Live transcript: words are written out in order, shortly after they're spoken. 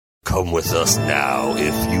Come with us now,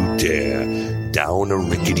 if you dare, down a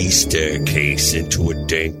rickety staircase into a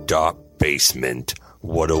dank, dark basement.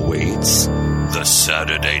 What awaits? The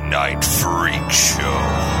Saturday Night Freak Show.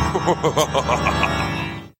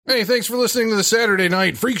 Hey, thanks for listening to the Saturday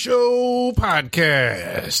Night Freak Show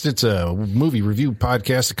podcast. It's a movie review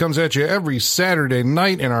podcast that comes at you every Saturday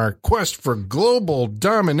night in our quest for global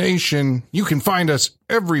domination. You can find us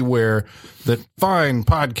everywhere that fine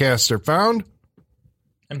podcasts are found.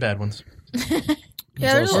 And bad ones. Yeah,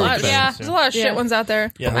 there's a lot. Yeah, there's a lot of shit ones out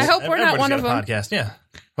there. Yeah, I hope we're not one of them. Podcast, yeah.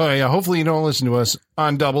 Oh, yeah. Hopefully you don't listen to us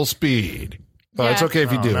on double speed. It's okay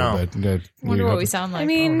if you do. No. But wonder what we sound like. I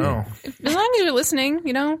mean, no. As long as you're listening,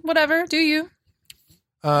 whatever, do you?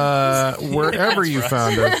 Wherever you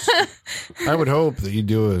found us, I would hope that you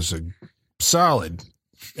do us a solid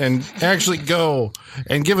and actually go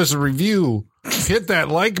and give us a review. Hit that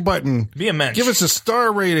like button. Be a mensch. Give us a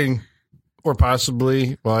star rating. Or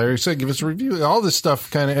possibly, well, I already said, give us a review. All this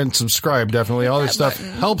stuff and subscribe, definitely. All this stuff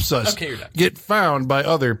helps us get found by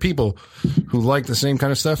other people who like the same kind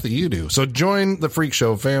of stuff that you do. So join the Freak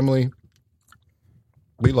Show family.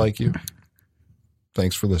 We like you.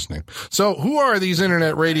 Thanks for listening. So who are these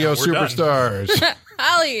internet radio superstars?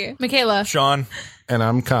 Allie. Michaela. Sean. And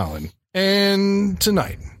I'm Colin. And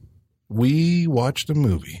tonight, we watched a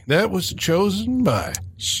movie that was chosen by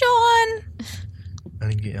Sean. I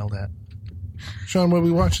didn't get yelled at. Sean, what are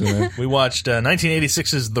we watching today? We watched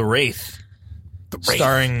 1986's The Wraith.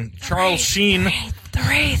 Starring Charles Sheen. The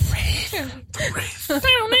Wraith.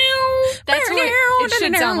 That's what it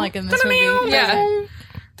should sound like in this movie. Yeah.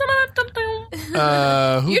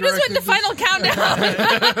 Who You just went directed to Final Countdown.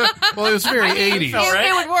 Well, it was very 80s. Right?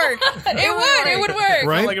 It would work. It would work.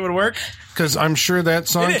 Right? Like it would work? Because I'm sure that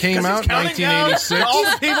song came out in 1986. All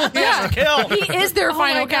the people he has to kill. He is their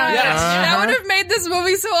final countdown. Yes. That would have made this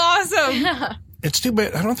movie so awesome. It's too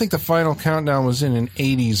bad. I don't think the Final Countdown was in an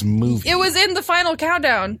 80s movie. It was in the Final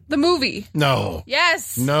Countdown, the movie. No.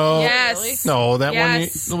 Yes. No. Yes. No, that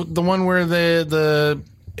Yes. one, the one where the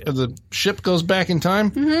ship goes back in time?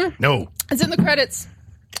 Mm-hmm. No. It's in the credits.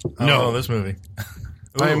 No, this movie.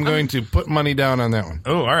 I am going to put money down on that one.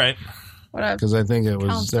 Oh, all right. Whatever. Because I think it was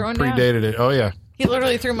Colin's that throwing predated it. Oh, yeah. He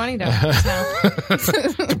literally threw money down just now.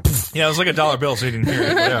 Yeah, it was like a dollar bill, so you didn't hear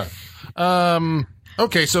it. Yeah.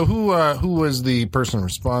 Okay, so who was the person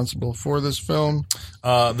responsible for this film?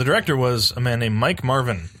 The director was a man named Mike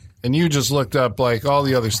Marvin. And you just looked up like all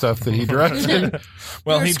the other stuff that he directed.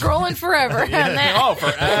 Well, You're he scrolling forever on that. Oh,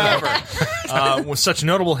 forever. With such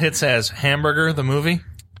notable hits as Hamburger, the movie.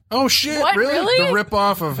 Oh shit! What, Really? really? The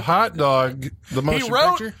ripoff of Hot Dog, the motion He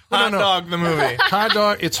wrote picture. Hot Dog, the movie. Hot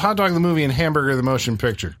Dog. It's Hot Dog the movie and Hamburger the motion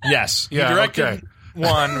picture. Yes. Yeah, he directed okay.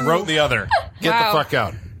 one, wrote the other. Get Wow. the fuck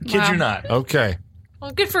out. Kid you not. Okay.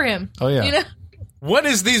 Well, good for him. Oh yeah. You know? What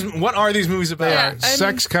are these movies about? They Yeah, are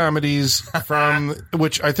sex comedies from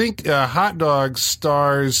which I think Hot Dog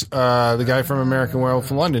stars the guy from American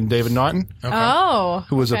Werewolf in London, David Naughton, Oh.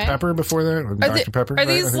 who was okay. a Pepper before that, or Dr. Pepper. are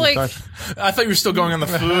these I think like- Dr. I thought you were still going on the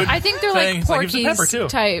food. I think they're thing. like It's like he was a Pepper, Porky's too.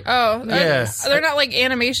 type. Oh, Yeah. they're not like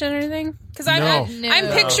animation or anything. Because No.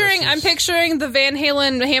 I'm picturing the Van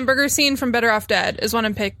Halen hamburger scene from Better Off Dead is what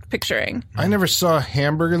I'm picturing. I never saw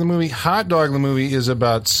Hamburger the movie. Hot Dog the movie is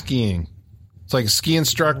about skiing. It's like ski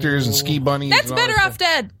instructors and ski bunnies. That's and all Better that Off stuff.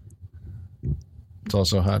 Dead. It's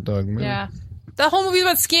also Hot Dog the movie. Yeah. The whole movie's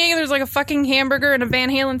about skiing and there's like a fucking hamburger and a Van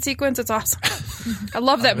Halen sequence. It's awesome. I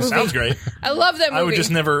love that movie. Sounds great. I love that movie. I would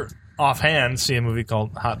just never offhand see a movie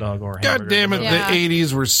called Hot Dog or Hamburger. God damn it! Yeah. The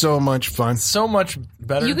 '80s were so much fun. So much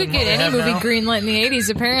better. You than could what get we any have movie now. greenlit in the 80s,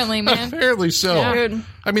 apparently, man. Apparently so. Yeah. Dude.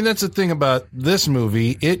 I mean, that's the thing about this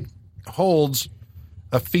movie. It holds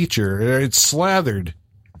a feature. It's slathered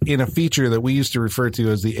in a feature that we used to refer to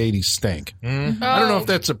as the '80s stank. I don't know if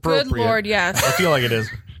that's appropriate. Good Lord, yes. I feel like it is.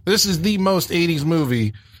 This is the most '80s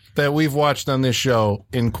movie that we've watched on this show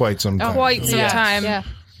in quite some time. Quite some Yeah. time. Yeah. So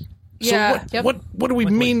Yeah. Yep. what do we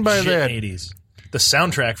mean by Shit that? 80s. The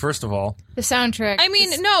soundtrack, first of all. The soundtrack. I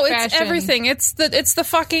mean, is no, it's fashion. everything. It's the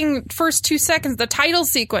fucking first 2 seconds, the title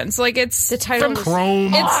sequence. Like it's The title from- is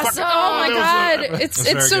Chrome. It's awesome. oh my god! It's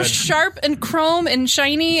very so good. sharp and chrome and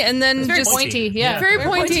shiny, and then Very just pointy. Yeah. very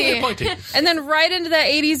pointy. Pointy. And then right into that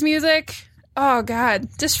 '80s music. Oh god!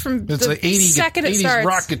 Just from It's the an 80s, second it 80s starts.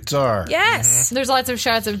 rock guitar. Yes. There's lots of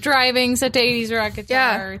shots of driving set to 80s rock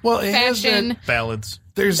guitar. Yeah. Well, it has fashion. Ballads.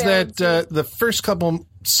 There's that the first couple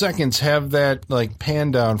seconds have that like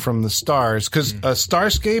pan down from the stars because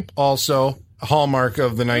Starscape also hallmark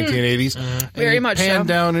of the 1980s. And Very you much pan so.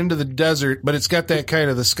 down into the desert, but it's got that kind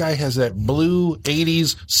of, the sky has that blue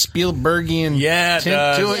 80s Spielbergian Yeah, it tint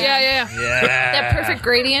does. to it. Yeah. That perfect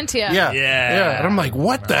gradient. Yeah. Yeah. And I'm like,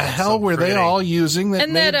 what the hell were they pretty. all using that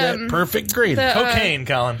And made that, that perfect gradient? Cocaine,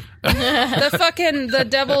 Colin. The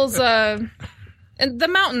devil's and the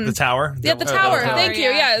mountain. The tower. Yeah, the tower. tower, Thank you.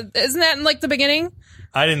 yeah. Yeah. Isn't that in like the beginning?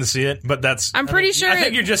 I didn't see it, but that's. I'm pretty sure I think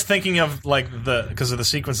it- you're just thinking of like because of the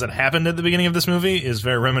sequence that happened at the beginning of this movie is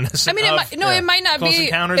very reminiscent. I mean, it might not Close be.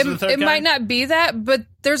 Encounters of the Third It Kind. might not be that, but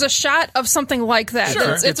there's a shot of something like that.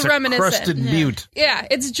 Sure. It's a reminiscent. crusted butte. Yeah,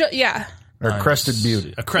 it's yeah. Or crested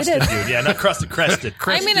butte. A crested It is. dude. Yeah, not crusted. Crested.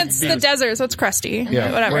 I mean, it's the desert, so it's crusty.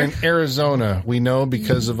 Yeah, Whatever. we're in Arizona. We know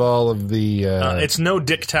because of all of the. It's no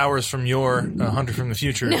Dick Towers from your Hunter from the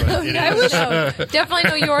Future. But it is. Definitely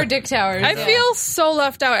know your Dick Towers. I feel so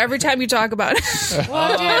left out every time you talk about it.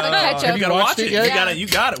 Well, do the catch up. You gotta watch it. yet? You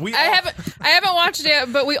got it. We I haven't watched it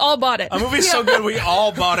yet, but we all bought it. A movie's so good, we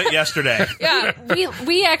all bought it yesterday. Yeah.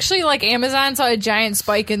 We actually, like, Amazon saw a giant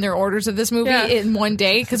spike in their orders of this movie Yeah. in one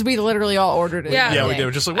day because we literally all ordered it. Yeah. Yeah, we Day. did.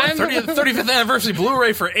 We're just like, what? I'm- 35th anniversary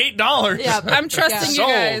Blu-ray for $8. Yeah. I'm trusting you Sold.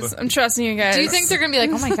 guys. I'm trusting you guys. Do you think they're gonna be like,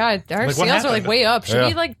 oh my god, our Like, what sales are like happened? way up? Should Yeah.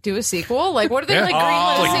 we like do a sequel? Like, what are they like? Oh,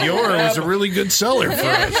 greenlit a like sequel? Eeyore was a really good seller for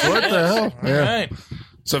us. What the hell? Yeah. Right.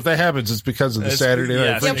 So if that happens, it's because of the It's- Saturday Night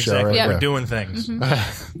yes, Freak show, exactly. right? Yeah. We're doing things.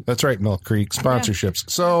 That's right, Milk Creek sponsorships.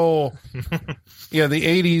 So, yeah, the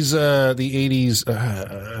 80s,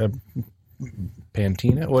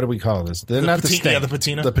 Pantina. What do we call this? Not the patina, stank. yeah, the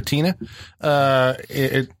patina. The patina.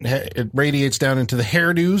 It radiates down into the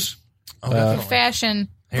hairdos. Fashion.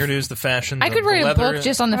 Hairdos, the fashion. I could write a book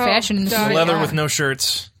just on the fashion in this God. movie. leather Yeah. with no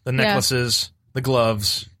shirts, the necklaces, the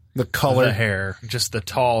gloves, The color the hair, just the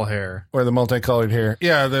tall hair. or the multicolored hair.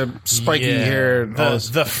 Yeah, the spiky Yeah. hair. And all this.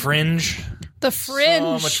 The fringe. the fringe?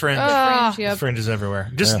 So much fringe. Fringe, yep. Fringe is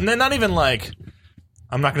everywhere. Just not even like.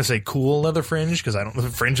 I'm not going to say cool leather fringe because I don't.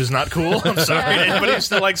 Fringe is not cool. I'm sorry, anybody who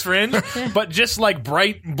still likes fringe, but just like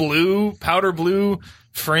bright blue, powder blue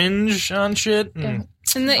fringe on shit. And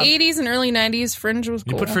In the 80s and early 90s, fringe was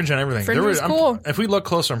cool. you put fringe on everything. Fringe was cool. If we look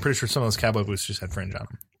closer, I'm pretty sure some of those cowboy boots just had fringe on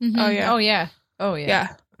them. Oh, yeah. Oh yeah. Oh yeah. Yeah.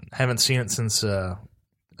 Haven't seen it since Dumb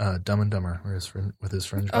and Dumber with his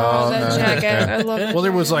fringe. Oh, that jacket. I love it. Well,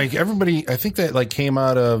 there was like everybody. I think that like came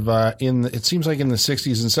out of it seems like in the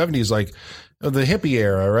 60s and 70s, like the hippie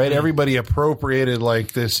era, right? Everybody appropriated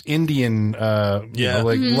like this Indian,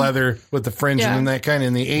 leather with the fringe, Yeah. and then that kind of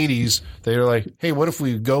in the 80s, they were like, "Hey, what if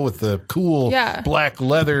we go with the cool Yeah. black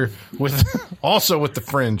leather with also with the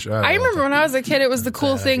fringe?" I remember when I was a kid, it was the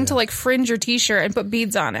cool thing to like fringe your t-shirt and put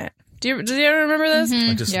beads on it. Do you ever remember this?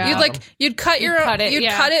 Just Yeah. You'd cut your own, cut it, you'd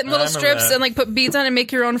yeah. cut it in little I remember strips that. and like put beads on it and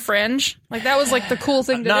make your own fringe. Like that was like the cool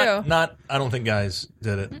thing to do. I don't think guys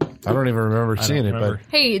did it. I don't even remember seeing it, remember. but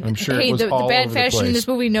Hey, I'm sure it was the all bad over the fashion in place. this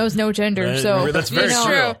movie knows no gender. Right, So remember, that's very you It's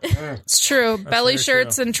know. true. It's true. Belly very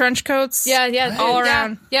shirts true. and trench coats. Yeah, yeah, All yeah,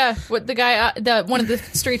 around. Yeah, what the guy, one of the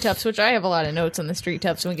street toughs, which I have a lot of notes on the street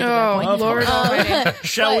toughs when we get to that Oh, point. Lord almighty.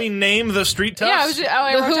 Shall we name the street toughs? Yeah,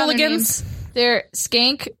 I The wrote down their hooligans. names. They're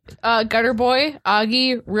Skank, Gutter Boy,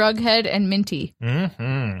 Augie, Rughead, and Minty.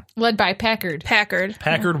 Mm-hmm. Led by Packard.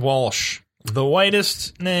 Packard Walsh, the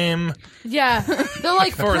whitest name, Yeah, they're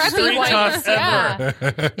like For a preppy street whites. tough Yeah,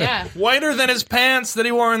 yeah. whiter than his pants that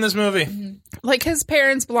he wore in this movie. Like his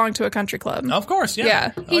parents belonged to a country club. Of course, yeah.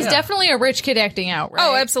 Yeah. Oh, He's yeah. definitely a rich kid acting out, right?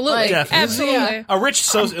 Oh, absolutely. Like, Absolutely. A rich,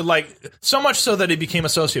 so much so that he became a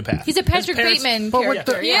sociopath. he's a Patrick His parents- Bateman But what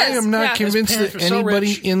character. the, Yes, I am not yeah. convinced His that parents were so anybody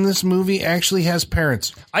rich. in this movie actually has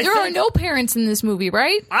parents. I There are think- no parents in this movie,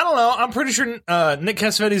 right? I don't know. I'm pretty sure Nick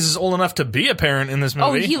Cassavetes is old enough to be a parent in this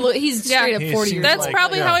Oh, movie. he's straight up Yeah. He 40 seems years That's old. like-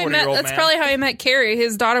 probably yeah, how I met. 40-year-old That's man. probably how I met Carrie.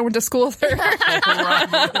 His daughter went to school with her.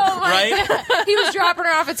 right? He was dropping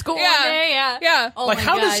her off at school Yeah. one day. Yeah. Yeah. Oh Like my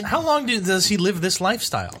how God. long does he live this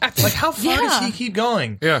lifestyle? Like how far does Yeah. he keep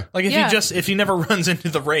going? Yeah. Like Yeah. if he never runs into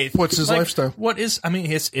the Wraith. What's his like, lifestyle? What is? I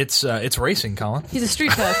mean, it's racing, Colin. He's a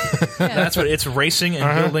street tough. Yeah. That's what it's racing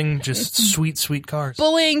and building just sweet cars.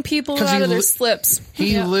 Bullying people 'Cause out he of their li- slips.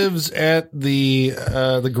 He lives at the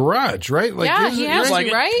garage, right? Like, Yeah, isn't he it has right?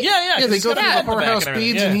 to, right? Yeah. Yeah, they go through the back poorhouse and everything.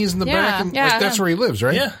 speeds, and he's in the Yeah. back, and Yeah. like, that's where he lives,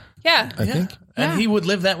 right? Yeah. Yeah. I think. And he would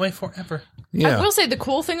live that way forever. Yeah. I will say the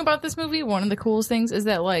cool thing about this movie, one of the coolest things, is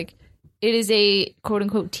that like it is a quote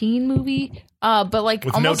unquote teen movie. But like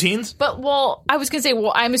With almost, no teens? But I was gonna say,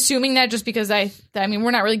 I'm assuming that just because I mean,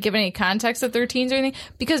 we're not really given any context that they're teens or anything.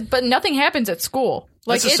 But nothing happens at school.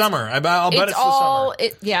 Like It's the summer. I'll bet it's the all.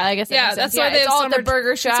 summer. Yeah, I guess. That Yeah, makes that's sense. why Yeah, they it's have all summer. at the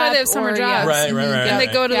burger shop. That's why they have summer or, jobs. Right. And they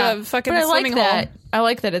go to Yeah. the fucking But I like swimming that. hole. I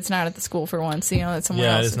like that it's not at the school for once. You know, that someone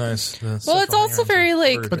Yeah, else. it is nice. Well, it's also very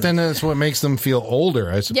like. But then that's what makes them feel older,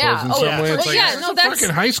 I suppose. Yeah. In Oh, some yeah. way, it's Well, like, yeah, it's no, a that's-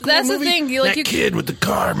 fucking high school that's the movie. thing, you, like, that you- kid with the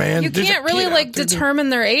car, man. You There's a can't really kid like out there determine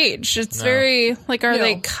their age. It's very like, are No.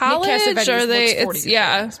 they Nick college? Cassavetes Are they? looks 40 It's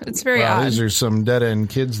years old. it's very Well, odd. these are some dead end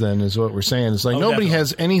kids. Then is what we're saying. It's like nobody definitely.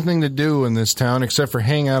 has anything to do in this town except for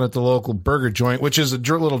hang out at the local burger joint, which is a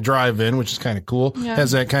little drive-in, which is kind of cool. Yeah.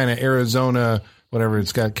 Has that kind of Arizona, whatever.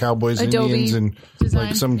 It's got cowboys, Adobe Indians, and design,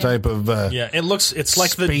 like some yeah. type of. Yeah, it's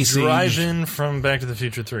like the Space age. drive-in from Back to the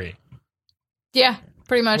Future 3. Yeah,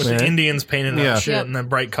 pretty much. With the Indians painted Yeah. up shit Yep. and the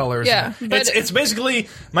bright colors. Yeah, but It's basically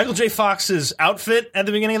Michael J. Fox's outfit at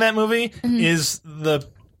the beginning of that movie Mm-hmm. is the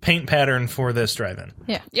paint pattern for this drive-in.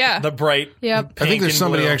 yeah. The bright Yep. I think pink there's and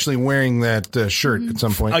somebody blue. actually wearing that shirt at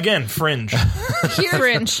some point. Again, fringe.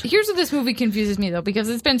 Fringe. Here's what this movie confuses me though, because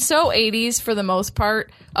it's been so 80s for the most part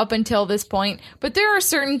up until this point. But there are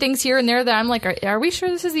certain things here and there that I'm like, are we sure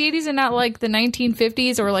this is the 80s and not like the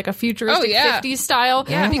 1950s or like a futuristic 50s style?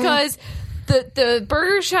 Yeah. Because the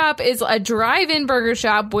burger shop is a drive-in burger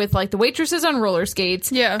shop with like the waitresses on roller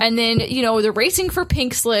skates. Yeah. And then, you know, they're racing for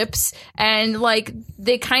pink slips and like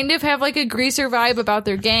they kind of have like a greaser vibe about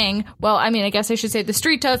their gang. Well, I mean, I guess I should say the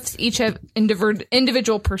Street Toughs each have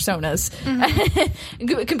individual personas.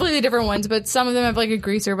 Completely different ones, but some of them have like a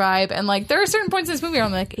greaser vibe. And like there are certain points in this movie where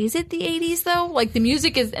I'm like, is it the 80s though? Like the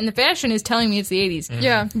music is and the fashion is telling me it's the 80s.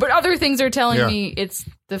 Yeah. But other things are telling Yeah. me it's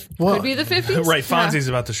Well, could be the 50s. Right, Fonzie's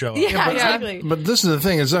about to show up. Yeah, but- exactly. But this is the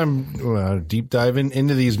thing: is I'm deep diving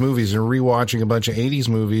into these movies and rewatching a bunch of '80s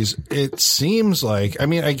movies. It seems like, I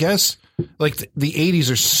mean, I guess like the '80s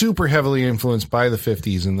are super heavily influenced by the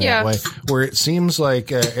 '50s in that Yeah. way. Where it seems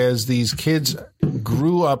like as these kids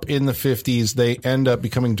grew up in the '50s, they end up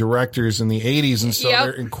becoming directors in the '80s, and so Yep.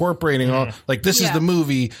 they're incorporating all like this is Yeah. the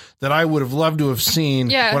movie that I would have loved to have seen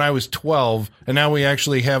Yeah. when I was 12, and now we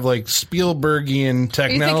actually have like Spielbergian Are you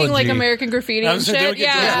technology. thinking like American Graffiti I and was gonna shit?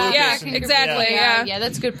 get George Yeah, Lucas yeah, and- exactly. Yeah, Yeah.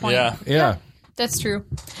 that's a good point. Yeah. Yeah. That's true.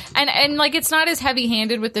 And like it's not as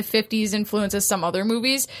heavy-handed with the 50s influence as some other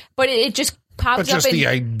movies, but it just pops But just up in the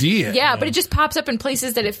idea. yeah, but it just pops up in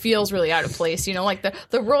places that it feels really out of place. You know, like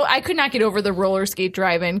the roll. I could not get over the roller skate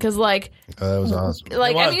drive-in because, like, That was awesome.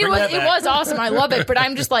 like I was. mean, Bring that it back. was awesome. I love it, but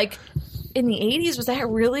I'm just like, in the 80s, was that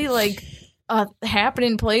really like a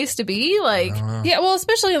happening place to be? Like, Yeah, well,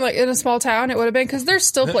 especially in like in a small town, it would have been because there's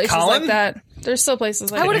still places Colin? like that. There's still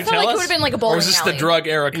places like I would that. have felt like it Tell would us? have been like a bowling Or is this alley. the drug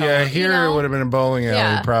era? Colin? Yeah, here know? it would have been a bowling alley,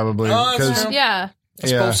 Yeah. probably. Oh, that's Because true. Yeah.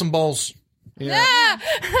 Let's Yeah. bowl some bowls.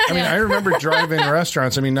 I mean, I remember drive-in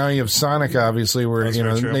restaurants. I mean, now you have Sonic, obviously, where That's you know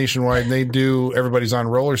very true. nationwide they do. Everybody's on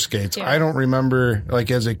roller skates. Yeah. I don't remember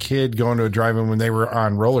like as a kid going to a drive-in when they were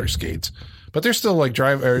on roller skates. But they're still like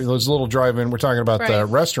those little drive-in. We're talking about the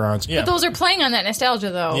Right. restaurants. Yeah. But those are playing on that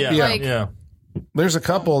nostalgia, though. Yeah. Like, yeah. There's a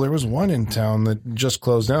couple. There was one in town that just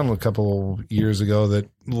closed down a couple years ago that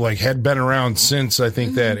like had been around since I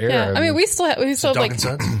think that era. Yeah, I mean, we still have Dunkin' like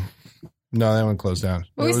Suds? no, that one closed down.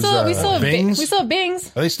 we It was, still have Bing's. we still have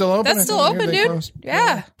Bings. Are they still open? That's I still thought I heard open, they dude. closed.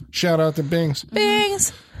 Yeah, Shout out to Bing's.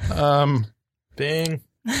 Bings. Bing.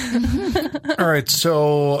 All right,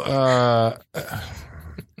 so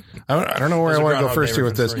I don't know where Those I are want to go Groundhog first Day here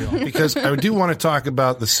with this reference for because I do want to talk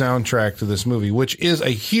about the soundtrack to this movie, which is a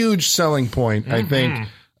huge selling point, I think,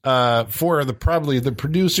 for probably the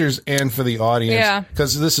producers and for the audience. Yeah.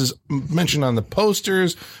 Because this is mentioned on the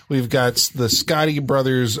posters. We've got the Scotty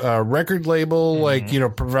Brothers record label, like, you know,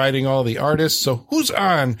 providing all the artists. So who's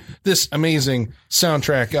on this amazing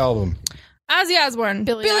soundtrack album? Ozzy Osbourne,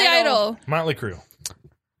 Billy Billy Idol. Idol, Motley Crue.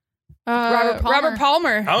 Robert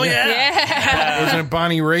Palmer. Oh, yeah. Yeah. Wasn't it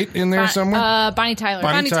Bonnie Raitt in there somewhere? Bonnie Tyler.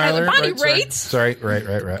 Bonnie Tyler. Bonnie right, Raitt. Sorry,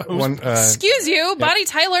 right. One, Excuse you, Bonnie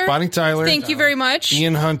Tyler. Bonnie Tyler. Thank you very much.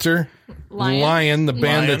 Ian Hunter. Lion. The band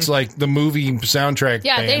Lion. that's like the movie soundtrack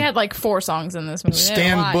Yeah, band. they had like 4 songs in this movie. They had a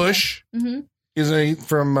Stan lot. Bush is a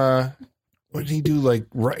from what did he do? Like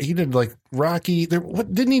he did like Rocky.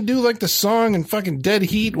 What didn't he do? Like the song and fucking Dead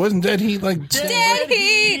Heat? Wasn't Dead Heat like Dead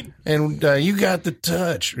Heat. And you got the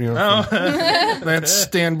touch. You know, that's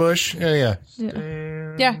Stan Bush. Yeah.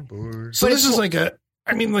 Yeah. So this is like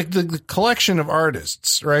the collection of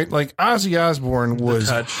artists, right? Like Ozzy Osbourne was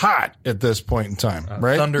Touch. hot at this point in time,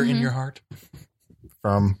 right? Thunder in Your Heart.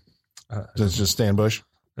 From that's just Stan Bush.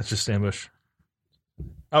 That's just Stan Bush.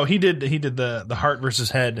 Oh, he did the heart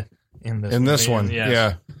versus head in this movie. One. Yes.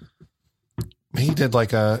 Yeah. He did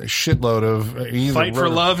like a shitload of either Fight for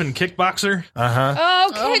Love and Kickboxer.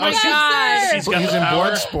 Oh, my Kickboxer. gosh. He's got He's the in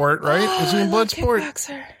power. Bloodsport, right? Is he in Bloodsport?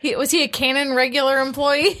 Kickboxer. Was he a Canon regular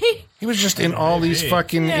employee? He was just in all these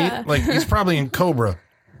fucking Yeah. he's probably in Cobra.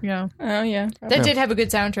 Yeah. Oh yeah. That did have a good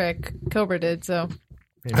soundtrack. Cobra did, so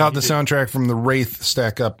How'd the soundtrack from The Wraith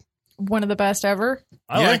stack up? one of the best ever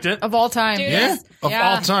I liked it. of all time. Dude, Yeah, of Yeah.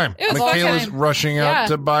 all time. It was all Michaela's time. rushing out Yeah.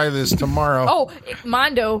 to buy this tomorrow. Oh,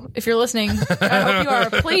 Mondo, if you're listening, I hope you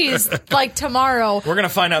are. Please, like tomorrow. We're gonna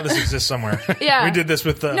find out this exists somewhere. Yeah. We did this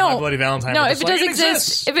with My Bloody Valentine. No, We're if just it does like,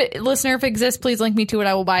 exist, if it exists, please link me to it.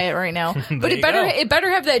 I will buy it right now. But you it better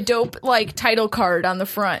have that dope like title card on the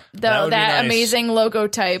front. That would be That nice. amazing logo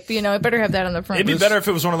type. You know, it better have that on the front. It'd be better if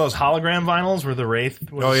it was one of those hologram vinyls where the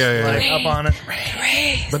Wraith was like, up on it.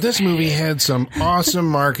 But this movie had some awesome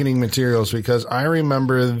marketing materials because I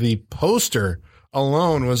remember the poster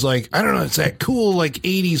alone was like, I don't know, it's that cool like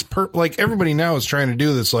 80s purple. Like everybody now is trying to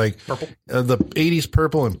do this like Purple. The 80s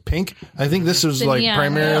purple and pink. I think this was The like neon,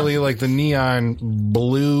 primarily like the neon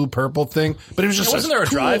blue purple thing, but it was just Wasn't there a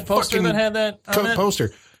cool Drive poster fucking that had that on it?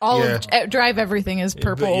 poster? All yeah. of Drive everything is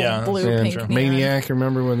purple, yeah, blue, And pink, neon. Maniac,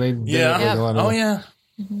 remember when they did Yeah. it, like, a lot of Oh yeah.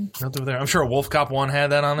 Not over there. I'm sure a Wolf Cop 1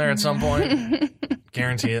 had that on there at some point.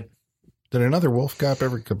 Guarantee it. Did another Wolf Cop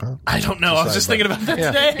ever come out? I don't know. I was just thinking about that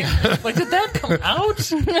today. Like, did that come out?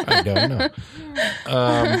 I don't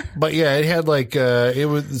know. But yeah, it had like it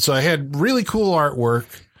was. So I had really cool artwork.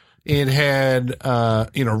 It had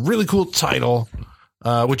really cool title,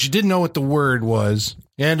 which you didn't know what the word was.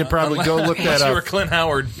 You had to probably go look that Unless you were up. Clint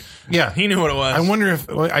Howard. Yeah, He knew what it was. I wonder if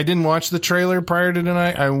I didn't watch the trailer prior to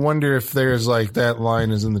tonight. I wonder if there's like that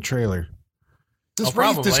line is in the trailer. This Oh, Wraith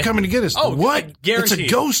is probably. coming to get us. Oh, What? It's a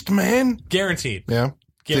guaranteed. ghost, man. Guaranteed. Yeah. To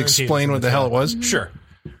Guaranteed explain it's what in the hell it was. Sure.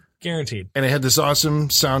 Guaranteed. And it had this awesome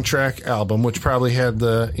soundtrack album, which probably had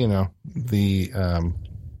the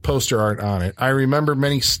poster art on it. I remember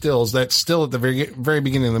many stills. That still at the very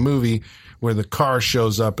beginning of the movie where the car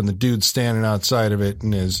shows up and the dude's standing outside of it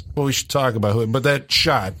and is, well, we should talk about who, but that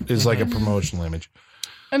shot is like a promotional image.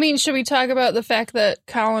 I mean, should we talk about the fact that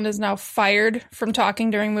Colin is now fired from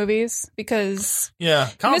talking during movies because Yeah.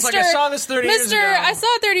 Colin's like, I saw this 30 years ago. I saw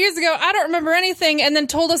it 30 years ago. I don't remember anything, and then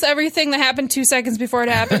told us everything that happened 2 seconds before it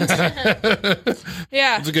happened.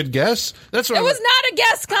 Yeah, It's a good guess. That's what it was not a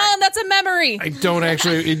guess, Colin. That's a memory. I don't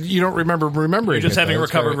actually. You don't remember remembering. You're just it, having though.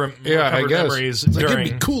 recovered I guess. memories It's like, it'd during.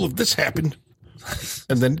 be cool if this happened,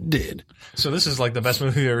 and then it did. So this is like the best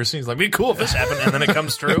movie you've ever seen. It's like, it'd be cool if this happened, and then it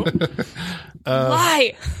comes true.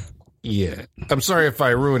 Why? Yeah, I'm sorry if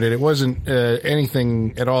I ruined it. It wasn't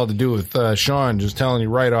anything at all to do with Sean just telling you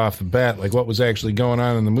right off the bat like what was actually going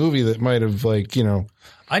on in the movie that might have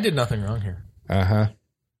I did nothing wrong here.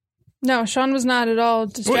 No, Sean was not at all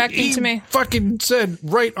distracting to me. Fucking said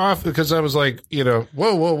right off because I was like,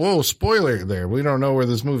 whoa, spoiler there. We don't know where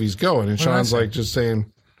this movie's going, and Sean's like just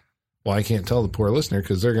saying, well, I can't tell the poor listener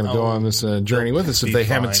because they're going to go on this journey with us if be they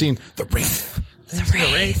haven't fine. seen The Wraith. The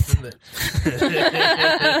Wraith.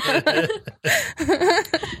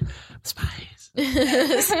 Spies.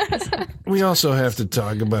 We also have to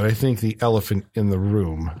talk about, I think, the elephant in the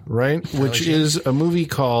room, right? Which is a movie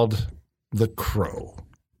called The Crow.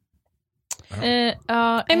 I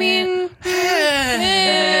mean,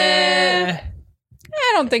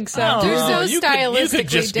 I don't think so. They're so you stylistically could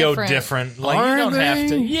just different. go different. Like, Are you don't have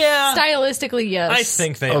to. they? Yeah. Stylistically, yes. I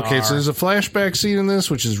think they Okay, are. so there's a flashback scene in this,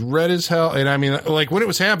 which is red as hell. And I mean, like, when it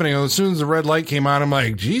was happening, as soon as the red light came on, I'm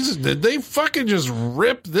like, Jesus, did they fucking just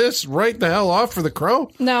rip this right the hell off for The Crow?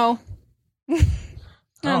 No, I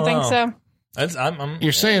don't think so.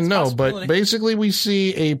 You're saying it's a no, but possibility. basically we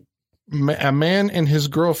see a man and his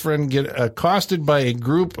girlfriend get accosted by a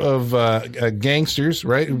group of gangsters,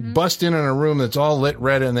 right? Who bust in a room that's all lit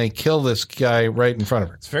red and they kill this guy right in front of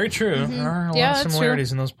her. It's very true. There are a Yeah, lot of that's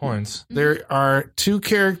similarities in those points. There are two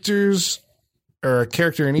characters, or a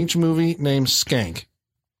character in each movie named Skank.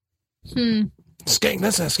 Skank,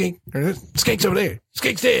 that's not Skank. Skank's over there.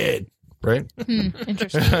 Skank's dead. Right?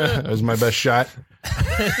 Interesting. That was my best shot.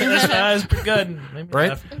 That was pretty good. Maybe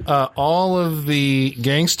Right? All of the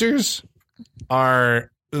gangsters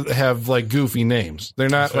have like goofy names. They're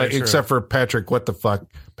not very like, true. except for Patrick, what the fuck?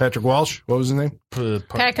 Patrick Walsh? What was his name?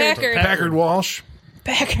 Packard. Packard Walsh.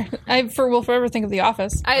 Packer. I will forever think of The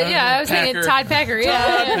Office. I was thinking Packer. Todd Packer.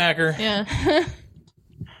 Yeah. Packer. Yeah.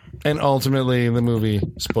 And ultimately, the movie,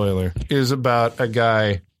 spoiler, is about a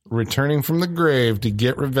guy returning from the grave to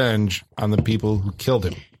get revenge on the people who killed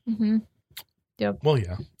him. Well,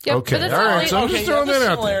 yeah. Yep, Okay, but that's all right. So I'm okay, just throwing yeah, that the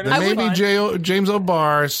out there. similarities. Then maybe James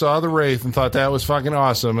O'Barr saw the Wraith and thought that was fucking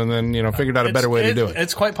awesome, and then figured out a better way to do it.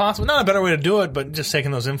 It's quite possible. Not a better way to do it, but just taking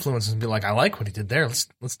those influences and be like, I like what he did there.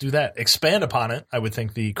 Let's do that. Expand upon it. I would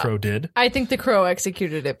think the Crow did. I think The Crow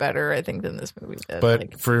executed it better, I think, than this movie did.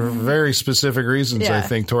 But for very specific reasons, I Yeah.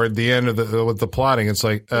 think toward the end of with the plotting, it's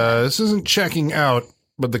like this isn't checking out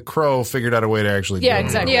but the Crow figured out a way to actually do it.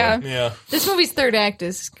 exactly. Yeah. This movie's third act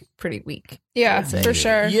is pretty weak. Yeah, for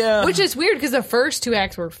sure. Yeah. Which is weird because the first two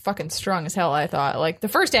acts were fucking strong as hell, I thought. Like, the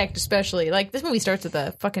first act especially. Like, this movie starts with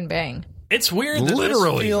a fucking bang. It's weird that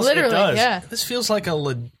Literally. it does. Yeah. This feels like a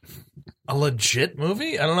legit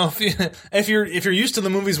movie. I don't know if you're used to the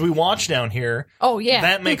movies we watch down here. Oh, yeah.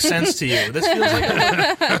 That makes sense to you. This feels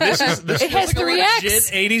like this feels has like 3 a acts. legit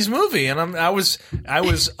 80s movie, and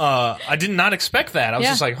I did not expect that. I was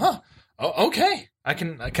just like, huh, okay.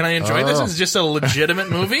 Can I enjoy this? It's just a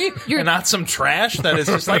legitimate movie and not some trash that is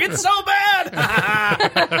just like, it's so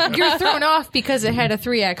bad. You're thrown off because it had a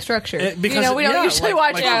 3-act structure. Because we don't usually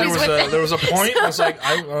watch movies with it. there was a point. I was like,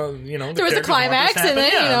 There was a climax, and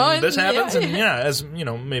then, this happens, and as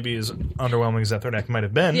maybe as underwhelming as that third act might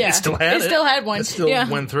have been, Yeah. it still had It still had one. It still Yeah.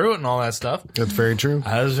 went through it and all that stuff. That's very true.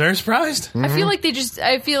 I was very surprised. I feel like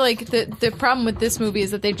the problem with this movie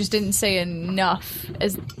is that they just didn't say enough.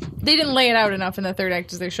 They didn't lay it out enough in the third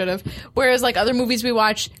act as they should have. Whereas, like, other movies we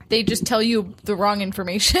watch, they just tell you the wrong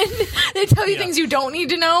information. They tell you things you don't need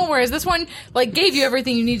to know. Whereas this one, like, gave you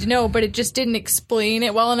everything you need to know, but it just didn't explain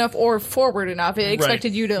it well enough or forward enough. It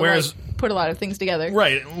expected you to put a lot of things together.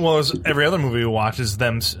 Right. Well, as every other movie we watch is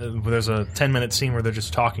them. There's a 10-minute scene where they're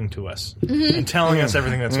just talking to us and telling us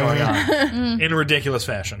everything that's going on in ridiculous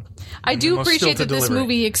fashion. I do Most appreciate that stilted this delivery.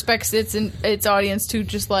 movie expects its audience to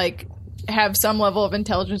just, like, have some level of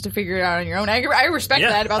intelligence to figure it out on your own. I respect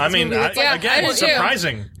that about this movie. It's like, again, I do it's too.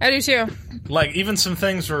 surprising. I do too. Like, even some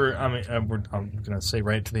things where, I'm going to say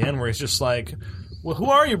right to the end, where he's just like, well, who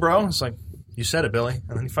are you, bro? It's like, you said it, Billy.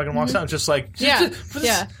 And then he fucking walks out, just like, yeah.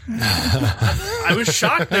 I was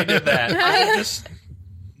shocked they did that. I'm just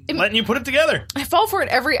letting you put it together. I fall for it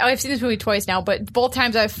I've seen this movie twice now, but both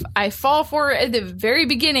times I fall for it at the very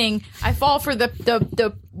beginning. I fall for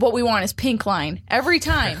the what we want is pink line every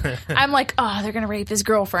time. I'm like, oh, they're gonna rape his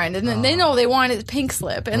girlfriend, and then they know they want his pink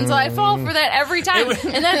slip, and so I fall for that every time.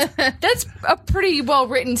 And that's a pretty well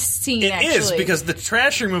written scene. It is, because the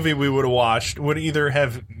trashier movie we would have watched would either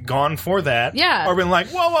have gone for that, or been like,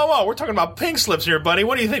 whoa, we're talking about pink slips here, buddy.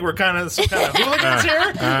 What do you think? We're kind of some kind of hooligans here?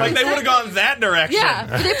 Like, they would have gone that direction. Yeah,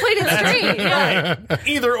 but they played it straight. Yeah. Right.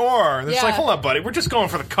 Either or. It's like, hold on, buddy. We're just going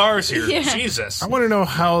for the cars here. Yeah. Jesus. I want to know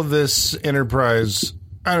how this enterprise,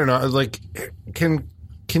 I don't know, like, can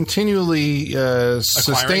continually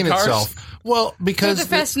sustain cars? itself. Well, because They're the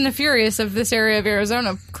Fast and the Furious of this area of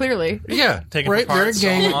Arizona, clearly. yeah, Taking right. They're a apart,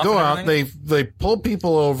 selling gang. off Go and out. everything? They pull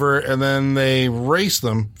people over and then they race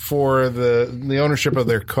them for the ownership of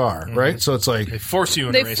their car. Right. So it's like They force you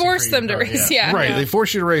into They racing force for your them to car, race. Yeah. right. They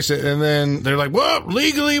force you to race it, and then they're like, "Well,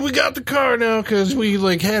 legally, we got the car now because we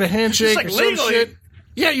like had a handshake It's like, or some legally? shit."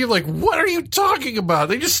 Yeah, you're like, what are you talking about?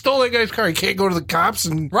 They just stole that guy's car. You can't go to the cops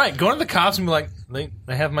and Right, go to the cops and be like, they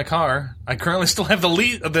have my car. I currently still have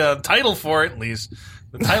the title for it, at least.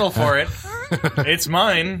 The title for it. It's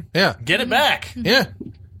mine. yeah, Get it back. yeah.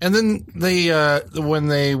 And then they when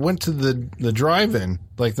they went to the drive-in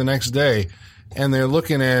like the next day, and they're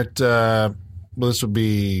looking at well, this would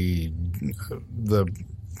be the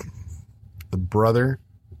brother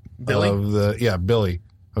Billy? of Billy.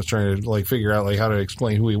 I was trying to like figure out like how to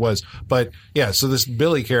explain who he was, but yeah. So this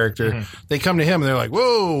Billy character, they come to him and they're like,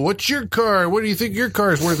 "Whoa, what's your car? What do you think your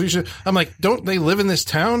car is worth?" I'm like, "Don't they live in this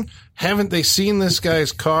town? Haven't they seen this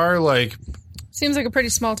guy's car? Like, Seems like a pretty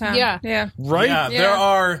small town. Yeah. Yeah. right? Yeah, there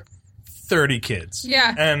are 30 kids.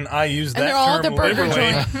 Yeah. And I use that they're all at term the burger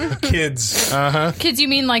liberally. Kids. Kids, you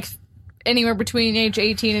mean like anywhere between age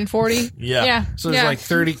 18 and 40? Yeah. Yeah. So there's Yeah. like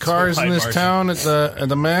 30 cars in this Marcy. town at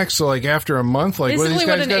the max. So like after a month, like what do these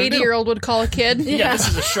Basically what guys an got to do? 80-year-old would call a kid. Yeah, this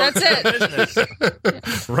is a short That's it.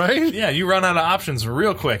 business. Right? Yeah, you run out of options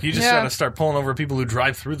real quick. You just Yeah. got to start pulling over people who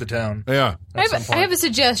drive through the town. Yeah. I some have, point. I have a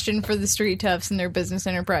suggestion for the Street Toughs and their business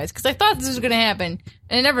enterprise because I thought this was going to happen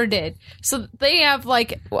and it never did. So they have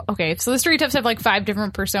like, so the Street Toughs have like 5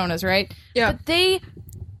 different personas, right? Yeah. But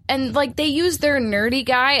they use their nerdy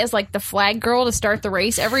guy as like the flag girl to start the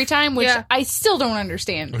race every time, which Yeah. I still don't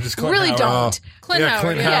understand. Which is Clint Really Howard. don't. Clint Howard.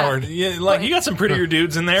 Clint yeah. Howard. Yeah, like, you got some prettier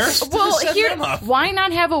dudes in there. Well, Set here, them up. why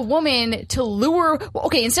not have a woman to lure?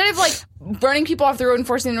 Okay, instead of like running people off the road and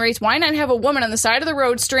forcing the race, why not have a woman on the side of the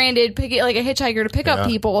road, stranded, like a hitchhiker to pick up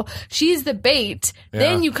people? She's the bait.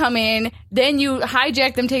 Then you come in, then you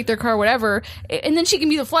hijack them, take their car, whatever, and then she can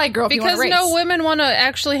be the flag girl if you want Because to race. no women want to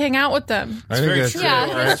actually hang out with them. I think very that's true. it, Yeah,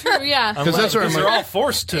 right? that's true. Yeah, Because that's what I'm they're like. all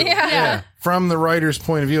forced to. yeah. From the writer's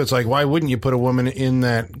point of view, it's like, why wouldn't you put a woman in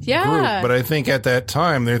that Yeah. group? But I think at that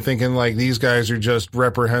time, they're thinking like these guys are just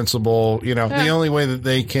reprehensible. You know, the only way that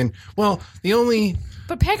they can, But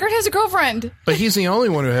Packard has a girlfriend. but he's the only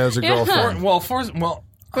one who has a girlfriend. Well,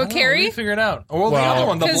 Well, Carrie? We figure it out. Well, the Well, other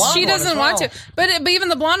one, the blonde Because she one as doesn't want well. to. But even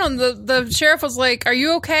the blonde one, the sheriff was like, "Are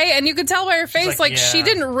you okay?" And you could tell by her face, like, like she yeah.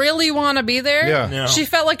 didn't really want to be there. Yeah. No. She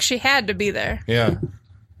felt like she had to be there. Yeah.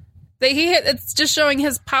 It's just showing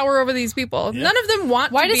his power over these people. Yeah. None of them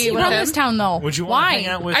want Why to does be he with run him. this town though? Would you want Why? to hang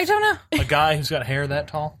out with I don't know. a guy who's got hair that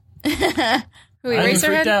tall? Who, I'd be Eraserhead?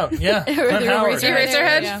 freaked out. Yeah. Clint Howard.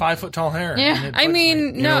 Eraserhead? Yeah. 5 foot tall hair. Yeah. And it I bugs me.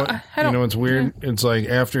 mean, You no, know what, I you don't. know what's weird? It's like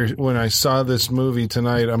after when I saw this movie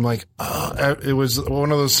tonight, I'm like, oh, it was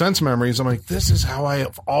one of those sense memories. I'm like, this is how I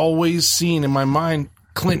have always seen in my mind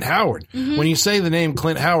Clint Howard. Mm-hmm. When you say the name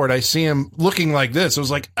Clint Howard, I see him looking like this. I was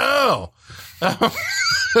like, oh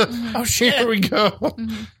shit, here we go.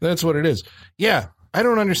 Mm-hmm. That's what it is. Yeah. I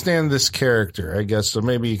don't understand this character, I guess. So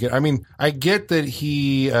maybe you can. I mean, I get that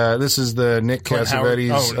he. This is the Nick Clint Howard.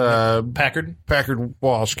 Cassavetes, Packard. Packard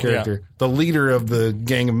Walsh character, the leader of the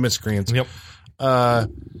gang of miscreants. Yep.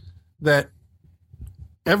 That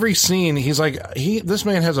every scene, he's like, this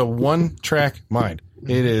man has a one-track mind.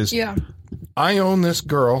 It is, Yeah. I own this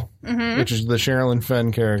girl, which is the Sherilyn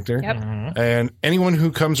Fenn character. Yep. And anyone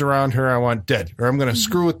who comes around her, I want dead, or I'm going to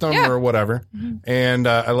screw with them, Yeah. or whatever. And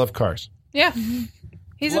I love cars. Yeah.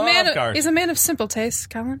 He's Love a man. cars. He's a man of simple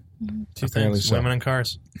taste, Colin. Two Apparently things: so. women and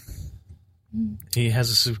cars. He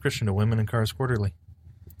has a subscription to Women and Cars Quarterly.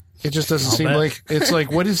 It just doesn't seem bet. like it's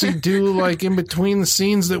like, what does he do like in between the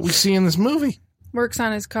scenes that we see in this movie? Works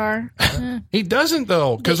on his car. He doesn't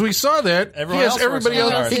though, because we saw that. Everyone He has else everybody works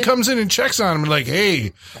on else. cars. He comes in and checks on him and like,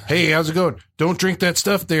 hey, how's it going? Don't drink that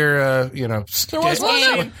stuff there. There was Yeah. one Well, no,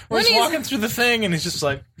 scene where when he's he's- walking through the thing and he's just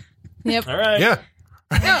like, Yep. all right. Yeah.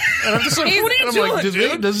 And I'm just like, what are you I'm doing, like,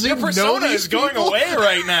 dude? does he Your know persona these is going people? away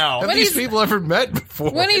right now. Have When these he's- people ever met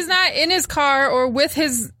before? When he's not in his car or with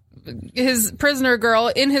his prisoner girl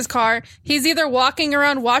in his car, he's either walking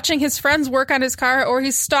around watching his friends work on his car or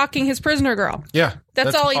he's stalking his prisoner girl. yeah.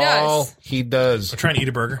 That's all he does. all he does. Trying to eat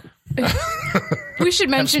a burger. We should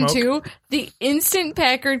mention smoke. too, the instant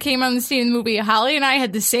Packard came on the scene in the movie, Holly and I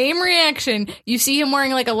had the same reaction. You see him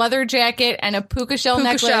wearing like a leather jacket and a puka shell Puka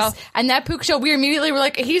necklace, shell. and that puka shell, we immediately were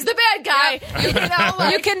like, he's the bad guy. You know,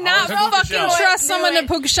 like, You cannot Oh, it's a puka fucking shell. trust Do someone it. in a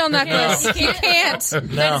puka shell necklace. No. You can't.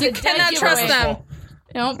 No. You cannot trust them.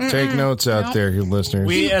 Nope. Take notes out there, you listeners.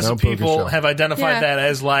 We as No a puka people shell. have identified Yeah. that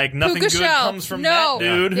as like nothing Puka good shell. comes from No. that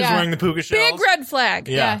dude who's Yeah. wearing the puka shells. Big red flag.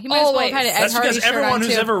 Yeah. He might as well have had an Ed That's Hardy because shirt everyone on,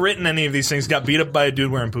 who's too. ever written any of these things got beat up by a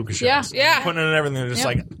dude wearing puka shells. Yeah. Yeah. Putting it in everything. They're just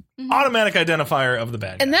Yep. like automatic identifier of the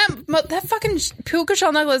bad guy. And that fucking puka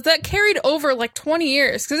shell necklace that carried over like 20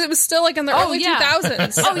 years because it was still like in the early yeah.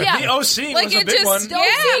 2000s. Oh yeah. The OC Like was a it big just- one.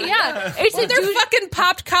 yeah. It's a They're douche- fucking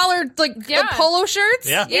popped collared like Yeah. polo shirts.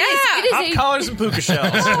 Yeah. Yeah. It is Pop a collars and puka shells.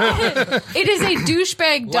 It is a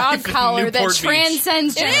douchebag dog Life in collar that Newport Beach.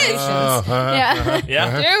 transcends generations. Yeah.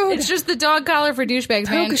 Yeah. Dude. It's just the dog collar for douchebags,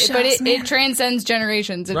 man. Puka But shells, man. it transcends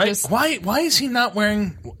generations. It Right? just Why is he not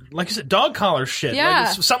wearing, like you said, dog collar shit?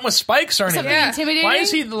 Yeah. Like something with spikes or anything. something Yeah. intimidating. Why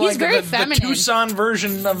is he He's like very the feminine. Tucson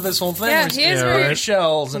version of this whole thing? Yeah, where he's he is got very- puka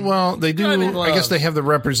shells and Well, they do. Driving I gloves. guess they have the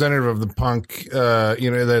representative of the punk.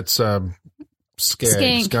 That's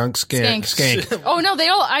skag, Skank. skank. Oh no, they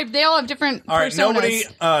all have different all right.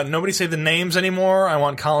 personas. Nobody say the names anymore. I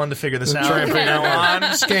want Colin to figure this out Try from now on.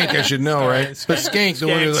 Skank, I should know, right? right, But Skank, the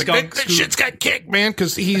one who's like, skunk, that shit's got kick, man,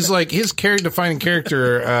 because he's like, his defining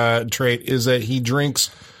character trait is that he drinks.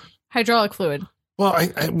 Hydraulic fluid. Well,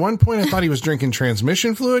 at one point I thought he was drinking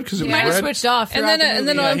transmission fluid because it was Might have red. switched off. And then, throughout the and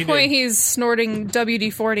then movie. at he one point did. he's snorting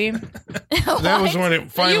WD-40. That was when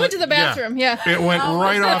it finally. You went to the bathroom, yeah. It went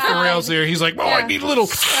right off the rails there. He's like, oh, I Yeah. need a little.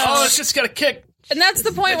 Oh, it's just got a kick. And that's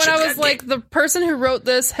the point when I was like, the person who wrote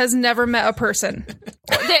this has never met a person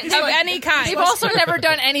of any kind. They've also never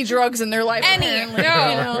done any drugs in their life. Any. apparently,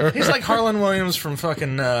 No. you know? He's like Harlan Williams from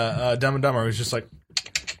fucking Dumb and Dumber. Who's just like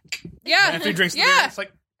yeah. after he drinks the beer, Yeah. it's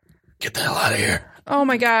like get the hell out of here. Oh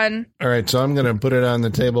my God. All right, so I'm going to put it on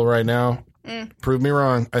the table right now. Mm. Prove me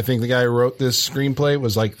wrong. I think the guy who wrote this screenplay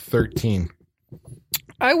was like 13.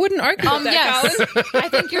 I wouldn't argue with that, Yes, Colin. I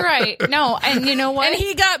think you're right. No, and you know what? And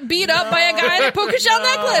he got beat up by a guy in a puka shell Oh,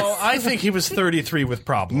 necklace. I think he was 33 with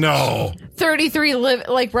problems. No. 33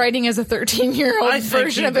 like writing as a 13-year-old I think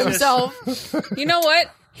version he of just- himself. You know what?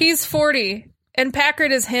 He's 40. And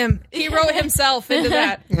Packard is him. He wrote himself into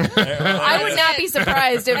that. I would not be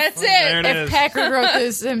surprised if That's There it. it if is. Packard wrote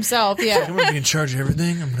this himself. I'm Yeah, gonna be in charge of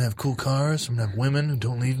everything. I'm gonna have cool cars. I'm gonna have women who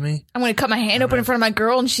don't leave me. I'm going to cut my hand open in front of my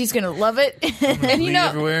girl, and she's going to love it. And you know,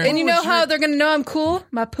 everywhere. and you know how they're gonna know I'm cool?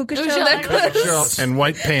 My puka shell shell necklace. And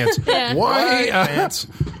white pants. Yeah. Why? Pants.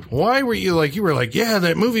 Why were you like? You were like, yeah,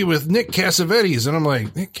 that movie with Nick Cassavetes, and I'm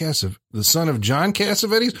like, Nick Cassavetes, the son of John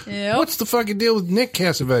Cassavetes. Yep. What's the fucking deal with Nick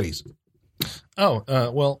Cassavetes?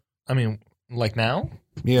 Well, I mean, like now?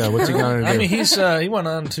 Yeah, what's he going to do? I mean, he went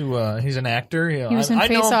on to he's an actor. You know, He was in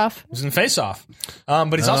Face Off. He was in Face Off.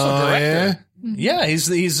 But he's also a director. Yeah, he's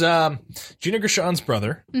Gina Gershon's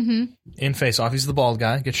brother in Face Off. He's the bald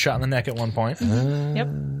guy. Gets shot in the neck at one point. Yep.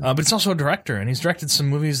 But he's also a director, and he's directed some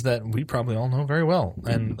movies that we probably all know very well.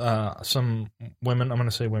 And some women, I'm going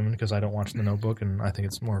to say women because I don't watch The Notebook, and I think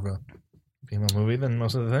it's more of a female movie than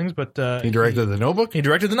most of the things. But he directed The Notebook? He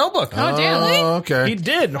directed The Notebook. Oh, damn. Oh, okay. He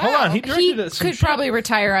did. Hold on. He directed He it. could probably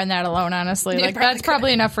retire on that alone, honestly. He Like, probably that's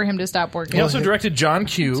probably enough for him to stop working. He also directed John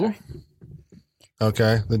Q.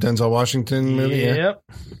 Okay, the Denzel Washington movie. Yeah. Yep.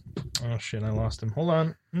 Oh shit! I lost him. Hold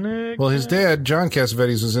on. Nick. Well, his dad, John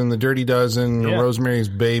Cassavetes, was in The Dirty Dozen, Yeah. Rosemary's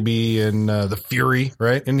Baby, and The Fury,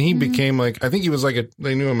 right? And he became like, I think he was like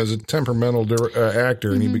they knew him as a temperamental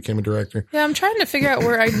actor, and he became a director. Yeah, I'm trying to figure out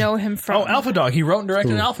where I know him from. Oh, Alpha Dog. He wrote and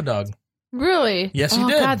directed Alpha Dog. Really? Yes, he oh,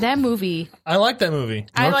 did. God, that movie. I like that movie.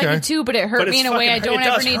 I like Okay. it too, but it hurt But me it's in a way I fucking- don't it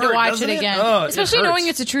ever does need hurt, to watch doesn't it it? again. Oh, it Especially hurts. knowing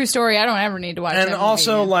it's a true story, I don't ever need to watch it. And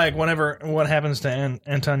also, like, whenever what happens to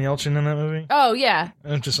Anton Yelchin in that movie, Oh, yeah.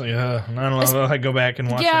 I'm just like, I don't know if I go back and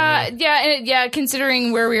watch. Yeah, that movie. yeah,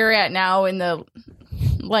 considering where we are at now in the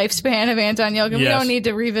lifespan of Anton Yelchin, we Yes. don't need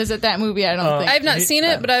to revisit that movie, I don't think. I've not seen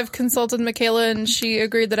it, but I've consulted Michaela, and she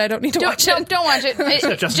agreed that I don't need to watch it. Don't watch it.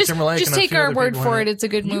 got Justin Timberlake just and a take few our other word people in for it. it. It's a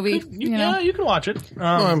good movie. You know? Yeah, you can watch it.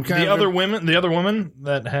 I'm kind the of other woman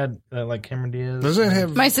that had like Cameron Diaz. Does it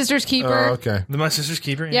have? My Sister's Keeper. Oh, okay. My Sister's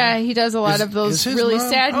Keeper? Yeah, he does a lot Is- of those is his really mom-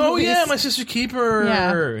 sad Oh movies. yeah, My Sister's Keeper.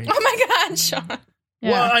 Yeah. Oh my God, Sean.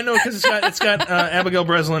 Yeah. Well, I know because it's got Abigail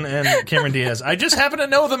Breslin and Cameron Diaz. I just happen to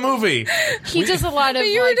know the movie. He does a lot of But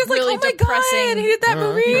you were just really like, oh my depressing. God, he did that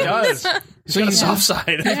movie. He does. He's got a you- soft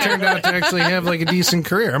side. He turned out to actually have like a decent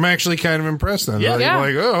career. I'm actually kind of impressed then. Yeah. Like, Yeah.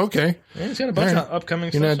 like, oh, okay. Yeah, he's got a bunch of upcoming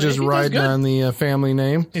You're stuff. not just He does riding good. on the family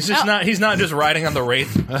name. He's just not. He's not just riding on the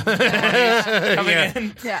wraith. Coming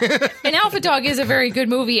in. Yeah. And Alpha Dog is a very good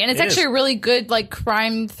movie, and it's It actually is. a really good like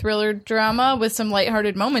crime thriller drama with some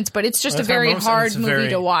lighthearted moments, but it's just a That's how very most- hard it's movie very-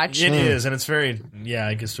 to watch. It is, and it's very. Yeah,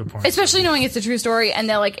 it gets to a point. Especially knowing it's a true story, and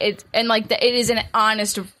that like it is an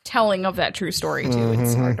honest telling of that true story too.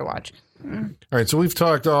 It's hard to watch. All right, so we've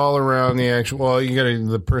talked all around the actual. Well, you got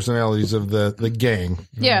the personalities of the gang.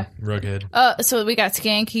 Yeah. Rughead. So we got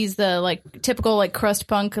Skank. He's the like typical like crust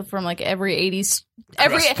punk from like every 80s.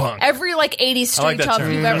 Crust punk. Every like 80s I like street that tough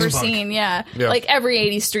term. you've Crust ever punk. seen. Yeah. Yeah. Like every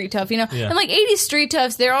 80s street tough, you know? Yeah. And like 80s street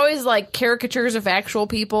toughs, they're always like caricatures of actual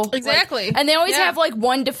people. Like, Exactly. and they always Yeah. have like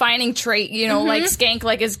one defining trait, you know, like Skank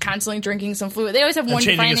like is constantly drinking some fluid. They always have one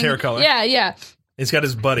changing defining his hair color. Yeah, yeah. He's got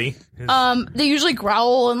his buddy. His, They usually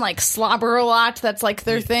growl and like slobber a lot. That's like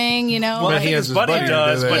their thing, you know? well, I But he think has his his buddy buddy to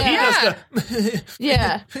does, do but that. he does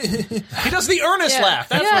Yeah. he does the earnest Yeah. laugh.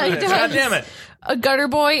 That's Yeah, what he it is. does. God damn it. A gutter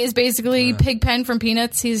boy is basically Pigpen from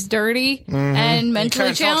Peanuts. He's dirty and He mentally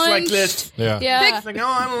kind of talks like challenged. this. Yeah. Yeah, It's like, oh,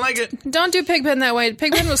 I don't like it. Don't do Pigpen that way.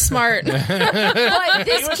 Pigpen was smart. but He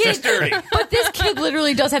this was kid, just dirty. but this kid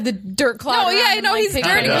literally does have the dirt cloud. Oh yeah, I around, know like he's Pigpen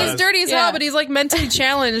dirty. does. He's dirty as Yeah. hell, but he's like mentally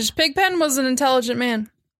challenged. Pigpen was an intelligent man.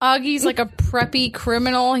 Augie's like a preppy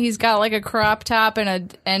criminal. He's got like a crop top and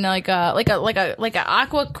like a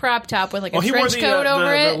aqua crop top with like a He wore trench the, coat over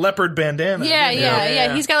the it. leopard bandana. Yeah, didn't he?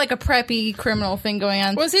 yeah. He's got like a preppy criminal thing going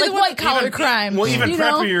on. Was he like the one- white collar crime? Well, even you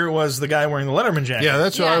know? preppier was the guy wearing the Letterman jacket. Yeah,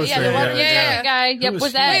 that's what I was the saying. Letterman Yeah. jacket guy. Who Yep,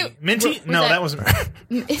 was that he? Minty? was No, that- that wasn't.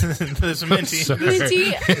 There's a Minty.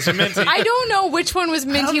 Minty? There's a Minty. I don't know which one was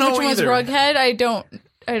Minty, know which one was either. Rughead. I don't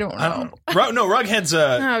know. No, Rughead's Clint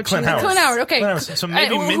Jesus. Howard. Clint Howard, okay. Clint Howard. So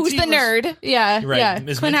maybe Minty who's the was- nerd? Yeah, Right. yeah.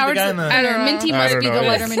 Is Clint Minty the Howard's guy in the- I don't know. Minty I must don't be the know.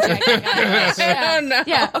 Letterman jacket guy. I don't know.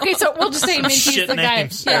 Yeah. Okay, so we'll just say Minty's shit the guy.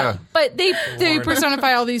 names. Yeah. Yeah. But they Lord.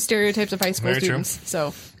 personify all these stereotypes of high school Very true. students.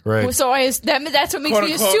 So Right. So that's what makes Quote,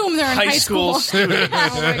 me unquote, assume they're in high school. student.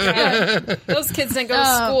 Oh my God. Those kids didn't go to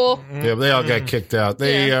school. Yeah, they all got kicked out.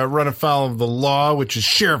 They run afoul of the law, which is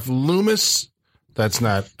Sheriff Loomis. That's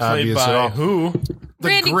not Played obvious at by all. who? The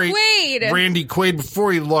Randy great Quaid. Randy Quaid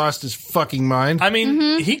before he lost his fucking mind. I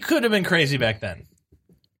mean, he could have been crazy back then.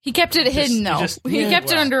 He kept it hidden though. He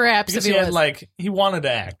kept it under wraps. Because If he he had was. he wanted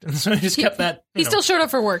to act, and so he just kept that. He still showed up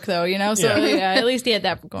for work though, you know. So Yeah. yeah, at least he had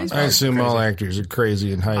that going. For I him. assume all actors are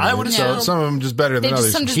crazy and hiding. I would it. So assume. some of them just better than They just-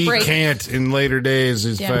 others. some just He break. can't in later days.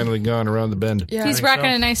 He's Yeah. finally gone around the bend. Yeah. He's think rocking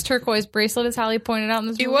so. a nice turquoise bracelet, as Holly pointed out in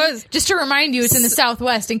this He movie. was. Just to remind you, it's in the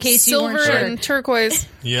Southwest, in case you Silver weren't sure. and turquoise.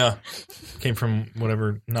 Yeah, came from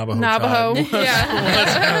whatever Navajo. Navajo. tribe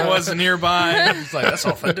Yeah. was nearby. It's like that's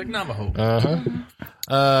authentic Navajo.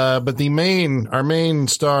 But our main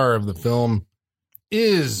star of the film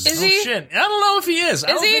is Is Oh he? shit! I don't know if he is. I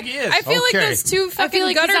Is don't he? think he is. I feel Okay. like those two I fucking feel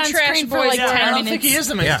like gutter he's on trash screen for, boys. like, yeah, 10 I don't minutes. think he is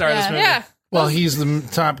the main Yeah. star of this movie. Yeah. Well, he's the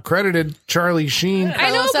top credited Charlie Sheen. I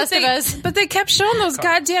know, Carlos Estevez. but they kept showing those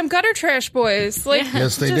goddamn gutter trash boys. Like,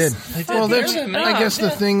 Yes, they did. Well, that's I guess the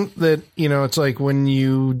thing that it's like when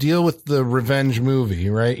you deal with the revenge movie,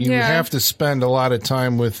 right? You Yeah. have to spend a lot of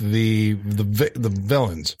time with the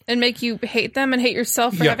villains. and make you hate them and hate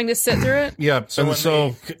yourself for Yeah. having to sit through it. Yeah,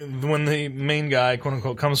 So and when the main guy, quote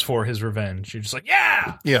unquote, comes for his revenge, you're just like,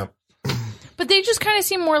 yeah. yeah. But they just kind of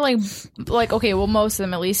seem more like okay, well, most of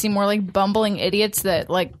them at least seem more like bumbling idiots that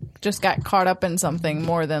like just got caught up in something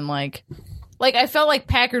more than like I felt like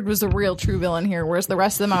Packard was the real true villain here, whereas the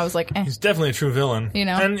rest of them I was like, He's definitely a true villain, You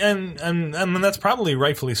know? and that's probably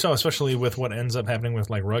rightfully so, especially with what ends up happening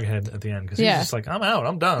with like Rughead at the end, because he's Yeah. just like, I'm out,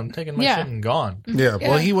 I'm done, I'm taking my Yeah. shit and gone. Yeah,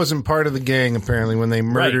 well, he wasn't part of the gang apparently when they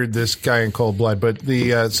murdered this guy in cold blood. But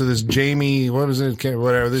the so this Jamie, what was it?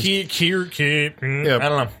 Whatever. This, I don't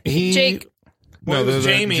know. Jake. No, Well, it was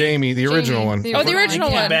Jamie, the original one. Oh, the original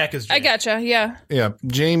He came one. back as I Jake. gotcha. Yeah. Yeah,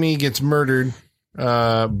 Jamie gets murdered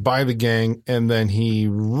by the gang, and then he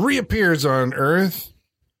reappears on Earth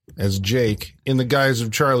as Jake in the guise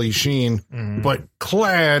of Charlie Sheen, but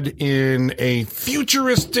clad in a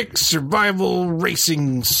futuristic survival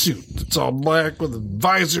racing suit. It's all black with a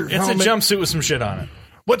visor, It's helmet. a jumpsuit with some shit on it.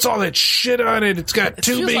 What's all that shit on it? It's got It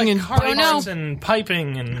feels tubing like and car know. parts and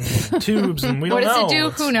piping and tubes, and we What don't does know. it do?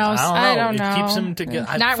 It's- Who knows? I don't It know. keeps him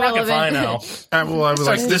together. Not Fuck if I relevant. know. well, I was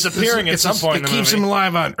starts disappearing at some point in It the keeps movie. him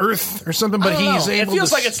alive on Earth or something, but I don't he's know. able. It feels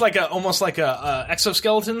to like it's like almost like a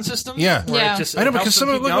exoskeleton system. Yeah. where Yeah. It just, I know it because helps some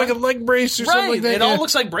him of it keep look like a going. leg brace or something Right, like that. it all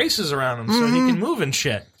looks like braces around him, so he can move and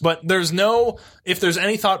shit. But there's no, if there's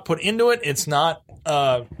any thought put into it, it's not.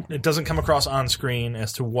 It doesn't come across on screen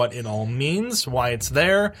as to what it all means, why it's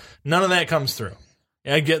there. None of that comes through.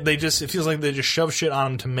 It feels like they just shove shit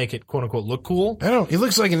on him to make it quote unquote look cool. I don't know. He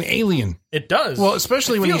looks like an alien. It does. Well,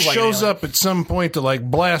 especially It when he feels like an shows alien. up at some point to like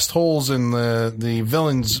blast holes in the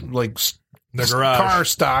villain's like The garage. car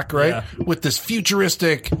stock, right? Yeah. With this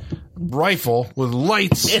futuristic rifle with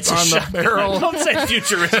lights It's a on the shotgun. barrel. Don't say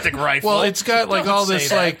futuristic rifle. Well, it's got like Don't all say this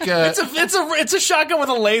that. like. It's a shotgun with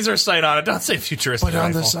a laser sight on it. Don't say futuristic But on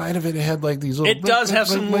rifle. the side of it, it had like these little. It does have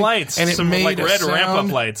some lights, and it some, made like, a red sound.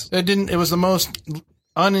 ramp-up lights. It didn't. It was the most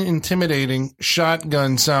unintimidating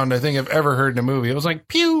shotgun sound I think I've ever heard in a movie. It was like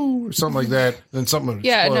pew or something like that. Then something. would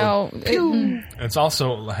Yeah. explode. No. It's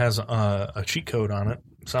also has a cheat code on it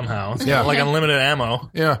somehow. It's Yeah. got, like unlimited ammo.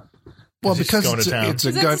 Yeah. Well, He's because going to town. it's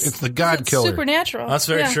a gun. It's the God killer. Supernatural. That's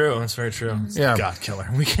very Yeah. true. That's very true. It's Yeah. God killer.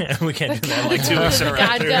 We can't do that like 2 weeks in a row.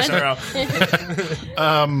 God 3 weeks in a row.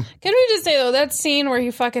 Can we just say though, that scene where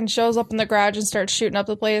he fucking shows up in the garage and starts shooting up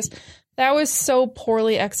the place, that was so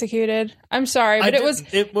poorly executed. I'm sorry, but it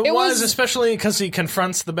was especially because he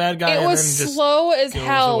confronts the bad guy. it and was then just slow as goes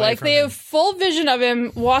hell. away Like from they him. have full vision of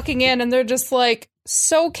him walking in, and they're just like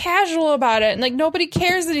so casual about it, and like nobody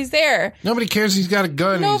cares that he's there. Nobody cares. He's got a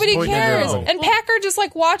gun. and he's Nobody pointing at cares. everybody. And Packer just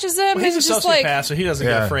like watches him Well, he's and a just like sociopath, so he doesn't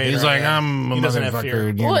get Yeah, afraid. he's or like, anything. I'm a He doesn't have fear.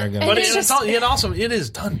 motherfucker. You're Well, not gonna. But it's it is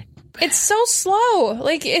done. it's so slow.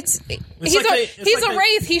 Like he's like a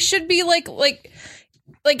wraith. He should be like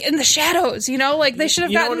in the shadows, you know? Like they should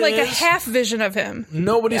have You know gotten what like it a is? half vision of him.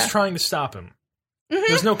 Nobody's Yeah. trying to stop him.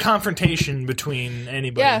 There's no confrontation between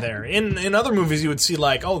anybody Yeah. there. In other movies, you would see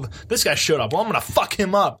like, oh, this guy showed up. Well, I'm going to fuck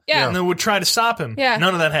him up. Yeah. And they would try to stop him. Yeah.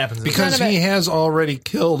 None of that happens. Because None of he it. has already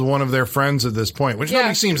killed one of their friends at this point, which Yeah.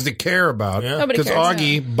 nobody seems to care about. Yeah. Nobody Because cares.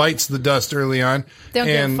 Augie bites the dust early on. They don't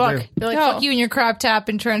give and a fuck. they're- They're like, No. fuck you and your crop top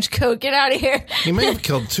and trench coat. Get out of here. He may have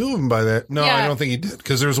killed two of them by that. No, I Yeah. don't think he did.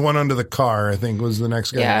 Because there was one under the car, I think, was the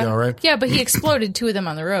next guy Yeah. to go, right? Yeah, but he exploded 2 of them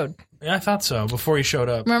on the road. Yeah, I thought so before he showed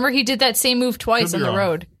up. Remember, he did that same move twice Could on be the wrong.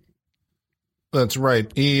 road. That's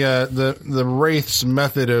right. He the Wraith's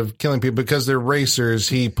method of killing people, because they're racers,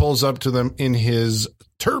 he pulls up to them in his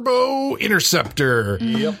Turbo Interceptor,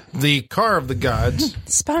 the car of the gods.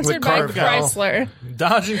 Sponsored With by Carvel. Chrysler.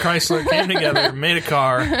 Dodge and Chrysler came together, made a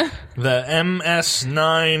car, the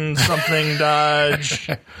MS9 something Dodge.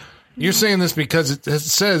 You're saying this because it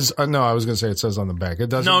says no, I was going to say it says on the back. It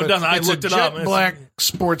doesn't. No, it but doesn't. I it's looked a it up. jet black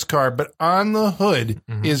sports car, but on the hood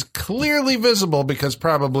is clearly visible because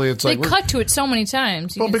probably it's They like cut to it so many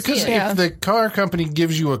times. You well, can because see it. if the car company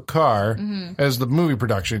gives you a car as the movie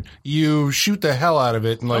production, you shoot the hell out of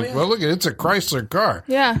it and like, well, look at it, it's a Chrysler car.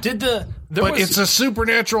 Yeah. But it's a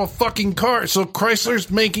supernatural fucking car, so Chrysler's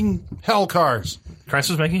making hell cars.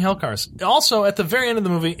 Chrysler's making hell cars. Also, at the very end of the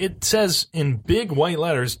movie, it says in big white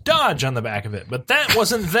letters, Dodge on the back of it. But that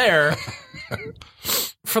wasn't there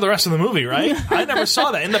for the rest of the movie, right? I never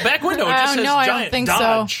saw that. In the back window, it just says no, I don't giant think so.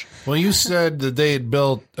 Dodge. Well, you said that they had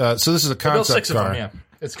built, so this is a They built concept 6 car. of them, yeah.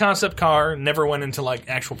 It's a concept car, never went into like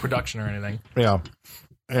actual production or anything. Yeah.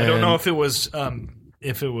 I don't know if it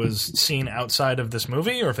was seen outside of this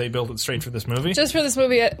movie or if they built it straight for this movie. Just for this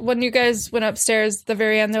movie, when you guys went upstairs at the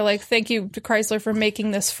very end, they're like, "Thank you to Chrysler for making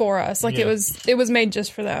this for us." Like it was made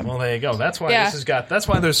just for them. Well, there you go. That's why that's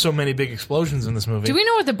why there's so many big explosions in this movie. Do we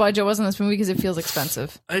know what the budget was on this movie? Because it feels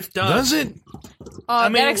expensive. It does. Does it? I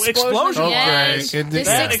mean, that explosion. yes. Okay. The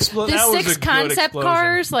That six was a good concept explosion.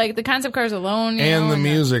 cars, like the concept cars alone, And the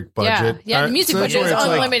music budget. Yeah, the music So that's budget where is it's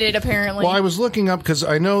like- unlimited. Apparently, Well, I was looking up because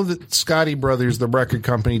I know that Scotty Brothers, the record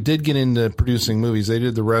company, did get into producing movies. They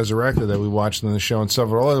did The Resurrected that we watched in the show and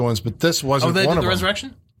several other ones, but this wasn't they one did of the them.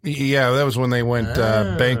 Resurrection? Yeah, that was when they went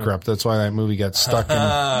bankrupt. That's why that movie got stuck in.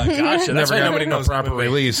 Gotcha. That's why got nobody a knows proper that movie.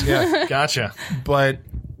 release. Yeah, Gotcha. but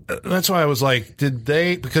that's why I was like, did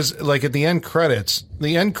they? Because like at the end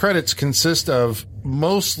credits consist of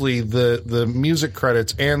mostly the music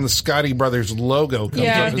credits and the Scotty Brothers logo comes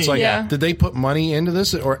Yeah. up. It's like, Yeah. did they put money into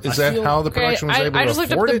this, or is that how the production was able I to just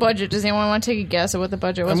looked up afford the it? budget. Does anyone want to take a guess at what the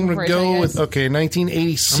budget was? I'm going before to I tell go you with guys?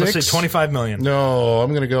 1986. I'm going to say $25 million. No, I'm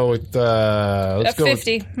going to go with let's go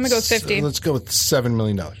 50. With, I'm gonna go with 50. Let's go with $7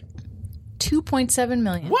 million. $2.7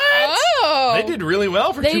 million. What? Oh, They did really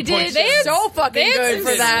well for 2 They points. did. They had so fucking had good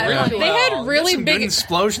some for that. Really They had well. really There's some big good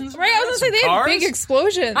explosions. Right, I was Some gonna say they had cars. big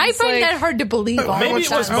explosions. I find like, that hard to believe. all Maybe the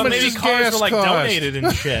it was, time. How but much maybe does cars gas were like cost? donated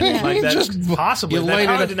and shit. Like that's Just- possibly. you They light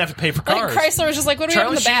probably it- didn't have to pay for like cars. Chrysler was just like, what do we have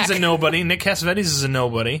Charlie in the back? Sheen's a nobody. Nick Cassavetes is a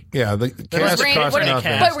nobody. Yeah, the cast Randy- cost what did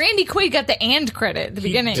nothing. cast? But Randy Quaid got the "and" credit at the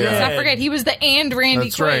beginning. did. Let's not forget, he was the "and" Randy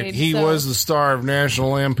That's Quaid. right. He so- was the star of National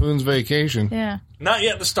Lampoon's Vacation. Yeah. Not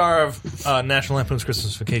yet the star of National Lampoon's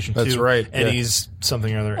Christmas Vacation. That's 2, right, yeah. Eddie's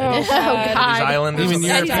something or other. Oh, Eddie's, God. Eddie's Island. or Even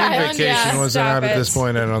something. European Island, Vacation yeah. wasn't Stop out at it. this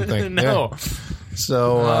point, I don't think. No. Yeah.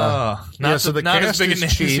 So, Not, so the not as cast big a is name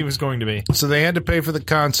as he cheap. was going to be. So they had to pay for the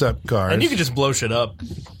concept cars. And you could just blow shit up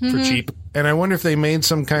for cheap. And I wonder if they made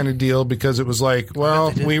some kind of deal because it was like,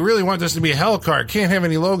 well, we really want this to be a hell car. It can't have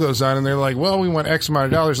any logos on. And they're like, well, we want X amount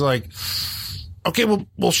of dollars. Like, okay,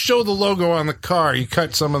 we'll show the logo on the car. You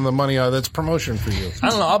cut some of the money out. That's promotion for you. I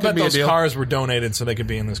don't know. I'll Could bet be a those deal. cars were donated so they could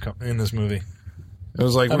be in this movie. It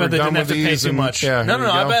was like, I we're bet they done didn't have with to pay these too and- much. Yeah, no. here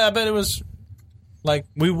you go. I bet it was like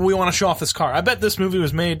we want to show off this car. I bet this movie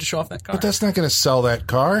was made to show off that car. But that's not going to sell that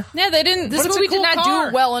car. Yeah, they didn't. This but it's a movie cool did not car.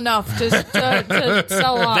 do well enough to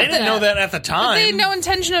sell off. They didn't know that at the time. They had no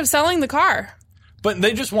intention of selling the car. But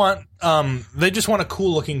they just want a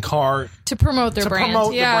cool looking car to promote their to brand.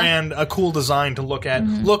 promote Yeah. the brand, a cool design to look at.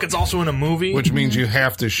 Look, it's also in a movie. Which means you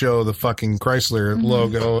have to show the fucking Chrysler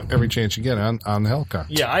logo every chance you get on the hell car.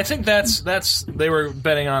 yeah, I think that's they were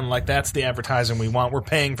betting on like that's the advertising we want. We're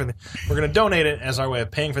paying for we're going to donate it as our way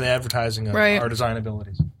of paying for the advertising of Right. our design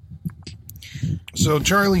abilities. So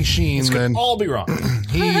Charlie Sheen then All be wrong.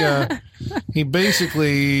 he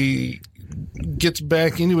basically gets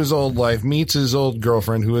back into his old life, meets his old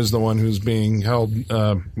girlfriend, who is the one who's being held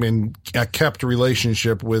in a kept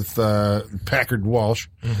relationship with Packard Walsh,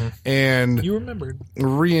 and You remembered.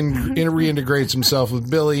 reintegrates himself with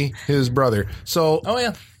Billy, his brother. So, Oh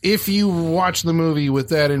yeah. if you watch the movie with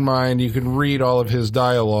that in mind, you can read all of his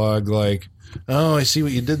dialogue, like, oh, I see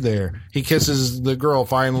what you did there. He kisses the girl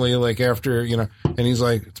finally, like after, and he's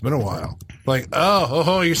like, it's been a while. Like,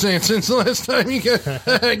 oh, you're saying since the last time you got,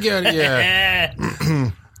 yeah,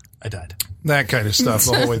 I died. that kind of stuff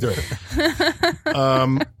the whole way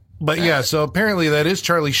through. But yeah, so apparently that is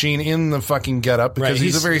Charlie Sheen in the fucking getup because Right,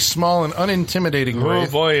 he's a he's- very small and unintimidating Oh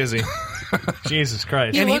wraith. boy, is he! Jesus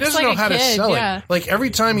Christ! And he looks doesn't like know a how to kid, sell yeah. it. Like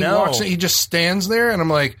every time he No. walks in, he just stands there, and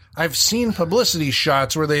I'm like, I've seen publicity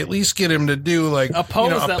shots where they at least get him to do like A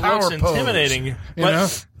pose a that power looks pose, intimidating, you but know?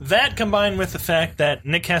 that combined with the fact that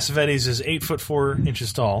Nick Cassavetes is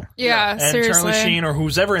 8'4" tall, Yeah, and seriously. Charlie Sheen or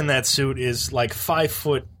who's ever in that suit is like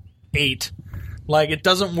 5'8". Like it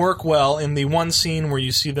doesn't work well in the one scene where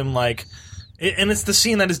you see them like. And it's the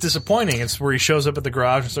scene that is disappointing. It's where he shows up at the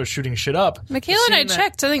garage and starts shooting shit up. Michaela The and I scene that-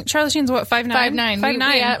 checked. I think Charlie Sheen's what 5'9"? 5'9". 5'9". We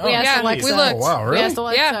asked yeah, Alexa. we looked. Oh, wow, really? We asked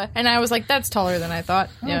Alexa, Yeah. and I was like, "That's taller than I thought."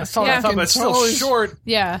 Yeah, That's taller than I thought, but it's still Tall. short.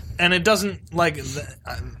 yeah. And it doesn't like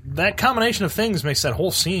that combination of things makes that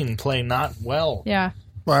whole scene play not well. Yeah.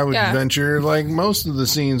 Well, I would Yeah. venture like most of the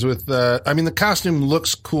scenes with I mean, the costume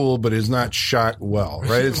looks cool, but is not shot well,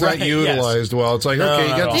 right? It's Right, not utilized well. It's like, No, okay, you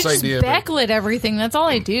not got at this They just idea. but- backlit everything. That's all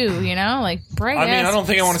I do, like bright. I mean, I ass don't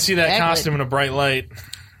think I want to see that backlit. costume in a bright light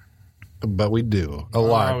But we do a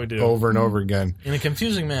lot, we do. over and over again. in a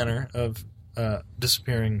confusing manner of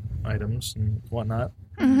disappearing items and whatnot.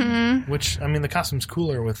 Which I mean, the costume's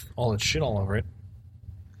cooler with all its shit all over it,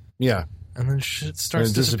 Yeah. and then shit And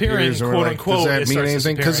starts it disappearing, disappears, and we're quote like, unquote. does that it mean starts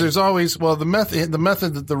anything? Because disappearing. there's always the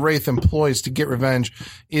method that the Wraith employs to get revenge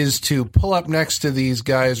is to pull up next to these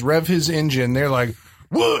guys, rev his engine. They're like,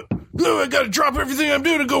 what? No, I got to drop everything I'm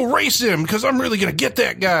doing to go race him because I'm really going to get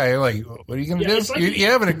that guy. Like, what are you going to do? it's like- You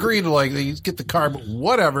haven't agreed to, like, you get the car, but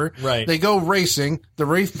whatever. Right. They go racing. The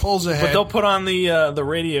Wraith pulls ahead. But they'll put on the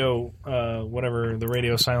radio, whatever, the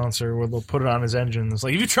radio silencer, where they'll put it on his engine. It's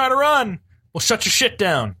like, if you try to run, we'll shut your shit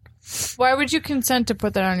down. Why would you consent to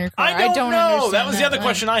put that on your car? I don't know. understand That was the other like-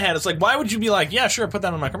 question I had. It's like, why would you be like, yeah, sure, put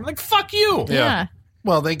that on my car? I'm like, fuck you. Yeah.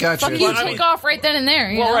 Well, they got Fuck you. you, I take mean- off right then and there.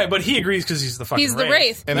 You Well, know? right, but he agrees because he's the fucking He's the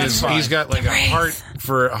Wraith. And That's he's got like a heart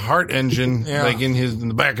for a heart engine, Yeah. like in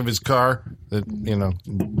the back of his car. That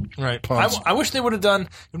Right. pumps. I wish they would have done. It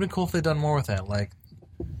would have been cool if they'd done more with that. Like,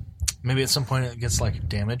 maybe at some point it gets like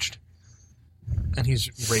damaged, and he's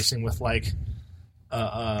racing with like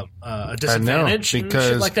a I know disadvantage and because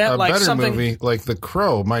shit like that. a Like better something. movie like The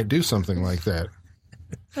Crow might do something like that.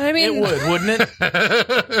 I mean, It would, wouldn't it?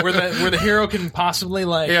 where the hero can possibly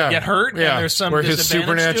like get hurt, and there's some where his disadvantage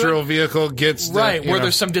to supernatural it. vehicle gets the, Right, you where know.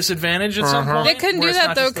 there's some disadvantage at some point. they couldn't where do it's that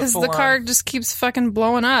not though just because the full-on- car just keeps fucking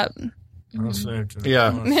blowing up. That's very true.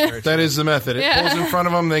 Yeah, That's that is the method. It Yeah. pulls in front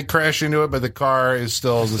of them, they crash into it, but the car is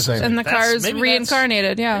still the same. And the That's- car is maybe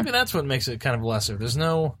reincarnated. Yeah. Maybe that's what makes it kind of lesser. There's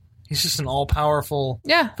no. He's just an all-powerful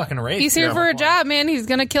Yeah. fucking Wraith. He's here for a job, man. He's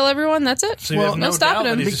going to kill everyone. That's it. So you have no no stopping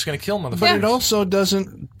doubt him. that he's just going to kill motherfuckers. But it also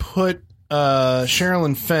doesn't put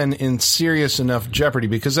Sherilyn Fenn in serious enough jeopardy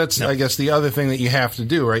because that's, I guess, the other thing that you have to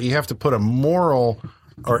do, right? You have to put a moral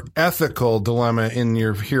or ethical dilemma in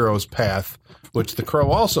your hero's path, which the Crow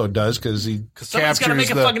also does because he Someone's got to captures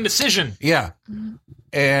make a fucking decision. Yeah.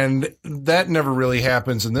 And that never really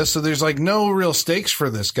happens in this. So there's like no real stakes for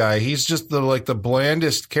this guy. He's just the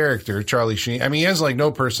blandest character, Charlie Sheen. I mean, he has like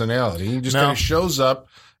no personality. He just No. kind of shows up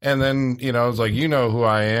and then, it's like, you know who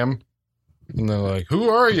I am. And they're like, who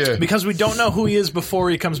are you? Because we don't know who he is before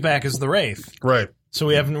he comes back as the Wraith. Right. So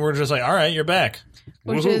we're just like, all right, you're back.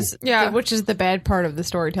 Which Woohoo. is Yeah. which is the bad part of the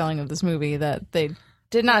storytelling of this movie that they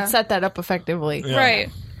did not set that up effectively. Yeah. Right.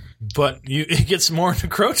 But it gets more into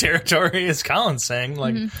Crow territory, as Colin's saying.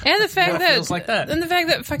 Like, And the fact Yeah, it feels like that. and the fact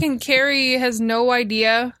that fucking Carrie has no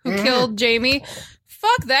idea who killed Jamie.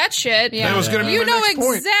 Fuck that shit. Yeah. That was going to be You my know next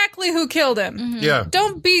point. exactly who killed him. Yeah.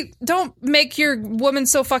 Don't make your woman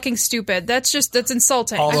so fucking stupid. That's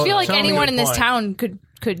insulting. Although- I feel like Tell me anyone your in this point. town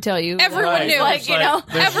could tell you. Everyone Right. knew. Like, you know.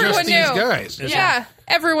 There's Everyone just knew. these guys. Yeah,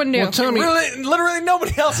 everyone knew. Well, tell me. really, literally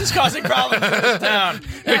nobody else is causing problems in this town.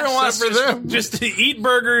 Everyone wants for them. just to eat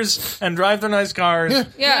burgers and drive their nice cars.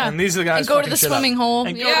 Yeah. And these are the guys And go to fucking the shit up. swimming hole.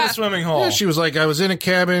 And go Yeah. to the swimming hole. Yeah, she was like, I was in a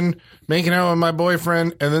cabin making out with my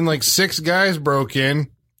boyfriend, and then like 6 guys broke in.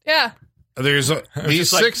 Yeah. There's these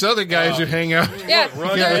just like, 6 other guys who hang out. Yeah.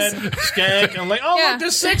 Rugged, skank. I'm like, oh, Yeah. look,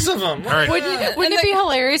 there's 6 of them. All right. Wouldn't it be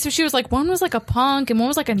hilarious if she was like, one was like a punk and one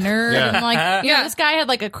was like a nerd, Yeah. and like, Yeah. this guy had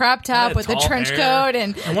like a crop top had with a tall trench hair. coat,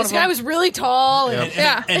 and one this of guy them- was really tall, and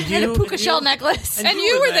Yeah. And had a you, puka and shell you- necklace. And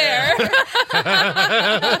you were there.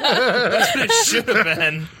 That's what it should have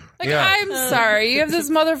been. Like, Yeah. I'm sorry. You have this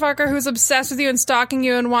motherfucker who's obsessed with you and stalking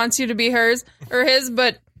you and wants you to be hers or his,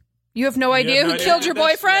 but you have no idea no who idea. killed your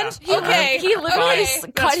That's- boyfriend? yeah. Okay. He literally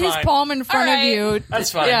Okay. cut his fine. palm in front All of right. you.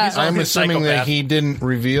 That's fine. Yeah. He's I'm only a assuming that psychopath. he didn't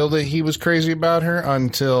reveal that he was crazy about her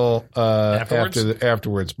until Afterwards?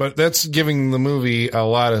 afterwards. But that's giving the movie a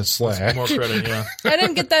lot of slack. More credit, yeah. I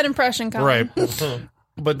didn't get that impression, Colin. Right.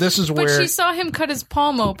 But this is But where, she saw him cut his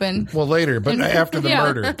palm open. well, later, but after the Yeah,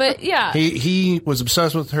 murder. But yeah, He was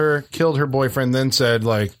obsessed with her, killed her boyfriend, then said,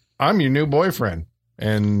 like, I'm your new boyfriend.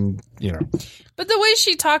 And, But the way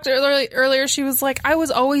she talked earlier, she was like, I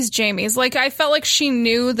was always Jamie's. Like, I felt like she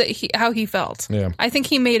knew that how he felt. Yeah. I think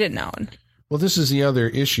he made it known. well, this is the other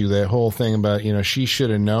issue, that whole thing about, she should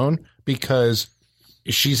have known because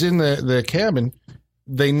she's in the cabin.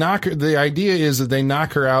 They knock her. The idea is that they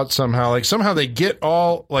knock her out somehow. Like somehow they get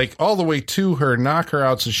all the way to her, knock her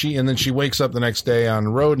out. And then she wakes up the next day on the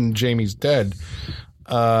road and Jamie's dead.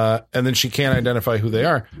 And then she can't identify who they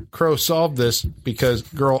are. Crow solved this because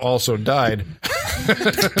girl also died.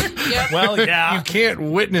 Well, yeah. You can't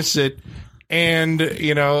witness it. And, Fine,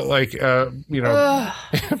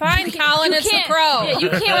 Colin, it's the Crow. Yeah, you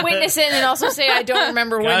can't witness it and then also say I don't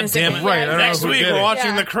remember God witnessing damn it. it. Right, I don't Next know who week did we're it. watching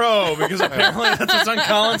Yeah. The Crow because apparently that's what's on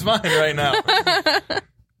Colin's mind right now.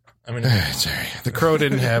 I mean, sorry. The Crow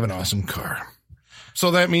didn't have an awesome car.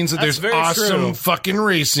 So that means that That's there's very awesome true. fucking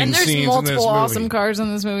racing And there's scenes in this multiple movie. awesome cars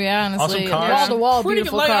in this movie, honestly. awesome cars. Wall to wall, Pretty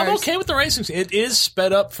beautiful good. Like, cars. I'm okay with the racing scene. It is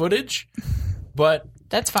sped up footage, but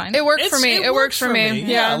That's fine. It worked for me. It works for me. Yeah,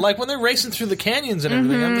 Yeah. like when they're racing through the canyons and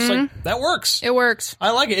everything, I'm just like, that works. It works.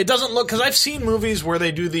 I like it. It doesn't look, because I've seen movies where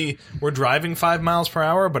they do we're driving 5 miles per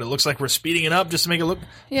hour, but it looks like we're speeding it up just to make it look.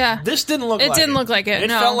 Yeah. This didn't look It like didn't look like it, It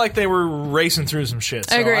no. felt like they were racing through some shit.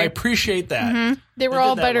 So I agree. I appreciate that. They were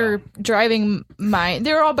all better driving.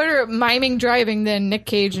 They were all better at miming driving than Nick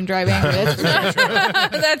Cage and Drive Angry. That's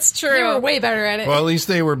true. That's true. They were way better at it. Well, at least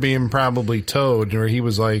they were being probably towed, or he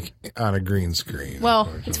was like on a green screen. Well,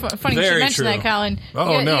 it's funny you should mention that, Colin.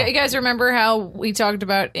 No. You guys remember how we talked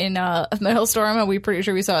about in Maelstrom, how we pretty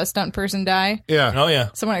sure we saw a stunt person die? Yeah. Oh, yeah.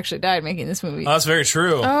 Someone actually died making this movie. Oh, that's very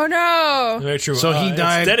true. Oh, no. Very true. So he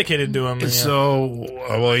died. It's dedicated to him. Yeah. So,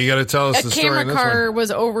 well, you got to tell us A the story. camera in this car one.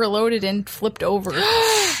 was overloaded and flipped over.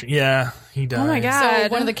 Yeah, he died. Oh, my God. So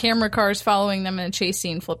one of the camera cars following them in a chase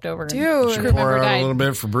scene flipped over. And Dude. crew member Pour out died. a little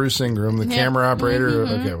bit for Bruce Ingram, the camera operator.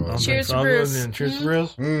 Okay, well, Cheers to All Bruce. good. Cheers to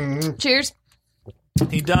Bruce. Cheers.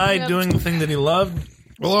 He died doing the thing that he loved.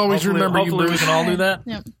 we'll always remember you, Hopefully we Bruce. can all do that.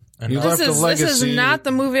 Yep. You This left a is legacy. not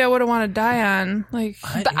the movie I would have wanted to die on. Like,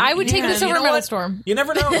 But I would take this You over know what? Maelstrom. You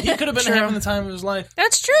never know. He could have been True. having the time of his life.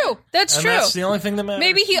 that's true. That's And true. that's the only thing that matters.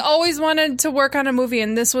 Maybe he always wanted to work on a movie,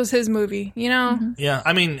 and this was his movie. You know? Yeah,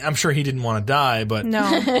 I mean, I'm sure he didn't want to die, but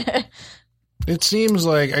No. It seems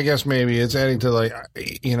like, I guess maybe it's adding to like,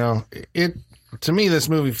 it to me, this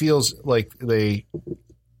movie feels like they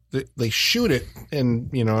shoot it in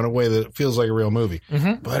a way that feels like a real movie,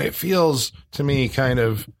 but it feels to me kind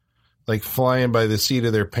of like flying by the seat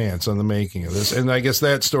of their pants on the making of this. And I guess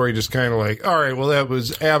that story just kind of like, all right, well, that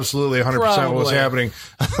was absolutely 100% what was Probably. happening.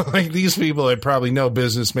 Like these people had probably no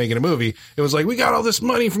business making a movie. It was like, we got all this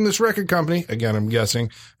money from this record company, again, I'm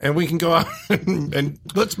guessing, and we can go out and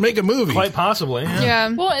let's make a movie. quite possibly. Yeah. Yeah.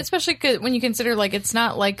 Well, especially when you consider, like, it's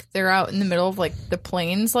not like they're out in the middle of, like, the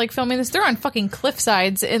plains, like, filming this. They're on fucking cliff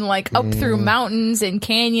sides and, like, up through mountains and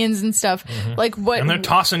canyons and stuff. Like, what... And they're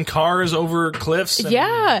tossing cars over cliffs. And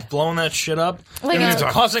Yeah. blowing that shit up. Like, and it's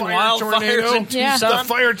it's causing fire wildfires tornado. in Yeah.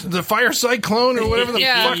 Tucson. The fire cyclone or whatever the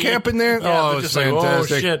Yeah. fuck happened there. Yeah, Oh, they're it's just like, oh,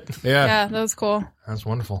 fantastic. shit. Yeah. Yeah, that was cool. That's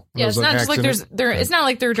wonderful. Yeah, was it's an not just like accident. it's not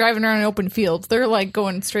like they're driving around an open field. They're, like,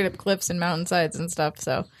 going straight up cliffs and mountainsides and stuff,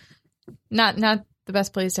 so... Not the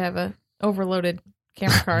best place to have a overloaded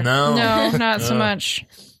camera car. No. No, not so much.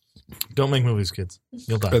 Don't make movies, kids.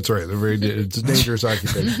 You'll die. That's right. It's a dangerous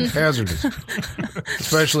occupation. Hazardous.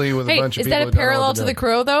 Especially with a Hey, bunch of is people. that a who don't know parallel what to they're The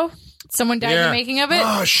Crow, though? Someone died in doing. the making of it?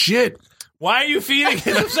 Oh, shit. Why are you feeding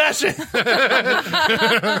his obsession?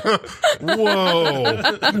 Whoa.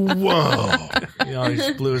 Whoa. You know, he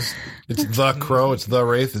just blew his... It's The Crow. It's The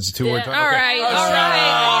Wraith. It's a two-word title. All right. All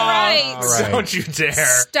right. All right. Don't you dare.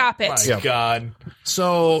 Stop it. My Yeah. God.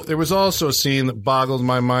 So there was also a scene that boggled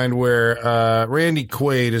my mind where Randy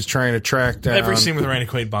Quaid is trying to track down... Every scene with Randy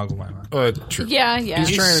Quaid boggled my mind. True. Yeah.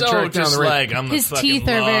 He's trying to so track down just the like, I'm the His fucking teeth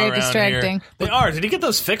are law very around distracting. here. They are. Did he get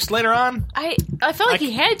those fixed later on? I felt like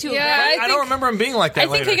he had to. Yeah, right? I don't remember him being like that I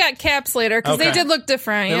think later. he got caps later because they Okay. did look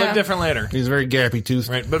different. They Yeah. look different later. He's very gappy toothed.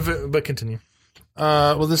 Right, but continue.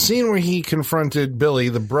 Well, the scene where he confronted Billy,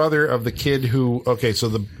 the brother of the kid who... Okay, so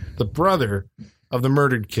the brother of the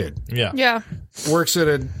murdered kid Yeah. Yeah. works at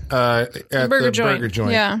Burger the burger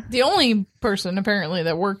joint. Yeah. The only person apparently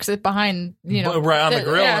that works it behind, Right on the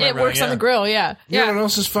grill and it everything, works on yeah. the grill. Yeah. You know what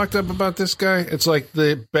else is fucked up about this guy? It's like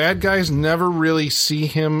the bad guys never really see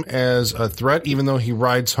him as a threat, even though he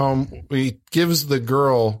rides home. He gives the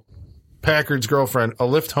girl, Packard's girlfriend, a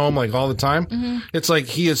lift home like all the time. Mm-hmm. It's like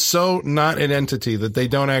he is so not an entity that they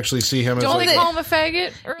don't actually see him Don't as they like... call him a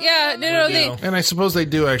faggot? Yeah. No, We they. do. And I suppose they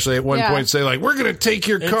do actually at one Yeah. point say like, we're going to take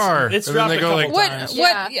your car. it's and then they dropped go a like, couple What? times.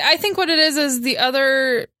 What? Yeah. I think what it is the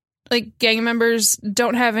other like gang members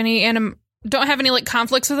don't have any like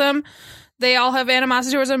conflicts with him. They all have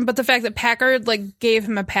animosity towards him, but the fact that Packard like gave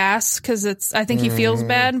him a pass because I think he feels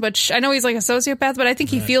bad. Which I know he's like a sociopath, but I think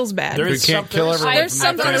he feels bad. There we is can't something- kill everyone. There's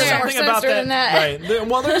from that something family. there. Something More about sinister than that. Right.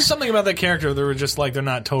 Well, there's something about that character. They were just like they're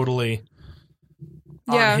not totally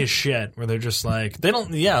Yeah. on his shit. Where they're just like they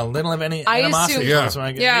don't have any I animosity. assume- towards him.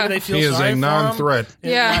 I guess Yeah. maybe they feel He is sorry a for non-threat.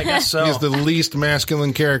 him. Yeah. I guess so. He is the least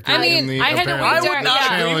masculine character I mean, in the I had to apparently wait I would Yeah. not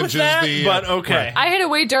agree with challenges that, the, but okay. right. I had a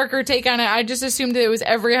way darker take on it. I just assumed that it was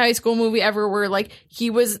every high school movie ever where like he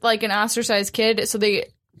was like an ostracized kid, so they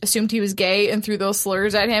assumed he was gay and threw those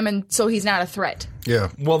slurs at him, and so he's not a threat. Yeah.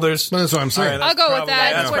 Well, there's. That's what I'm saying. All right, I'll go with probably- that.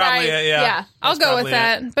 That's That's what probably I- it, yeah. yeah. I'll That's go with probably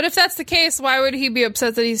that. it. But if that's the case, why would he be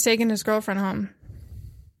upset that he's taking his girlfriend home?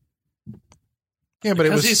 Yeah, but it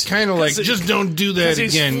Because was he's- kind of like, because just don't do that 'Cause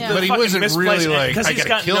he's again. the But he fucking wasn't misplaced really like, because I he's gotta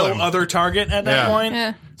got kill no him. other target at that Yeah. point.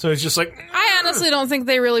 Yeah. So he's just like, I honestly don't think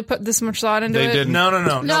they really put this much thought into They it. didn't. no.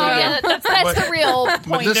 No, yeah, that's the real But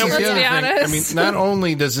point. this is Let's the other be thing. I mean, honest. not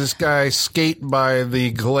only does this guy skate by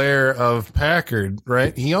the glare of Packard,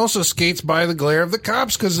 right? He also skates by the glare of the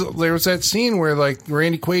cops because there was that scene where like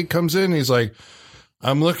Randy Quaid comes in and he's like,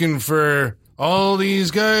 I'm looking for all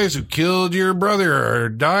these guys who killed your brother or are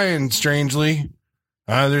dying strangely.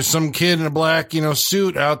 There's some kid in a black,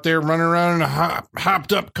 suit out there running around in a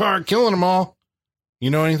hopped up car, killing them all. You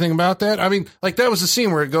know anything about that? I mean, like that was the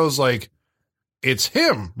scene where it goes like, it's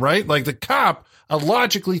him, right? Like the cop, a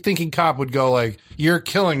logically thinking cop would go like, you're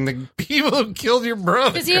killing the people who killed your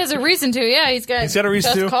brother. Because he has a reason to. Yeah, he's got a reason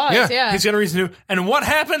just to. Cause, Yeah. He's got a reason to. And what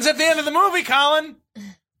happens at the end of the movie, Colin?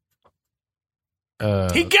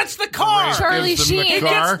 He gets the car. Charlie Gives them the Sheen. He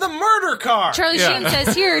car. gets the murder car. Charlie Sheen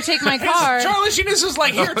says, "Here, take my car." Charlie Sheen is just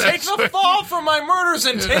like, here, take the fall for my murders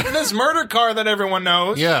and take this murder car that everyone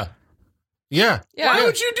knows. Yeah. Why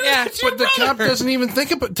would you do that to your But the cop brother? doesn't even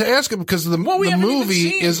think about to ask him because the we the haven't even movie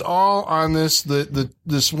seen. is all on this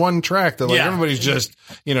one track that like Yeah. everybody's just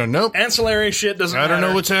nope. Ancillary shit doesn't I don't matter.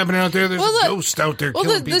 know what's happening out there. There's Well, a the- ghost out there Well,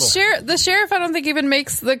 killing people. the sheriff, I don't think even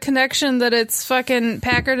makes the connection that it's fucking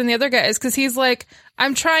Packard and the other guys because he's like,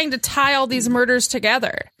 I'm trying to tie all these murders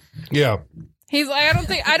together. Yeah. He's like,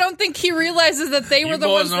 I don't think he realizes that they were You the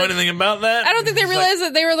boys ones. know That, anything about that? I don't think they realized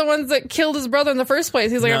that they were the ones that killed his brother in the first place.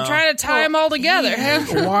 He's like, I'm No. trying to tie them all together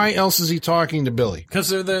Why else is he talking to Billy? Because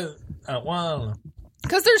they're the... well, I don't know.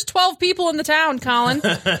 because there's 12 people in the town, Colin.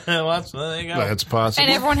 Well, there you go. That's possible.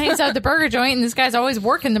 And everyone hangs out at the burger joint, and this guy's always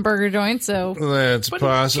working the burger joint. So That's But he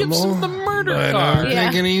possible. gives him the murder But car. I'm Yeah.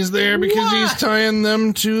 thinking he's there because he's tying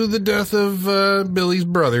them to the death of Billy's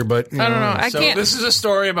brother. But I don't know. I So can't. this is a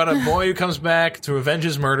story about a boy who comes back to avenge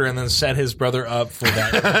his murder and then set his brother up for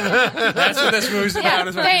that. That's what this movie's about. yeah,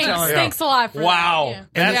 Is what I'm thanks, telling you. thanks a lot. For Wow, That.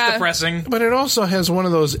 that's Yeah. depressing. But it also has one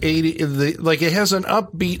of those 80, like it has an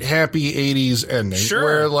upbeat, happy 80s ending. Sure.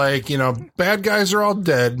 Where like, bad guys are all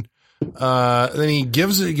dead. Then he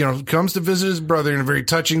gives it, comes to visit his brother in a very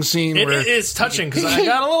touching scene It where is touching because I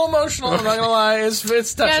got a little emotional. I'm not gonna lie, it's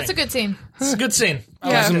touching. Yeah, it's a good scene. It's a good scene. I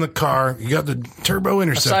Yeah. he's liked in it. the car. You got the turbo Aside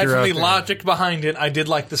interceptor from out the there. logic behind it, I did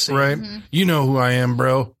like the scene. Right? You know who I am,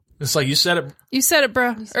 bro. It's like you said it. You said it,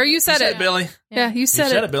 bro. Or you said it. Billy. Yeah, you You said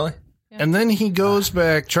said it. it, Billy. And then he goes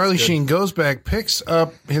back, Charlie Sheen goes back, picks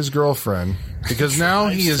up his girlfriend, because now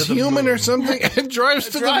he is to the human moon. or something, and drives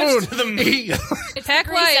to Drives the to moon. the moon. It's Pack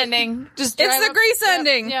the grease light. ending. Just It's drive the up- grease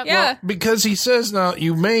ending. Yep. Yeah. Because he says, now,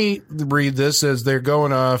 you may read this as they're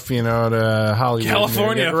going off, to Hollywood.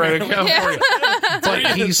 California, Right, apparently. California. But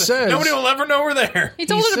he says, Nobody will ever know we're there. He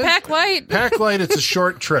told He her to said- pack light. pack light, it's a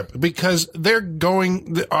short trip, because they're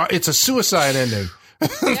going, it's a suicide ending.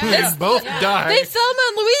 They both die. They Thelma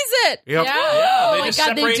and Louise it. Yep. Yeah. Yeah, Oh they my just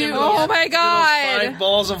god, they separate do. into Oh my god. 5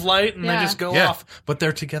 balls of light and Yeah. they just go Yeah. off, but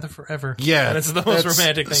they're together forever. Yeah. and it's the most that's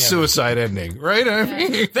romantic thing ever. suicide ending, right? I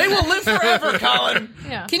mean, They will live forever, Colin.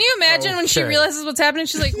 Yeah. Can you imagine when she Okay. realizes what's happening?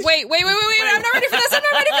 She's like, wait, I'm not ready for this. I'm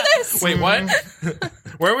not ready for this. Wait, what?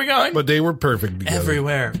 Where are we going? but they were perfect together.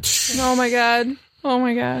 Everywhere. Oh my god. Oh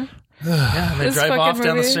my god. Yeah, they This drive fucking off down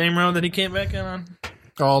the movie. same road that he came back in on.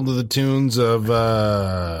 All to the tunes of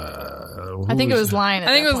I think it was Lion. I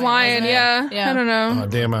think it was Lion. Yeah. I don't know. Oh,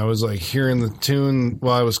 damn, I was like hearing the tune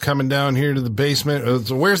while I was coming down here to the basement. It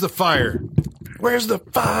was, where's the fire? Where's the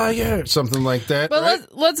fire? Something like that. But right?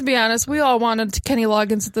 let's be honest. We all wanted Kenny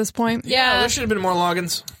Loggins at this point. Yeah, there should have been more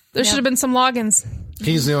Loggins. There should have been some Loggins.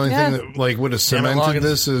 He's the only Yeah. thing that like would have Damn it, cemented Loggins.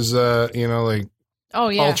 this is like Oh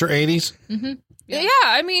yeah. ultra 80s. Yeah.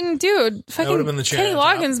 I mean, dude, fucking would've been the cherry Kenny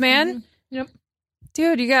on top. Loggins, man. Yep.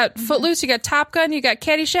 Dude, you got Footloose, you got Top Gun, you got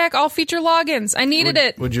Caddyshack, all feature Loggins. I needed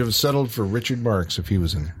it. Would you have settled for Richard Marx if he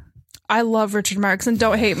was in there? I love Richard Marx, and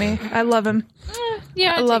don't hate me. I love him.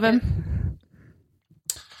 Yeah. I love take it. him.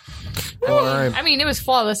 All right. I mean, it was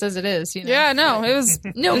flawless as it is. You know? Yeah, no, it was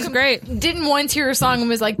No, it was great. Didn't once hear a song and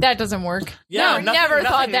was like, that doesn't work. Yeah, no, never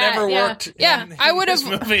thought that. Never yeah. worked. Yeah, in I would this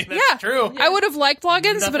have. movie. That's Yeah, true. I would have liked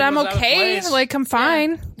Loggins, Nothing but I'm was out of okay. place. Like, I'm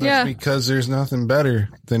fine. That's Yeah. because there's nothing better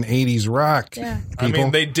than 80s rock. Yeah. I People.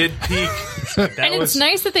 mean, they did peak. That And was it's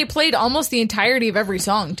nice that they played almost the entirety of every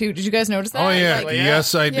song too. Did you guys notice that? Oh yeah, Like, yeah.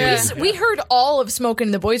 yes I Yeah. did. we heard all of "Smoke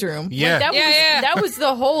in the Boys' Room." Like, Yeah. that was Yeah. that was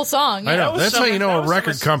the whole song. I know. That was That's how you some- know that a was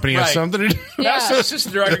record some- company has right. something to do. Yeah. That's the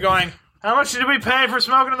assistant director going, how much did we pay for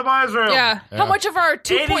Smoking in the Boys' Room? Yeah. How much of our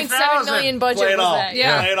 2.7 million budget Play it was all. that?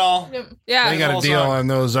 Yeah. Play it all. Yeah. They got a whole deal song. on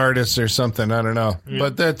those artists or something. I don't know.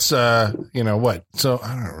 But that's, what? So,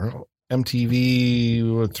 I don't know.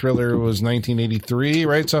 MTV Thriller was 1983,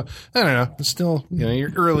 right? So, I don't know. It's still,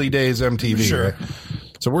 your early days MTV. Sure. Right?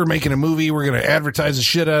 So we're making a movie. We're going to advertise the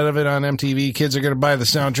shit out of it on MTV. Kids are going to buy the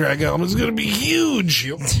soundtrack album. It's going to be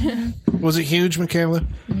huge. Was it huge, Michaela?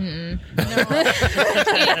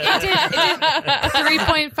 It did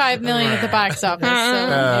 3.5 million at the box office.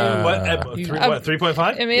 What?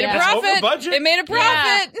 3.5? It made a Yeah. profit. Over budget? It made a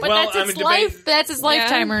Yeah, profit. but Well, that's I its mean, life. That's its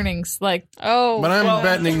lifetime earnings. Like, Oh, But I'm Well,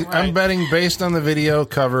 betting. right. I'm betting based on the video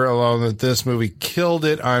cover alone that this movie killed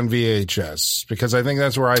it on VHS because I think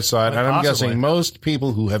that's where I saw it, and I'm Possibly. guessing most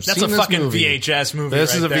people who have That's seen a this fucking movie. VHS movie.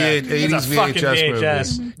 This right is a there. 80s It's a fucking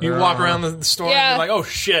VHS movie. You walk around the store Yeah. and you're like, oh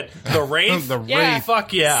shit, the Wraith. The Yeah. Wraith.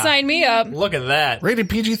 Fuck yeah! sign me up. Look at that. Rated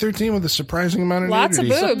PG-13 with a surprising amount of Lots of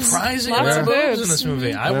nudity. boobs. Surprising Lots amount of of boobs boobs. in this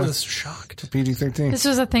movie. I was shocked. PG-13. this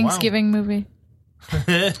was a Thanksgiving movie.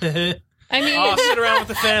 I mean, Oh, sit around with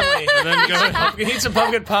the family and then go eat some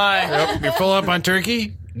pumpkin pie. Yep, you're full up on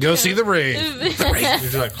turkey. Go see the Wraith. You're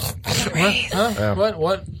just like, what? Huh?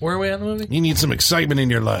 What? Where are we on the movie? You need some excitement in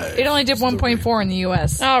your life. It only did 1.4 in the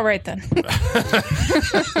U.S. all right then.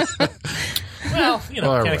 Well, All can't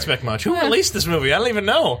right. expect much. Who released this movie? I don't even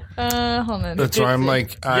know. Hold on. That's why I'm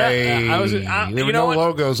like, there you were know no what?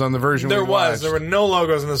 logos on the version There we was. watched. There were no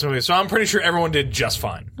logos in this movie, so I'm pretty sure everyone did just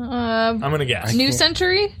fine. I'm gonna guess. New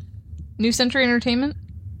Century Entertainment.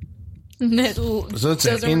 So it's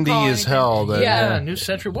Doesn't indie recall as hell. That, Yeah. New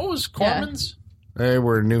Century. What was Corman's? They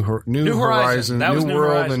were New Horizon. Horizon, That was New New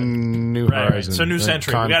World, Horizon. and New Right. Horizon. So New and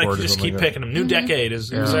Century. We Concord gotta or just something keep like picking them. New Decade. Was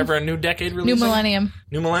there ever a new decade release? New Millennium.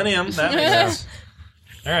 New Millennium. That makes sense.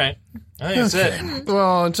 All right. I think that's it. that.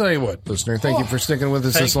 Well, I'll tell you what, listener. Thank you for sticking with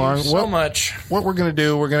us Thank this you long. so much. What we're going to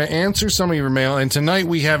do, we're going to answer some of your mail. And tonight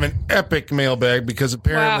we have an epic mailbag because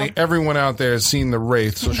apparently Wow. everyone out there has seen The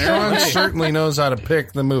Wraith. So Sean certainly knows how to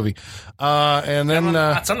pick the movie. And then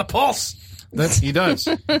It's on the pulse. he does.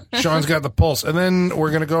 Sean's got the pulse. And then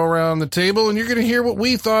we're going to go around the table and you're going to hear what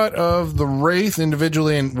we thought of The Wraith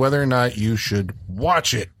individually and whether or not you should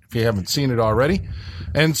watch it if you haven't seen it already.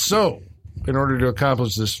 And so, in order to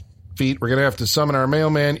accomplish this feat, we're going to have to summon our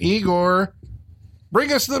mailman, Igor.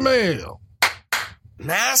 Bring us the mail.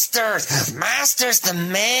 Masters, the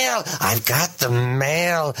mail. I've got the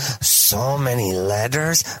mail. So many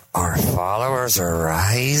letters. Our followers are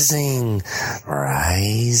rising.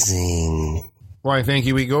 Why, thank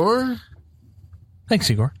you, Igor. Thanks,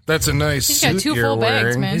 Igor. That's a nice He's got suit 2 you're full bags,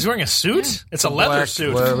 wearing. man. He's wearing a suit? It's a leather Black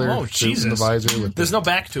suit. leather Oh, suit and the Jesus. visor with There's no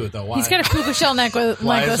back to it, though. Why? He's got a puka shell necklace.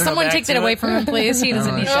 Why is there no Someone back takes to it away it? from him, please. He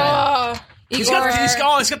doesn't need that. Oh, He's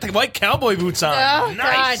got the white cowboy boots on. Oh,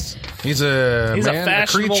 Nice. He's a He's a man, a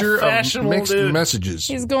fashionable- creature of fashionable mixed dude. messages.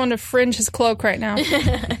 he's going to fringe his cloak right now.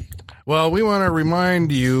 Well, we want to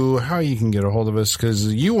remind you how you can get a hold of us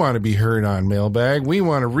because you want to be heard on Mailbag. We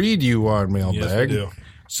want to read you on Mailbag. Yes, we do.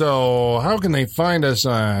 So how can they find us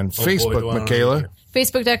on boy, Facebook, do I Michaela?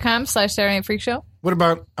 Facebook.com/Saturday Night Freak Show. What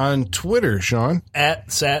about on Twitter, Sean?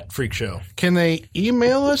 At Sat Freak Show. Can they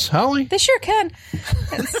email us, Holly? They sure can.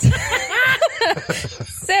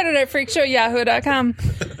 Saturday Freak Show, yahoo.com.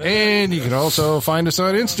 And you can also find us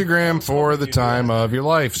on Instagram for the time of your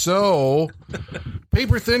life. So,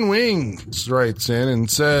 Paper Thin Wings writes in and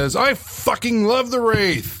says, I fucking love The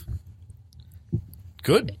Wraith.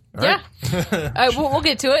 Good. Yeah. We'll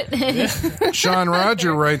get to it. Sean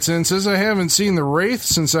Roger writes in, says, I haven't seen The Wraith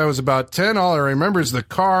since I was about 10. All I remember is the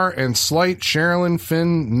car and slight Sherilyn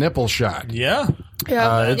Finn nipple shot. Yeah.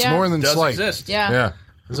 It's Yeah. more than Does slight. exist. Yeah. Yeah.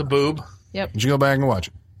 There's a boob. Yep. Did you go back and watch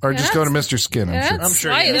it? Or just go to Mr. Skin, I'm sure. I'm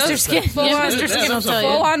sure Slight. you- That Mr. was Skin. full Yeah, on- Mr. Skin will that's tell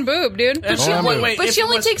Full you. on boob, dude. And Oh, I'm wait, But if she it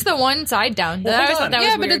only was- takes the one side down. Well, I hold always thought on. that Yeah,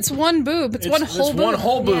 was but weird. it's one boob. It's one whole It's boob. one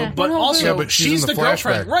whole boob, Yeah. but One whole also boob. Yeah, but she's in she's the the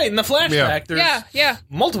girlfriend. flashback. Right, in the flashback, Yeah. there's Yeah.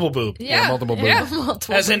 multiple boob. Yeah. multiple boobs. Yeah.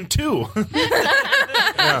 Multiple. As in two.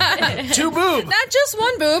 Two boob. Not just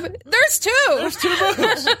one boob. There's two. There's two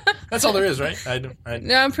boobs. That's all there is, right?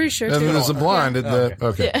 No, I'm pretty sure And two. then there's a blonde at the...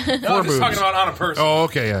 Okay. No, Four I'm just boobs. talking about on a person. Oh,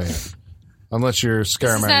 okay, yeah. Unless you're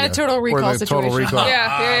Scaramanga. not a Total Recall or the Total situation. Recall.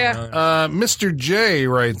 Yeah. Mr. J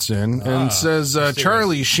writes in and says,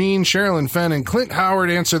 Charlie Sheen, Sherilyn Fenn, and Clint Howard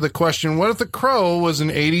answer the question, what if The Crow was an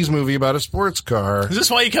 80s movie about a sports car? Is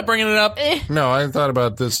this why you kept bringing it up? No, I thought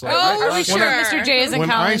about this. Are we sure? Mr. J is in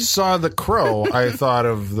When I college. saw The Crow, I thought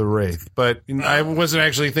of The Wraith. But I wasn't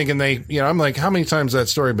actually thinking I'm like, how many times has that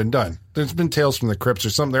story been done? There's been Tales from the Crypts or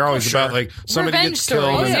something. They're always sure. about like somebody Revenge gets killed.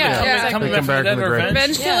 stories. And, Yeah, yeah. Coming They come back from the grave.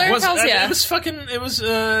 Revenge killer Was, tells ya. It was fucking. It was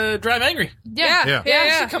Drive Angry. Yeah.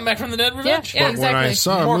 Yeah. Come back from the dead. Revenge. Yeah, But when I exactly.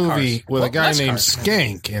 saw a More movie cars. with a Well, guy less named cars.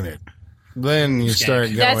 Skank in it, then you start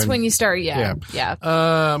going. That's when you start. Yeah.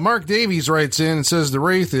 Mark Davies writes in and says, The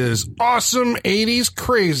Wraith is awesome, 80s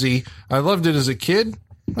crazy. I loved it as a kid.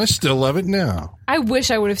 I still love it now. I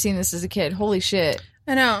wish I would have seen this as a kid. Holy shit.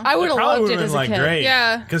 I know. I would have Probably loved would it have as been a like kid. great.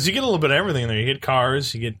 Yeah. Because you get a little bit of everything in there. You get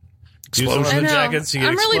cars. You get You use Explosion. the I know. jackets, you get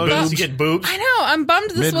I'm really explosions, bummed. you get boobs. I know. I'm bummed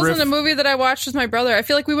this Midriff. wasn't a movie that I watched with my brother. I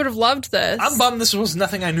feel like we would have loved this. I'm bummed this was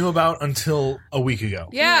nothing I knew about until a week ago.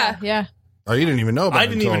 Yeah. Yeah. Oh, you didn't even know about it. I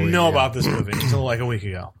didn't until even we- know yeah. about this movie until like a week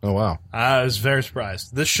ago. Oh, wow. I was very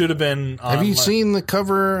surprised. This should have been on Have you like- seen the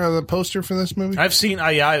cover of the poster for this movie? I've seen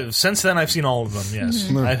since then I've seen all of them,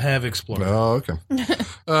 yes. I have explored. Oh, okay.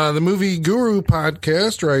 The Movie Guru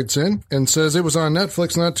podcast writes in and says it was on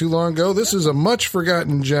Netflix not too long ago. This is a much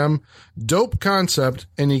forgotten gem, dope concept,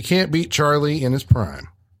 and you can't beat Charlie in his prime.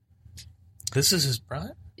 This is his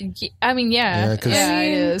prime? I mean, Yeah, yeah. 'cause- Yeah,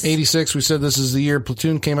 it is. 86, we said this is the year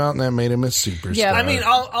Platoon came out, and that made him a superstar. Yeah. I mean,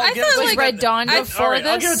 I'll I give thought, it Was like, Red Dawn before all right,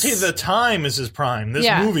 I'll this? give it to you. The time is his prime. This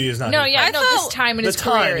Yeah. movie is not. No, his yeah, I no, thought- this time in the his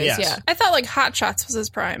time, career is, yes. yeah. I thought like Hot Shots was his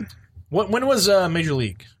prime. When was Major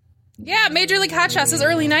League? Yeah, Major League Hot Shots is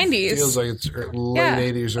early 90s. feels like it's late Yeah.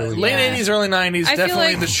 80s, early Late Yeah. 80s, early 90s. I feel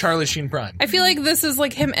Definitely like- the Charlie Sheen prime. I feel like this is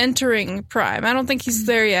like him entering prime. I don't think he's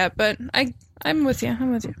there yet, but I'm with you.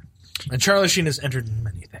 I'm with you. And Charlie Sheen has entered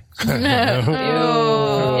many things. I don't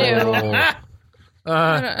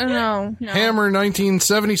know. No. Hammer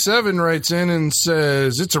 1977 writes in and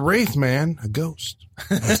says, it's a wraith, man, a ghost.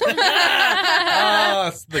 It's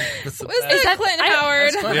the Was that Clint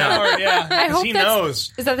Howard? Clint Howard, yeah. I hope he that's-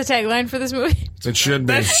 knows. Is that the tagline for this movie? It should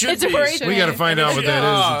be. That should It's a be. wraith. We got to find out what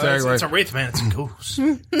that is. It's a Wraith man. It's a ghost.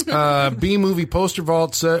 B Movie Poster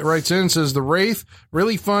Vault writes in and says, The Wraith,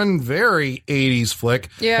 really fun, very 80s flick.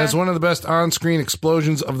 Yeah. Has one of the best on-screen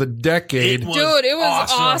explosions of the decade. It was Dude, it was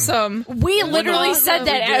awesome. We literally said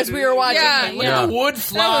that as we were watching Yeah. it. Look at the wood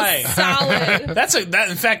fly. That was solid.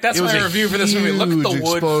 In fact, that's It was my a review for this movie. Look at the huge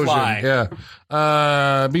wood explosion. fly. Yeah.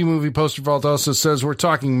 B Movie Poster Vault also says we're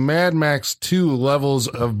talking Mad Max 2 levels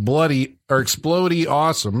of bloody or explodey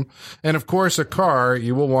awesome, and of course a car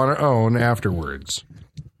you will want to own afterwards.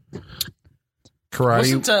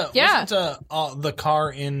 Karate. Wasn't the car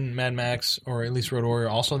in Mad Max, or at least Road Warrior,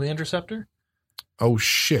 also the Interceptor? Oh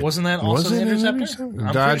shit! Wasn't that also Was the it an Interceptor? I'm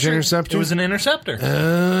pretty Dodge sure Interceptor. It was an Interceptor.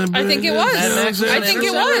 I think it was. Mad Max was I an think it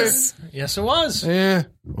Interceptor. was. Yes, it was. Yeah.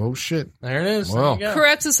 Oh shit! There it is. Well. There you go.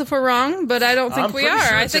 Correct us if we're wrong, but I don't think I'm we pretty are.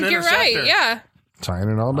 sure I it's an think you're right. Interceptor. Yeah. Tying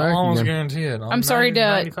it all I'll back almost again. guarantee it. I'm sorry to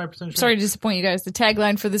 95% sure. sorry to disappoint you guys. The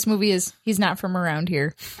tagline for this movie is "He's not from around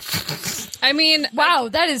here." I mean, Wow,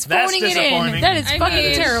 that is That's phoning it disappointing. in. That is I fucking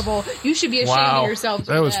mean- terrible. You should be ashamed Wow. of yourself.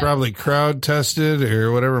 That was probably crowd tested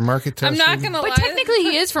or whatever, market I'm tested. not going to lie. But technically,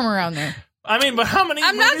 he is from around there. I mean, but how many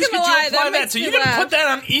I'm not movies gonna could lie, you apply that that makes to? me You can laugh. put that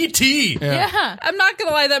on E.T. Yeah. I'm not going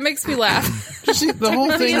to lie. That makes me laugh. You see the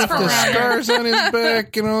whole thing is with from the around there. stars on his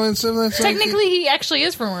back and all that stuff. That's like- Technically, he actually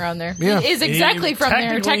is from around there. Yeah. He is exactly from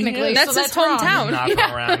there. Technically, That's so his wrong. hometown. Not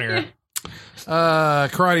from around here.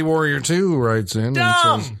 Karate Warrior 2 writes in and says,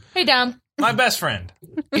 Dumb. Hey, Dom. My best friend.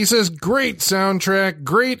 he says, great soundtrack,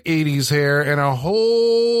 great 80s hair, and a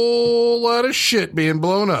whole lot of shit being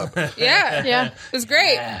blown up. Yeah. Yeah. It was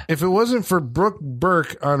great. If it wasn't for Brooke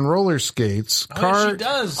Burke on roller skates, Oh, yeah, she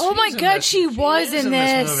does. Oh my She's in God, this. she was is in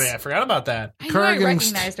this. movie. I forgot about that. I knew I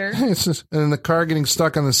recognized her. and the car getting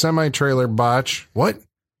stuck on the semi-trailer botch. What?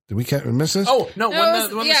 Did we miss this? Oh no! No, When it the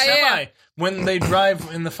was- when yeah, the semi, yeah. when they drive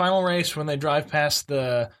in the final race, when they drive past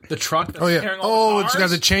the truck. That's Oh, yeah. carrying all the It's got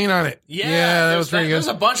cars. the chain on it. Yeah, that there's was pretty There's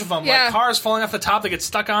good. a bunch of them. Yeah. Like cars falling off the top that get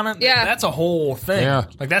stuck on it. Yeah. That's a whole thing. Yeah.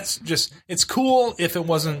 Like that's just it's cool if it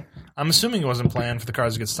wasn't. I'm assuming it wasn't planned for the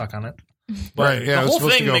cars to get stuck on it. But Right, yeah, it the was whole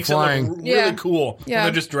supposed to thing go makes flying. it look really Yeah. cool. Yeah. And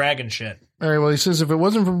they're just dragging shit. All right, well, he says, if it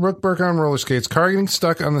wasn't for Brooke Burke on roller skates, car getting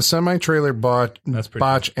stuck on the semi-trailer That's pretty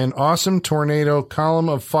botch, and awesome tornado column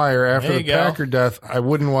of fire after There the you go. Packer death, I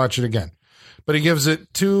wouldn't watch it again. But he gives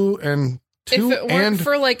it 2 and 2 If it weren't and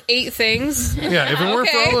for like 8 things. yeah, if it weren't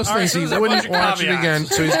for all Okay. those All right, things, so he there's a wouldn't bunch of watch it caveats. again.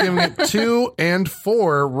 So he's giving it 2 and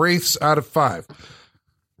 4 wraiths out of 5.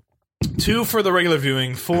 2 for the regular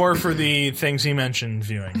viewing, 4 for the things he mentioned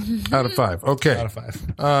viewing. Out of 5. Okay. Out of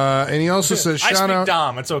 5. And he also says, I shout speak out.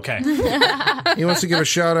 Dom. It's okay. He wants to give a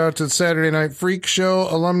shout out to the Saturday Night Freak Show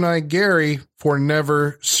alumni Gary for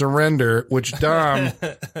Never Surrender, which Dom,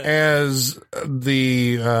 as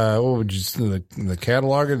the what would you say, the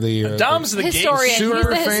cataloger, the Dom's the Historian. game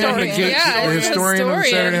super He's the fan, the, historian. Yeah, the he's the historian of the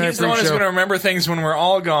historian. Saturday Night He's the Freak one who's Show. going to remember things when we're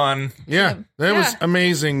all gone. Yeah, that was Yeah.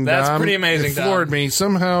 amazing. That's Dom. pretty amazing, It floored Dom. me.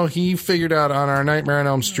 Somehow he figured out on our Nightmare on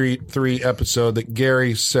Elm Street 3 episode that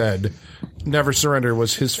Gary said Never Surrender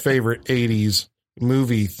was his favorite 80s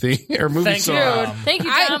movie theme or movie Thank song. you, Dom. Thank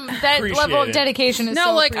you, Dom. That appreciate level of it. dedication is No,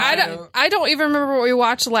 so like appreciated. I don't even remember what we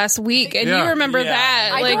watched last week, and Yeah. you remember Yeah.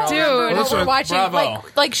 that. I Like, don't dude. remember what Listen, we're watching. bravo.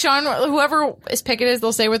 Like Sean, whoever his pick it is,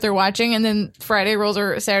 they'll say what they're watching, and then Saturday rolls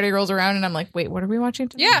around, and I'm like, wait, what are we watching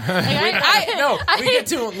today? Yeah. No, we get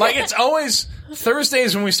to like it's always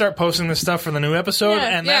Thursdays when we start posting this stuff for the new episode,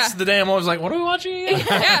 and that's the day I'm always like, what are we watching again?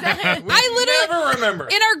 I literally never remember.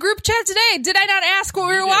 in our group chat today. Did I not ask what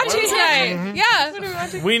we were watching tonight?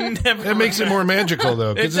 Yeah, We never. It makes it more magical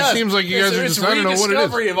though, because it seems like you guys are just I don't know what it is.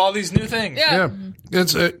 Rediscovery of all these new things. Yeah.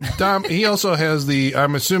 It's Dom. He also has the.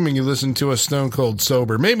 I'm assuming you listen to us Stone Cold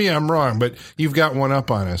Sober. Maybe I'm wrong, but you've got one up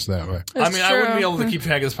on us that way. I mean, I wouldn't be able to keep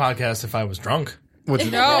track of this podcast if I was drunk. No,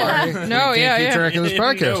 keep track of this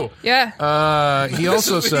podcast. No. Yeah. He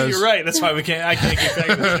also says you're right. That's why I can't keep track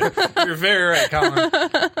of this. You're very right,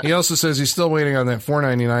 Colin. He also says he's still waiting on that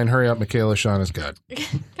 $4.99. Hurry up, Michaela. Sean is God.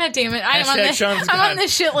 God damn it! Sean's I'm on the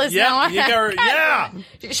shit list now. You got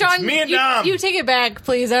Sean, me and Dom. You take it back,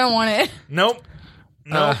 please. I don't want it. Nope.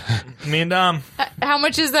 Me and Dom. How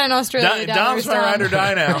much is that in Australia? Dom's my ride or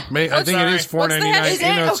die now. I think it is $4.99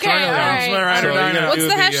 in Australia. Okay, Dom's my ride or die now. What's the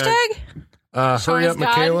hashtag? Hurry up,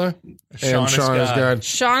 Michaela. And Sean is God.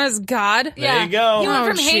 Sean is God. Yeah. There you go. You went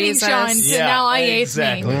from hating Jesus. Sean to now I hate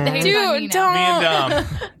exactly. me. Dude, don't. Me and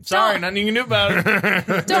Dom. Sorry, nothing you can do about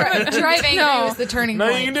it. Drive angry was the turning point.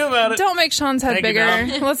 Nothing you can do about it. Don't make Sean's head Thank you,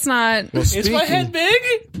 bigger. Dom. Let's not. Well, Is my head big?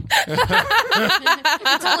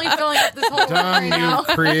 It's only filling up this whole room Dom, right now.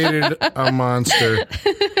 you created a monster.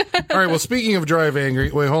 All right, well, speaking of Drive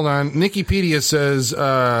Angry, wait, hold on. Nikipedia says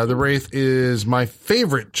The Wraith is my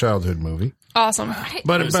favorite childhood movie. Awesome.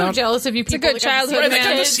 But I'm so about jealous of you people. good that got to see childhood, it They as got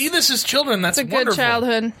to kids. see this as children. That's It's a good wonderful.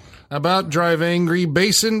 childhood. About Drive Angry,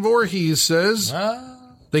 Basin Voorhees says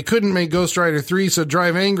they couldn't make Ghost Rider 3, so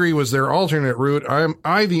Drive Angry was their alternate route. Am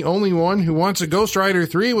I the only one who wants a Ghost Rider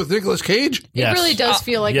 3 with Nicolas Cage? Yes. It really does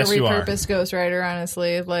feel like yes, a you are. repurposed Ghost Rider,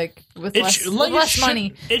 honestly. Like with It less, sh- with like less it should,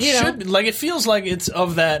 money. It you know? should like it feels like it's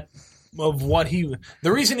of that of what he.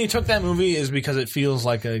 The reason he took that movie is because it feels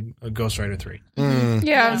like a Ghost Rider 3.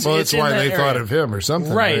 Yeah. Well, It's that's in why that they thought area. of him or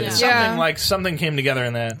something. Right. Right. It's Yeah. something like something came together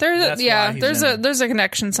in that. There's That's why he's in it. there's a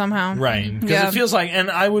connection somehow. Right. Because Yeah. it feels like, and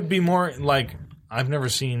I would be more like, I've never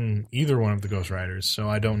seen either one of the Ghost Riders, so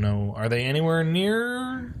I don't know. Are they anywhere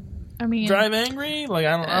near I mean, Drive Angry? Like,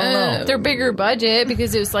 I don't know. they're bigger budget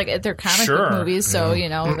because it was like they're comic Sure. book movies, so you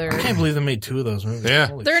know they're. I can't believe they made 2 of those movies. Yeah.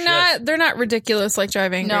 Holy They're shit. not ridiculous like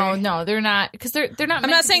Drive Angry. No, they're not because they're not. I'm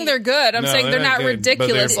not saying they're good. I'm saying they're not good,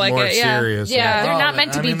 ridiculous but they're like more it. Yeah. serious. Yeah, they're Oh, not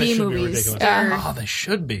meant to I be mean, they B should be movies. ridiculous. They're- Oh, they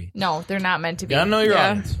should be. No, they're not meant to be. Gotta know your Yeah.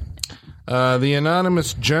 audience. The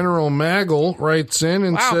anonymous General Maggle writes in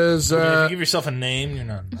and says, If you give yourself a name, you're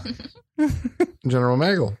not. General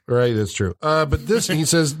Maggle. Right, that's true. But this, he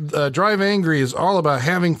says, Drive Angry is all about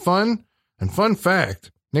having fun. And fun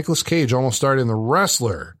fact, Nicolas Cage almost starred in The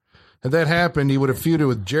Wrestler. Had that happened, he would have feuded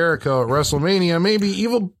with Jericho at WrestleMania, maybe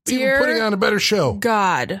even putting on a better show.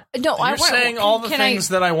 God. No, I You're want. saying all the things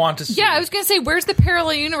that I want to see. Yeah, I was gonna say, where's the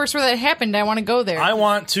parallel universe where that happened? I want to go there. I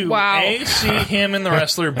want to Wow. A, see him in The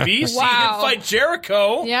Wrestler, B, see him Wow. fight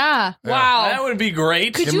Jericho. yeah. Wow. That would be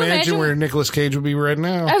great. Could you Imagine imagine where Nicolas Cage would be right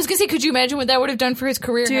now. I was gonna say, could you imagine what that would have done for his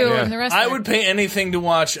career? Dude. In the wrestler? I would pay anything to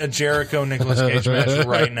watch a Jericho Nicolas Cage match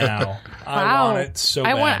right now. I Wow. want it so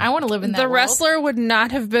I bad. want to live in that. The world. Wrestler would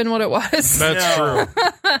not have been what it was. That's No.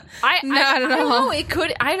 true. I Not at don't all. know. It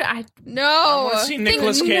could. I No. I want to see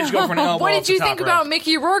Nicolas Cage go for an elbow. What off did the you top think rope. about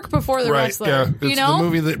Mickey Rourke before the Right, wrestler? yeah. It's You know, the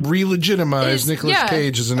movie that re-legitimized It's- Nicolas yeah.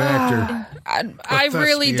 Cage as an actor. I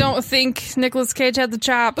really Thespian. don't think Nicolas Cage had the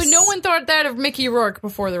chops. but no one thought that of Mickey Rourke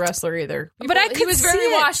before the wrestler either. But I could he was see very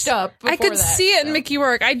it. washed up. I before could that, see it in so. Mickey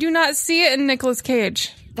Rourke. I do not see it in Nicolas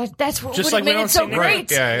Cage. That's what Just would like have we made don't it so see Nicolas-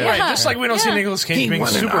 great. Yeah, Right, just like we don't see Nicolas Cage He being won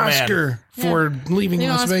an Superman. Oscar for leaving You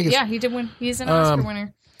know, Las Vegas. Yeah, he did win. He's an Oscar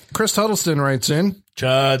winner. Chris Huddleston writes in,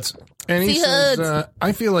 Chuds. and he See says, Huds.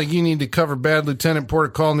 I feel like you need to cover Bad Lieutenant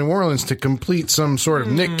Protocol New Orleans to complete some sort of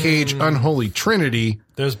Nick Cage unholy trinity.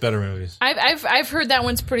 There's better movies. I've heard that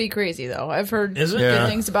one's pretty crazy though. I've heard Is it? good Yeah.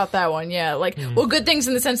 things about that one. Yeah, like well, good things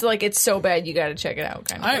in the sense that like it's so bad you got to check it out.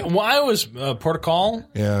 Kind of. I was Protocol.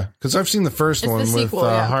 Yeah, because I've seen the first It's one the with sequel,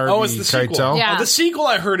 yeah. Harvey Oh, it's the sequel. Keitel. Yeah. Oh, the sequel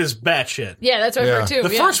I heard is batshit. Yeah, that's what I've heard too.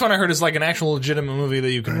 The yeah. first one I heard is like an actual legitimate movie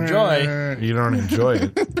that you can enjoy. You don't enjoy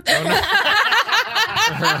it.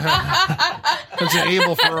 It's an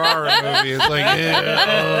Abel Ferrara movie. It's like,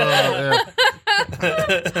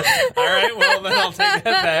 All right, well then I'll take that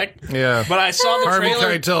back. yeah. But I saw the Harvey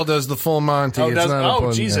trailer. Keitel does the full Monty. It's not a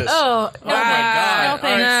pun. Jesus! Oh, Oh my god! no,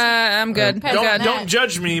 thanks. Nah, I'm good. I'm good. Don't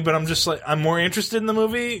judge me, but I'm just like I'm more interested in the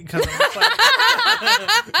movie because I'm just like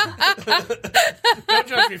don't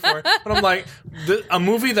judge me for it. But I'm like a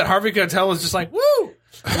movie that Harvey Keitel is just like woo,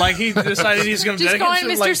 like he decided he's going to just dedicate going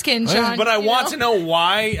to Mr. like. Skin, Sean. But I you want know? to know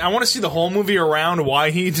why. I want to see the whole movie around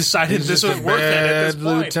why he decided He's this just was a worth it at this bad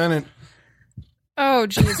point. lieutenant. Oh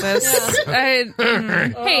Jesus! Hey,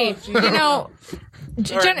 you know,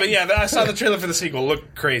 All right, but yeah, I saw the trailer for the sequel.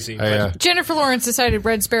 Looked crazy. But Jennifer Lawrence decided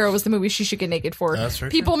Red Sparrow was the movie she should get naked for. That's very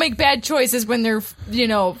People make bad choices when they're,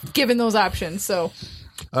 given those options. So,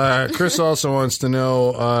 Chris also wants to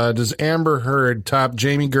know, does Amber Heard top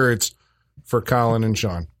Jamie Gertz for Colin and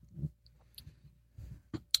Sean?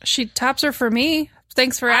 She tops her for me.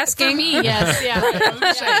 Thanks for asking. for me, yes, yeah.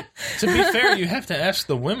 to be fair, you have to ask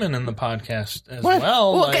the women in the podcast as well.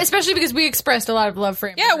 Well, like- especially because we expressed a lot of love for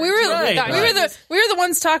Amber. Yeah, we were Right. we were the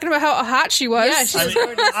ones talking about how hot she was. Yeah, she's I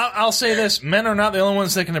mean, I'll say this: men are not the only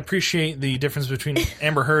ones that can appreciate the difference between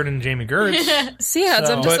Amber Heard and Jamie Gertz. See, I'm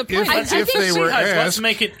So- But disappointed. if they were Guys, let's asked,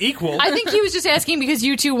 make it equal. I think he was just asking because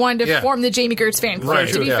you two wanted to Yeah. form the Jamie Gertz fan club. right?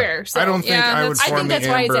 To be yeah. fair, so. I don't think Yeah, I would that's- I form think the that's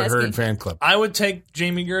why he's Amber asking. Heard fan club. I would take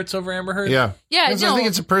Jamie Gertz over Amber Heard. Yeah, Yeah, Because I no. think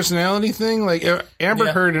it's a personality thing. Like Amber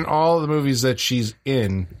Yeah. Heard in all the movies that she's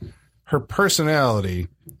in, her personality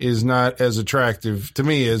is not as attractive to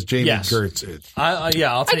me as Jamie Yes. Gertz is. I'll I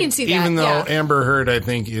take. can see that. Even though yeah. Amber Heard, I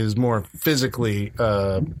think, is more physically.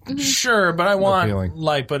 Sure, but I want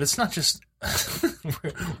Appealing. but it's not just.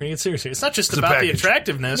 We're getting serious here. It's not just a about the package.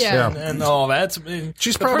 attractiveness Yeah. and all that.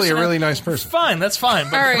 She's The probably a personal- really nice person. Fine, that's fine.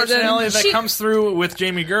 But All the right, then personality that she- comes through with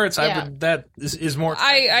Jamie Gertz, Yeah. that is more.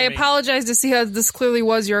 I attractive to me. apologize to see how this clearly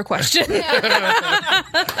was your question.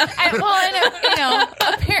 And,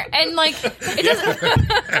 and like it doesn't.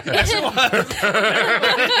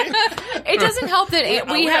 It doesn't help that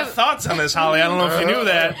We have thoughts on this, Holly. I don't know if you knew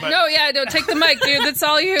that, but No, yeah, don't take the mic, dude. That's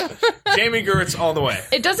all you. Jamie Gertz all the way.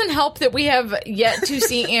 It doesn't help that we have yet to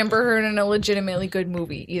see Amber Heard in a legitimately good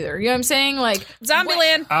movie either. You know what I'm saying? Like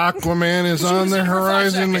Zombieland. Aquaman is on the in it for 5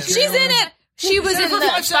 horizon. seconds. She's in it. she was in for the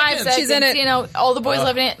 5 5 seconds. seconds. She's in it. All the boys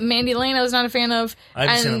loved it. Mandy Lane, I was not a fan of. I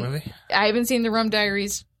haven't seen And that movie. I haven't seen the Rum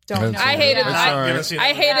Diaries. Don't know. I hated it. That's I- all right. Gonna see that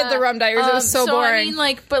I movie. hated the Rum Diaries. It was so boring.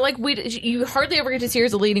 I mean, you hardly ever get to see her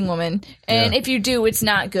as a leading woman, and Yeah. if you do, it's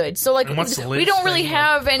not good. So, like, And what's the we latest don't really thing?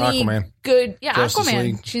 have any Aquaman. good. Yeah, Justice Aquaman.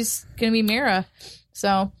 League. She's gonna be Mara. So,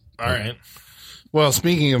 All right. Well,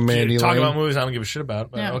 speaking of Mandy Talking Lane, about movies I don't give a shit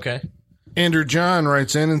about, but Yeah. okay. Andrew John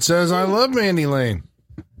writes in and says, "I love Mandy Lane.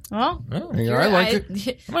 well, Oh, You know, I like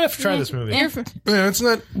it. I might have to try this movie. Yeah, it's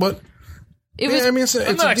not what It was. I mean, it's a,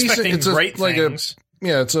 I'm it's not a decent. expecting It's a, great like things.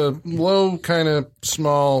 it's a low kind of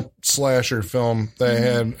small slasher film that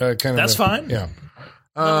had kind of. That's fine. Yeah.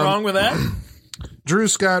 Nothing wrong with that. Drew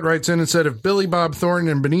Scott writes in and said, if Billy Bob Thornton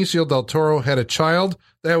and Benicio del Toro had a child,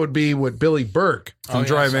 that would be what Billy Burke from Oh, yeah, I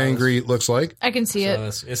Drive saw Angry looks like. I can see So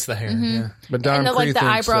it. it's the hair. Yeah. But Dom And the, like Cree the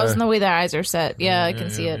thinks, eyebrows and the way the eyes are set. Yeah, I can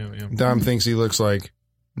see it. Dom thinks he looks like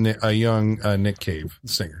a young Nick Cave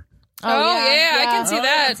singer. Oh, yeah, I can see Oh,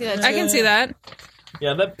 that. see that I can see that.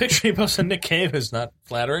 Yeah, that picture he posted of Nick Cave is not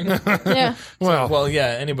flattering. Yeah. Well, Well,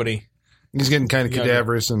 yeah, anybody. he's getting kind of Yeah,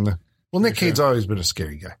 cadaverous. And Nick Cave's always been a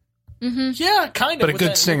scary guy. Yeah, kind of. But a with good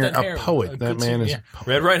that- singer, with that a hair. poet. A That good man singer, is yeah. a poet.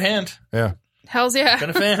 Red right hand. Yeah. Hell's yeah. Been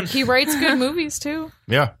a fan. He writes good movies too.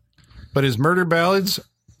 Yeah. But his murder ballads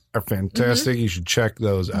are fantastic. You should check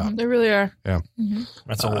those out. They really are. Yeah.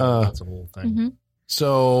 That's a whole thing.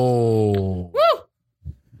 So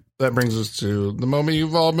that brings us to the moment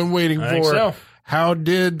you've all been waiting I for. think so. How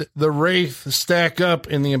did the Wraith stack up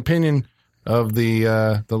in the opinion of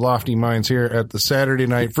the lofty minds here at the Saturday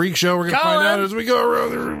Night Freak Show? We're going to find Colin! out as we go around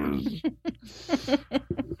the room.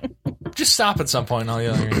 Just stop at some point and I'll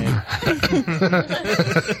yell your name.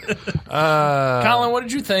 Colin, what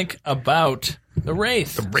did you think about The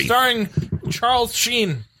Wraith? Starring Charles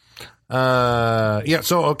Sheen.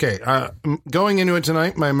 Okay. Going into it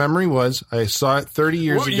tonight, my memory was I saw it 30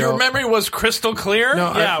 years ago. Your memory was crystal clear?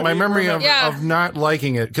 No, my memory of not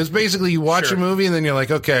liking it. Because basically you watch Sure. a movie and then you're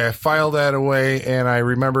like, okay, I filed that away and I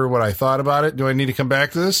remember what I thought about it. Do I need to come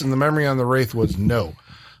back to this? And the memory on The Wraith was no.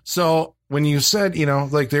 So when you said,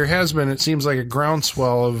 like there has been, it seems like a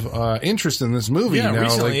groundswell of interest in this movie Yeah, now.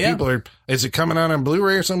 recently, like yeah. people are, is it coming out on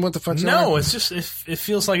Blu-ray or something? What the fuck's No, on? it's just it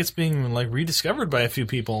feels like it's being like rediscovered by a few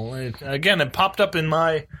people. It popped up in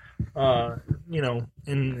my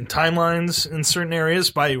in timelines in certain areas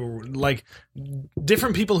by like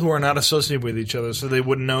different people who are not associated with each other, so they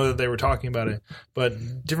wouldn't know that they were talking about it.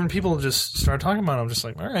 But different people just started talking about it. I'm just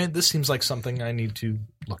like, all right, this seems like something I need to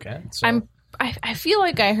look at. So. I feel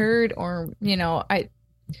like I heard, or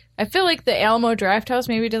I I feel like the Alamo Drafthouse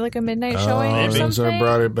maybe did like a midnight showing or So something. I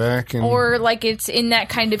brought it back. And, Or like it's in that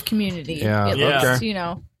kind of community. Yeah, It yeah. looks, you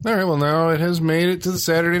know. all right, well, now it has made it to the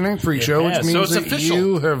Saturday Night Freak Show, which has. So means it's that official.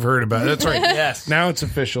 you have heard about it. That's right. Yes. Now it's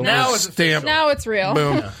official. Now It's it's stamped. Now it's real.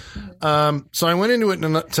 Boom. So I went into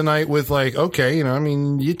it tonight with like, okay, you know, I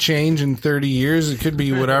mean, you change in 30 years. It could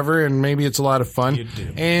be whatever, and maybe it's a lot of fun. You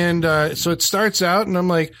do. And so it starts out, and I'm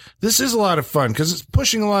like, this is a lot of fun because it's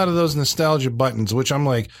pushing a lot of those nostalgia buttons, which I'm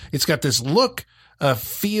like, it's got this look, a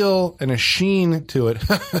feel, and a sheen to it.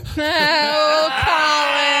 Oh,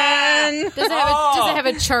 Colin. Does it have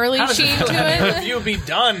a Charlie How does sheen to the it? review be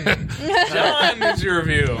done? Done is your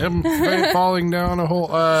review. I'm falling down a hole.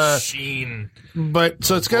 Sheen. But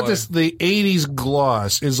so it's got boy. the 80s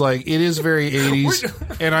gloss is like, it is very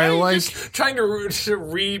 80s. And I like Just trying to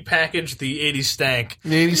repackage the 80s stank.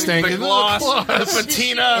 the 80s stank. The gloss, the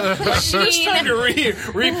patina. Just trying to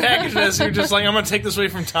repackage this. You're just like, I'm going to take this away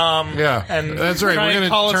from Tom. Yeah, and that's right. try We're and going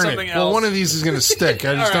call to it turn something it. else. Well, one of these is going to stick.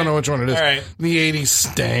 I just All don't know right. which one it is. All right. The 80s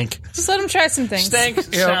stank. Just let him try some things. Stank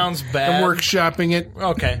Yeah. sounds bad. I'm workshopping it.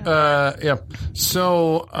 Okay. Yeah.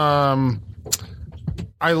 So,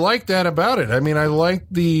 I like that about it. I mean, I like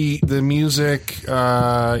the music, you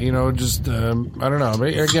know, just, I don't know.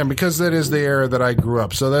 Again, because that is the era that I grew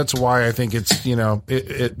up. So that's why I think it's, you know,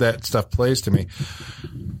 that stuff plays to me.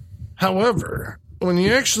 However, when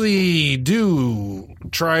you actually do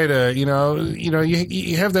try to,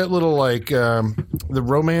 you have that little like the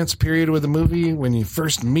romance period with the movie when you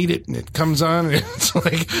first meet it and it comes on and it's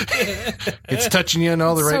like it's touching you in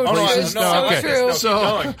all the right So places. true.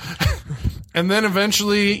 So true. So, and then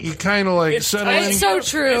eventually you kind of like settle in. It's so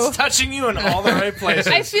true. It's touching you in all the right places.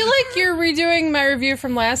 I feel like you're redoing my review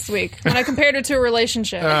from last week when I compared it to a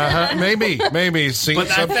relationship. Maybe. See, But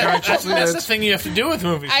subconsciously, that's the thing you have to do with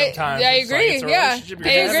movies I sometimes. agree. It's like it's a Yeah, relationship you're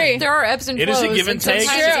I having. agree. There are ebbs and It flows. is a give and take.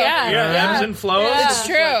 sometimes- Yeah. Yeah. Ebbs and flows. It's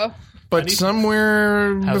true. but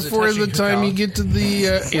somewhere How's it before touching the you, time Colin? you get to the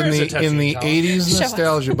Where is it touching in the you, Colin? 80s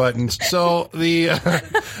nostalgia buttons. So the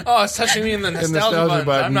Oh, it's touching me in the nostalgia, nostalgia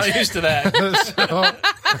buttons. I'm buttons. not used to that.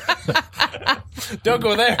 Don't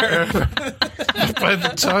go there. by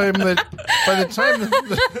the time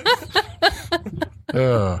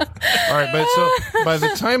all right, but so by the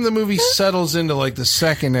time the movie settles into like the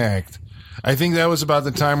second act, I think that was about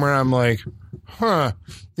the time where I'm like,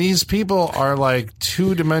 these people are like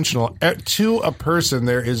two-dimensional. To a person,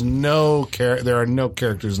 there are no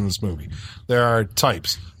characters in this movie. There are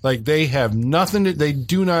types. Like they have nothing they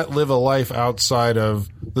do not live a life outside of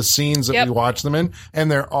the scenes that Yep. we watch them in, and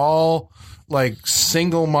they're all like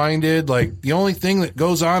single-minded. Like the only thing that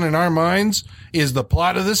goes on in our minds is the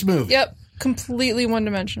plot of this movie. Yep. Completely one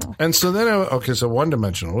dimensional. And so then, so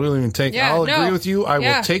one-dimensional. We'll even take. Yeah, I'll no. agree with you. I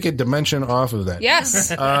Yeah. will take a dimension off of that. Yes.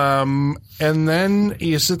 And then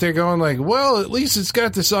you sit there going like, well, at least it's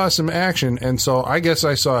got this awesome action. And so I guess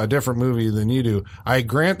I saw a different movie than you do. I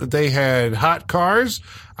grant that they had hot cars.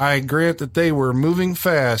 I grant that they were moving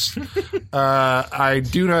fast. I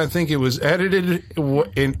do not think it was edited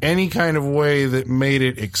in any kind of way that made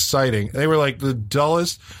it exciting. They were like the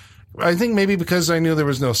dullest. I think maybe because I knew there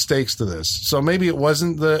was no stakes to this. So maybe it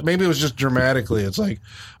wasn't maybe it was just dramatically. It's like,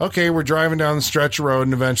 okay, we're driving down the stretch road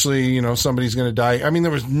and eventually, somebody's going to die. I mean,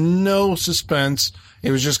 there was no suspense.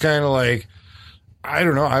 It was just kind of like, I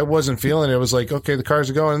don't know. I wasn't feeling it. It was like, okay, the cars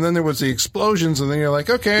are going. And then there was the explosions. And then you're like,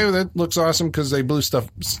 okay, that looks awesome because they blew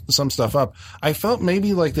some stuff up. I felt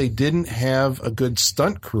maybe like they didn't have a good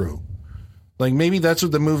stunt crew. Like maybe that's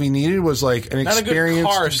what the movie needed was like an Not a good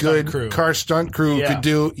experienced, car stunt crew. car stunt crew Yeah. could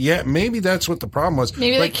do. Yeah, maybe that's what the problem was.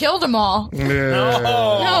 Maybe they killed them all. Oh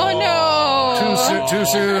no. Too soon. Too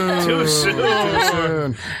soon. Too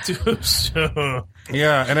soon. Too soon.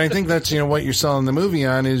 Yeah, and I think that's what you're selling the movie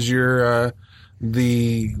on is your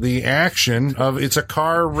the action of it's a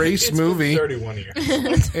car race movie. 31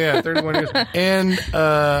 years. Yeah, 31 years. And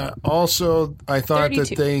also, I thought 32.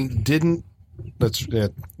 that they didn't. That's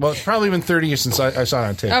it. Well, it's probably been 30 years since I saw it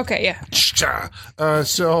on tape. Okay, yeah.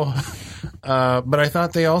 But I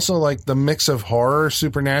thought they also like the mix of horror,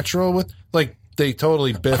 supernatural with like they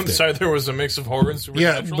totally biffed I'm it. sorry, there was a mix of horror and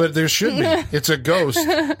Yeah, supernatural. but there should be. It's a ghost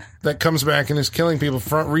that comes back and is killing people,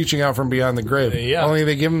 reaching out from beyond the grave. Yeah. Only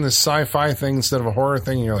they give them this sci-fi thing instead of a horror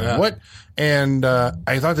thing. And you're like, what? And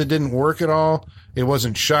I thought that didn't work at all. It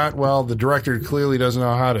wasn't shot well. The director clearly doesn't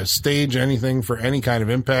know how to stage anything for any kind of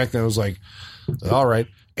impact. And it was like, all right.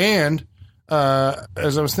 And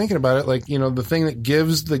as I was thinking about it, like, the thing that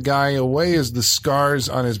gives the guy away is the scars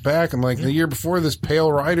on his back. I'm like, the year before this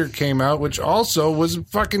Pale Rider came out, which also was a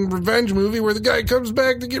fucking revenge movie where the guy comes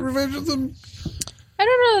back to get revenge of them. I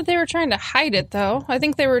don't know that they were trying to hide it, though. I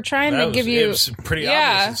think they were trying to give you. It was pretty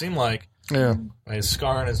Yeah. obvious. It seemed like Yeah. his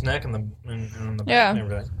scar on his neck and the back Yeah. and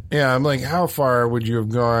everything. Yeah, I'm like, how far would you have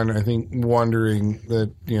gone? I think wondering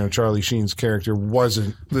that Charlie Sheen's character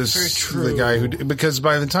wasn't the guy who, because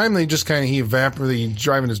by the time they just kind of he evaporates,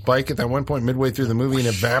 driving his bike at that one point midway through the movie and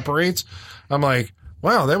evaporates. I'm like,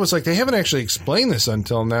 wow, that was like they haven't actually explained this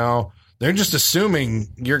until now. They're just assuming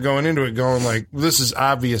you're going into it going like this is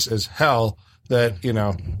obvious as hell that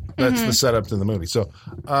that's the setup to the movie. So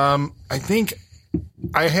I think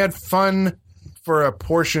I had fun for a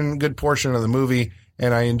good portion of the movie.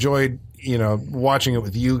 And I enjoyed, watching it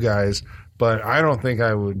with you guys, but I don't think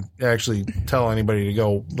I would actually tell anybody to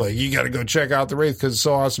go, like, you got to go check out The Wraith because it's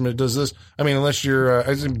so awesome it does this. I mean, unless you're,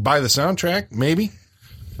 buy the soundtrack, maybe.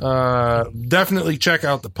 Definitely check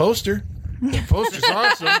out the poster. The poster's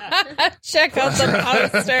awesome. Check out the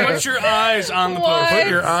poster. Put your eyes on the What? poster. Put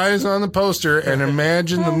your eyes on the poster and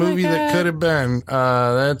imagine the Oh my movie that God. could have been.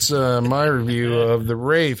 That's my review of The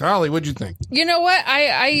Wraith. Holly, what'd you think? You know what?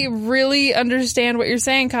 I really understand what you're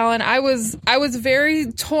saying, Colin. I was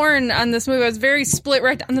very torn on this movie. I was very split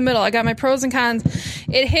right down the middle. I got my pros and cons.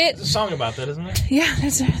 It hit. There's a song about that, isn't it? Yeah,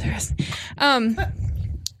 there is.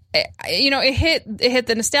 It hit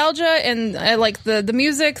the nostalgia and I like the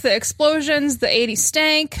music, the explosions, the 80s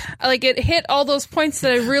stank. Like it hit all those points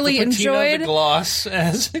that I really Patina enjoyed. the Gloss,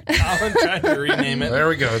 as Colin tried to rename it. There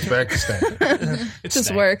we go. It's back to stank. It just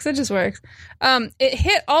stank. works. It just works. It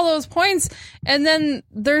hit all those points, and then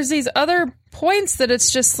there's these other points that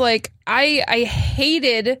it's just like I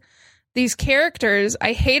hated these characters.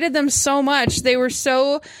 I hated them so much. They were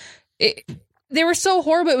so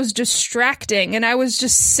horrible. It was distracting, and I was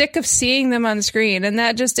just sick of seeing them on screen, and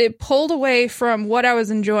that just it pulled away from what I was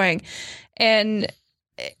enjoying. And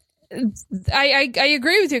I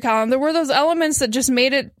agree with you, Colin. There were those elements that just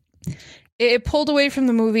made it pulled away from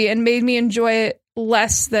the movie and made me enjoy it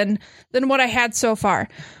less than what I had so far.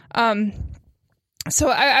 So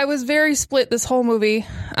I was very split this whole movie.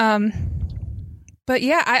 But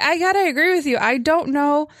yeah, I gotta agree with you. I don't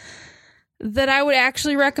know that I would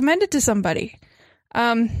actually recommend it to somebody.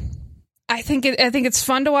 I think it's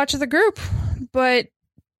fun to watch with a group, but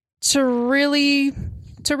to really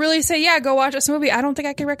say, yeah, go watch this movie, I don't think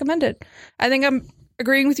I can recommend it. I think I'm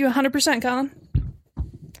agreeing with you 100%, Colin.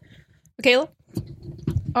 Michaela?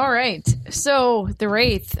 All right. So, The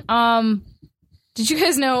Wraith. Did you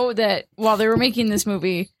guys know that while they were making this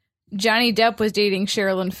movie, Johnny Depp was dating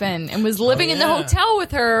Sherilyn Fenn and was living in the hotel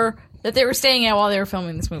with her that they were staying at while they were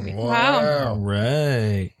filming this movie? Wow.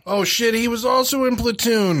 Right. Oh shit, he was also in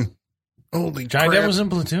Platoon. Holy Johnny crap. Depp was in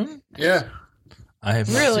Platoon? Yeah, I have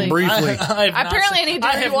not Really? seen- briefly. I have not Apparently seen- I need to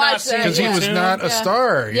I have rewatch not seen that. Because he was Platoon. not a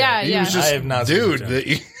star. Yeah, He yeah. was just I have not seen dude.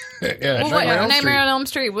 Platoon. Yeah, Well, what, Nightmare on Elm Nightmare Street. on Elm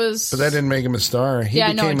Street was... But that didn't make him a star. He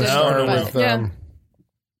Yeah, no, became it a didn't. star No, with yeah.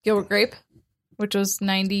 Gilbert Grape, which was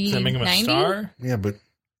 90... Does that make him a 90? star? yeah, but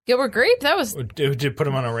Gilbert Grape? That was... Did put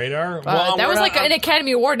him on a radar? that we're was not- like an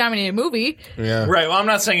Academy Award nominated movie. yeah. Right. Well, I'm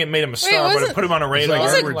not saying it made him a star, but wasn't- it put him on a radar. like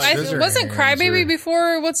Wasn't, Edward wasn't Scissorhands Crybaby or-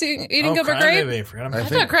 before What's he Eating Gilbert Crybaby, Grape? I forgot I about I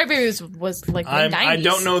think thought Crybaby was like the 90s. I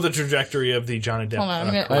don't know the trajectory of the Johnny Depp. Hold on,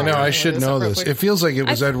 I'm gonna- I know. I should Look this know up real this. quick. It feels like it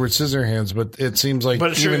was Edward Scissorhands, but it seems like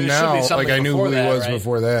But it should- even it should be now, something like I knew who before he that, was right?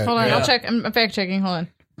 before that. Hold on, Yeah. I'll check. I'm fact checking. Hold on.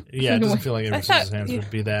 Yeah, it doesn't feel like Edward thought Scissorhands you- would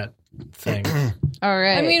be that thing. All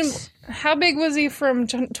right. I mean, how big was he from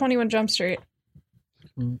 21 Jump Street?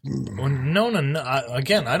 Well, no.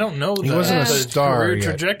 Again, I don't know. He wasn't a the star career yet.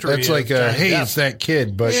 trajectory. That's like, of Johnny hey, Depp. it's that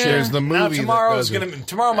kid. But Yeah. there's the Now movie.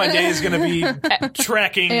 tomorrow my day is gonna be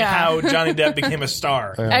tracking Yeah. how Johnny Depp became a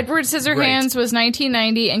star. Edward Scissorhands was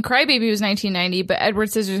 1990 and Crybaby was 1990, but Edward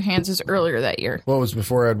Scissorhands was earlier that year. What was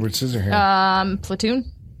before Edward Scissorhands?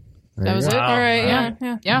 Platoon. There That you was go. it. All right, Wow.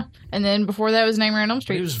 yeah. Yeah. And then before that was Nightmare on Elm He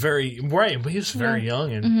Street. was very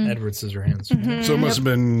young in Edward Scissorhands. So it must have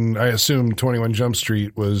been, I assume 21 Jump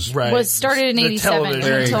Street was. Right. Was started in The 87 television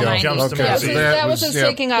There you until go. 90. jumps to Okay, Yeah, so movies. that that was was a yeah.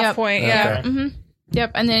 taking off Yep. point, yeah. Okay.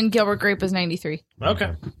 Yep. And then Gilbert Grape was 93.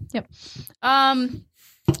 Okay. Yep.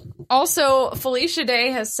 Also, Felicia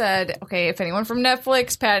Day has said, okay, if anyone from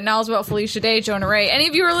Netflix, Pat knows about Felicia Day, Jonah Ray, any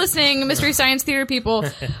of you are listening, Mystery Science Theater people,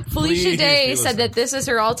 Felicia Please Day be said listening. that this is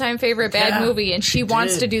her all-time favorite bad Yeah, movie, and she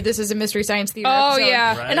wants to do this as a Mystery Science Theater Oh, episode.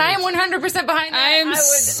 yeah. Right. And I am 100% behind that. I am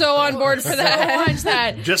so on board for that. Watch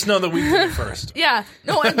that. Just know that we did it first. Yeah.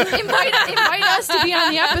 No, invite us to be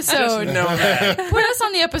on the episode. Know that. Put us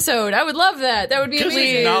on the episode. I would love that. That would be Just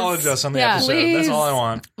amazing. acknowledge us on the Yeah. episode. Please. That's all I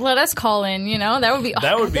want. Let us call in, that would be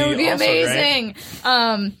That would be also amazing.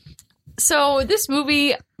 So this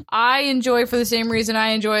movie I enjoy for the same reason I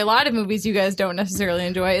enjoy a lot of movies you guys don't necessarily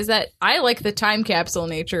enjoy, is that I like the time capsule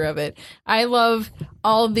nature of it. I love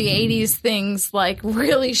all of the 80s things like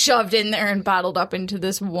really shoved in there and bottled up into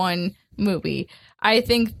this one movie. I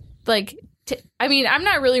think like I'm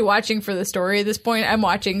not really watching for the story at this point. I'm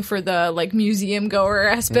watching for the like museum goer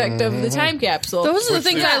aspect of the time capsule. Those are the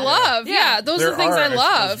things I love. Yeah, those are the things I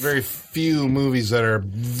love. There's very few movies that are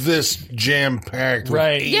this jam packed.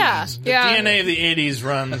 Right. Yeah. The DNA of the 80s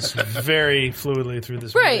runs very fluidly through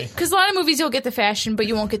this movie. Right, because a lot of movies you'll get the fashion, but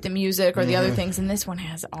you won't get the music or the other things, and this one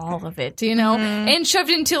has all of it, you know? And shoved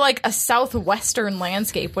into, like, a southwestern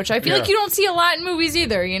landscape, which I feel like you don't see a lot in movies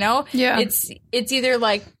either, you know? Yeah. It's either,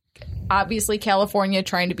 like, obviously California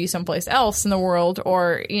trying to be someplace else in the world,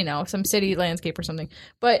 or, you know, some city landscape or something.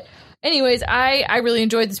 But anyways, I really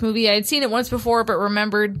enjoyed this movie. I had seen it once before, but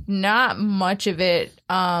remembered not much of it.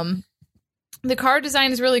 The car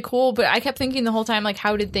design is really cool, but I kept thinking the whole time, like,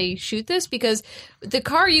 how did they shoot this? Because the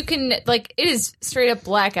car, you can, like, it is straight up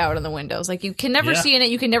blackout on the windows. Like, you can never see in it.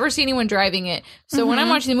 You can never see anyone driving it. So when I'm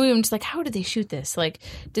watching the movie, I'm just like, how did they shoot this? Like,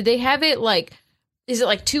 did they have it, like, is it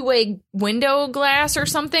like two-way window glass or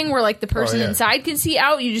something where like the person inside can see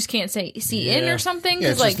out, you just can't see in or something?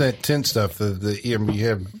 Yeah, it's like, just that tint stuff. You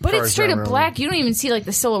have but it's straight up black. You don't even see like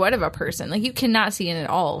the silhouette of a person. Like you cannot see in at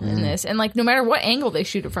all in this. And like no matter what angle they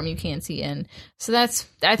shoot it from, you can't see in. So I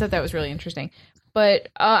thought that was really interesting. But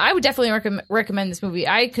I would definitely recommend this movie.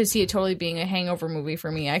 I could see it totally being a hangover movie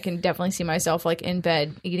for me. I can definitely see myself like in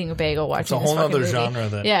bed eating a bagel watching this It's a whole fucking other movie. genre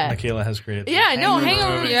that Michaela has created. Yeah, no,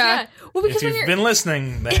 hangover movies. Yeah. Well, because if you've been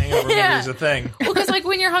listening, the hangover movie is a thing. Well, because like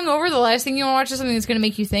when you're hungover, the last thing you want to watch is something that's going to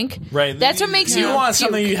make you think. Right. That's what makes you want puke.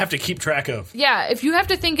 something you have to keep track of. Yeah, if you have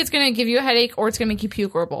to think it's going to give you a headache or it's going to make you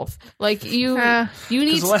puke or both. Like you need.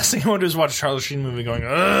 Because the last thing I want to do is watch a Charlie Sheen movie going,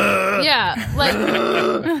 ugh. Yeah,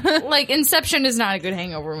 like Inception is not a good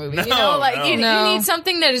hangover movie. You know, like you need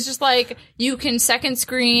something that is just like you can second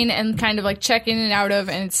screen and kind of like check in and out of,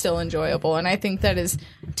 and it's still enjoyable. And I think that is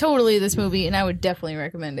totally this movie, and I would definitely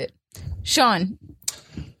recommend it. Sean.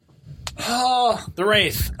 Oh, The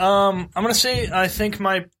Wraith. I'm going to say I think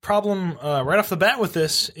my problem right off the bat with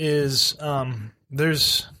this is I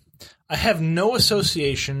have no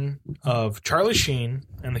association of Charlie Sheen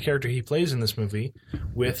and the character he plays in this movie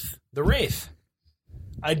with The Wraith.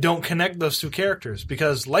 I don't connect those two characters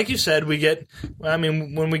because, like you said,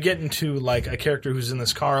 when we get into like a character who's in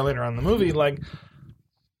this car later on in the movie, like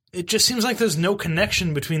it just seems like there's no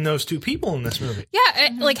connection between those two people in this movie. Yeah,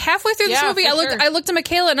 like halfway through this movie, I looked at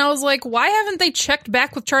Michaela and I was like, why haven't they checked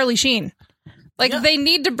back with Charlie Sheen? Like, they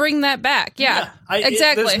need to bring that back. Yeah,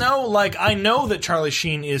 exactly. There's no, like, I know that Charlie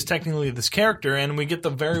Sheen is technically this character, and we get the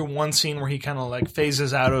very one scene where he kind of, like,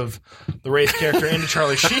 phases out of the Wraith character into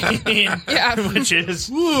Charlie Sheen, which is,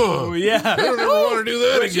 I don't ever want to do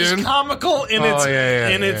that which again. is comical in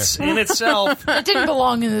in itself. It didn't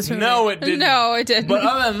belong in this movie. No, it didn't. No, it didn't. But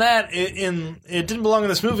other than that, it didn't belong in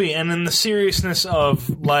this movie, and in the seriousness of,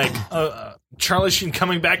 like, Charlie Sheen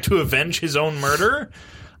coming back to avenge his own murder,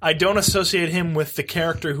 I don't associate him with the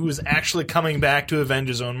character who is actually coming back to avenge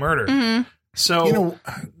his own murder. Mm-hmm. So,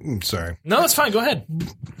 I'm sorry. No, that's fine. Go ahead.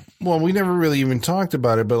 Well, we never really even talked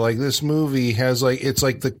about it, but like this movie has like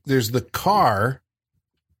there's the car.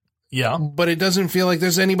 Yeah, but it doesn't feel like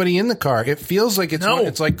there's anybody in the car. It feels like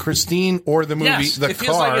it's like Christine or the movie. Yes, the it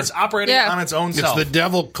feels car. like it's operating on its own self. It's the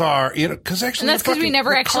devil car, you know. Because actually, and that's because we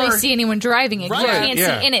never actually see anyone driving it. Right. You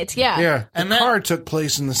can't see in it. Yeah. And the car took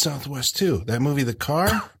place in the Southwest too. That movie, The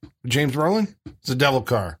Car, James Brolin, it's a devil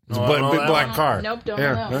car. It's a big black car. Nope, don't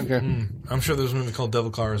know. Okay. I'm sure there's a movie called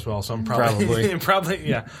Devil Car as well. So I'm probably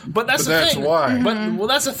yeah. But that's the thing. Why. But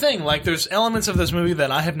that's the thing. Like, there's elements of this movie that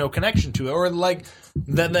I have no connection to, or like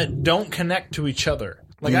that don't connect to each other.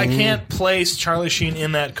 Like, I can't place Charlie Sheen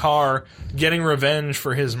in that car getting revenge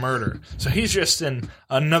for his murder. So he's just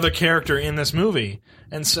another character in this movie.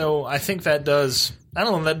 And so I think that does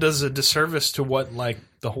a disservice to what, like,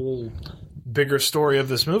 the whole bigger story of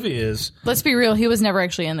this movie is. Let's be real, he was never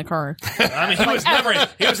actually in the car. I mean, he was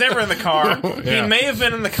never in the car. He may have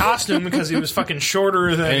been in the costume because he was fucking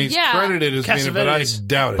shorter than. And he's credited as being, but I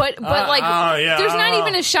doubt it. But there's not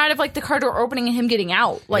even a shot of like the car door opening and him getting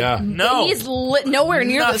out. Like, no, he's nowhere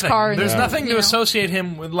near this car. There's nothing to associate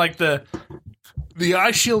him with, like the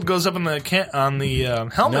eye shield goes up on the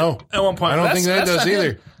helmet. No, at one point. I don't think that does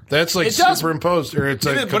either. That's like superimposed, or it's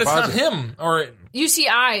like, but it's not him. Or You see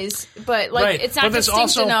eyes, but like Right. it's not But that's distinct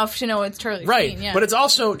also- enough to know it's Charlie Right, Sheen. Yeah. but it's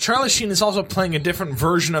also Charlie Sheen is also playing a different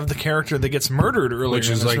version of the character that gets murdered earlier Which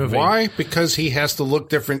in is this like, movie. why? Because he has to look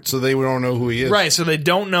different so they don't know who he is. Right, so they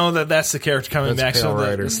don't know that that's the character coming That's back. Pale So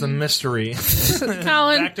Rider. it's the mystery.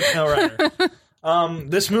 Colin. Back to Pale Rider.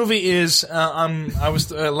 This movie is. I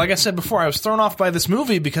was like I said before, I was thrown off by this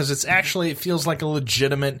movie because it feels like a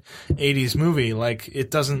legitimate '80s movie. Like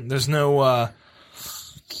it doesn't. There's no.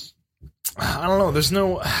 I don't know. There's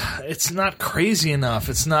no. It's not crazy enough.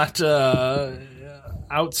 It's not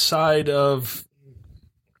outside of.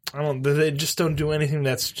 I don't. They just don't do anything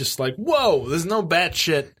that's just like whoa. There's no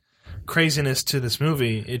batshit craziness to this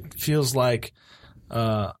movie. It feels like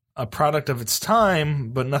a product of its time,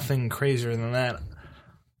 but nothing crazier than that.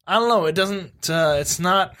 I don't know. It doesn't. It's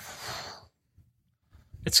not.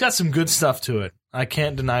 It's got some good stuff to it. I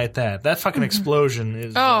can't deny it. That fucking explosion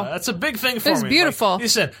is. That's a big thing for me. It's beautiful. Like you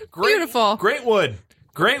said, beautiful. Great wood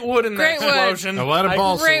in that explosion. A lot of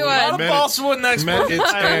balsa wood. A lot of balsa wood in that explosion. Met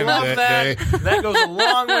its I end love that that. day. That goes a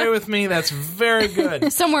long way with me. That's very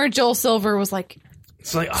good. Somewhere Joel Silver was like,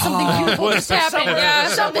 It's like something beautiful just happened. Yeah,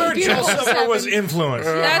 something Joel beautiful just Silver was happened. influenced.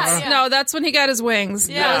 That's when he got his wings.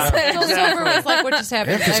 Yeah, Joel Silver was like, what just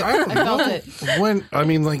happened? Yeah, 'cause I don't felt know it.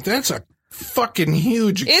 that's a fucking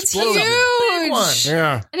huge It's explosion. Big one. huge.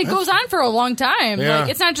 Yeah. And it goes on for a long time. Yeah. Like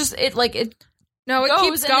it's not just it. Like it. No, it goes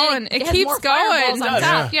keeps and then going. It has keeps more fireballs going. on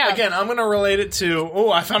top. Yeah. Again, I'm going to relate it to.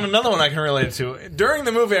 Oh, I found another one I can relate it to. During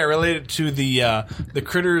the movie, I related to the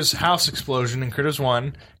Critters house explosion in Critters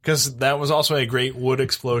 1 because that was also a great wood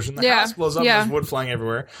explosion. The house blows up. Yeah. There's wood flying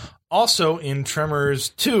everywhere. Also in Tremors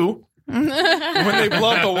 2. When they blow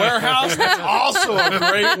up the warehouse, that's also a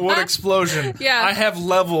great wood explosion. Yeah. I have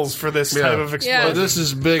levels for this type of explosion. Well, this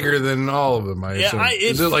is bigger than all of them, I assume.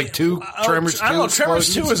 Is it like two Tremors 2 I don't know.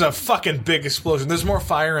 Tremors 2 explosions? is a fucking big explosion. There's more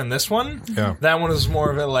fire in this one. Yeah. That one is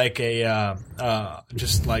more of a like a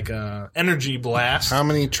just like a energy blast. How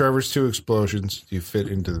many Tremors 2 explosions do you fit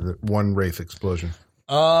into the one Wraith explosion?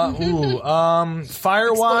 Fire wise,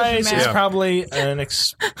 Explosion it's math. probably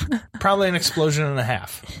probably an explosion and a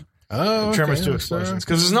half. Oh, okay. Tremors 2 explosions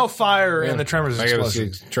because there's no fire in the Tremors I gotta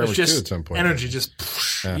explosion. see Tremors It's just 2 at some point. energy just.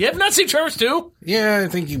 You have not seen Tremors 2? Yeah, I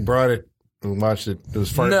think you brought it and watched it. It was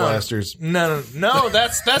Fart Blasters. No,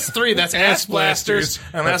 that's 3. That's Ass Blasters,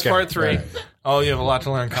 and that's Okay. part 3. Right. Oh, you have a lot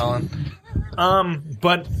to learn, Colin.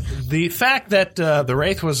 But the fact that the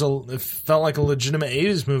Wraith it felt like a legitimate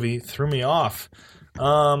 80s movie threw me off.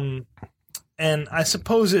 And I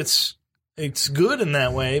suppose it's good in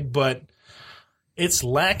that way, but it's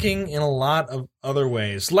lacking in a lot of other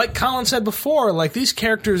ways. Like Colin said before, like these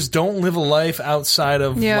characters don't live a life outside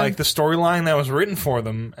of like the storyline that was written for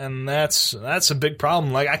them, and that's a big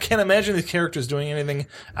problem. Like I can't imagine these characters doing anything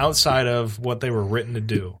outside of what they were written to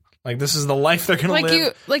do. Like this is the life they're going to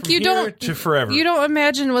live. From here to forever. You don't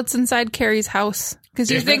imagine what's inside Carrie's house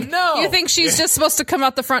because you think she's just supposed to come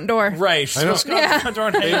out the front door. Right. She's supposed to go out the front door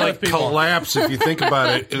and hang out with people. Collapse if you think about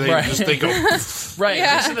it. They go. Right.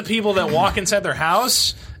 Yeah. These are the people that walk inside their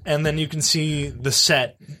house, and then you can see the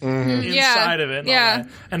set inside of it. And all that.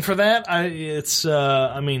 And for that, it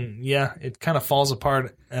kind of falls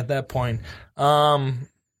apart at that point.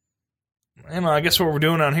 I guess what we're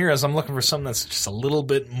doing on here is I'm looking for something that's just a little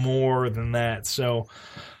bit more than that. So,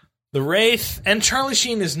 the Wraith and Charlie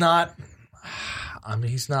Sheen is not.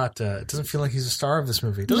 He's not. It doesn't feel like he's a star of this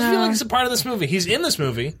movie. It doesn't feel like he's a part of this movie. He's in this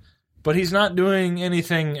movie, but he's not doing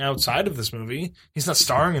anything outside of this movie. He's not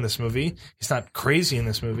starring in this movie. He's not crazy in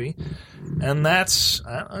this movie, and I guess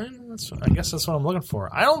that's what I'm looking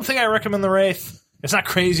for. I don't think I recommend the Wraith. It's not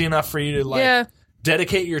crazy enough for you to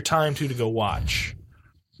dedicate your time to go watch.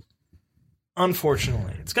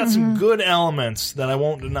 Unfortunately, it's got some good elements that I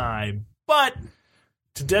won't deny, but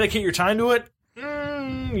to dedicate your time to it,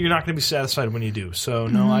 you're not going to be satisfied when you do. So,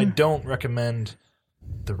 no, I don't recommend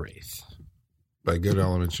The Wraith. By good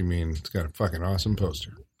elements, you mean it's got a fucking awesome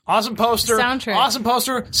poster. Awesome poster. Soundtrack. Awesome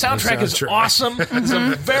poster. Soundtrack is awesome. There's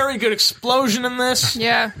a very good explosion in this.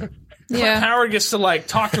 Yeah. Clint Howard gets to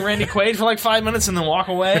talk to Randy Quaid for 5 minutes and then walk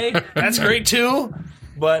away. That's great too.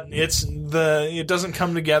 But it doesn't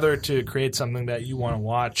come together to create something that you want to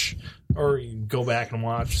watch or go back and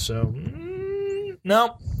watch. So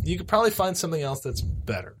no, you could probably find something else that's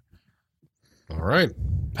better. All right.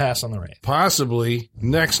 Pass on The Wraith. Possibly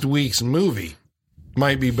next week's movie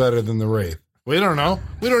might be better than The Wraith. We don't know.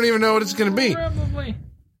 We don't even know what it's going to be. Probably.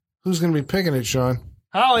 Who's going to be picking it, Sean?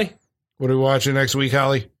 Holly. What are we watching next week,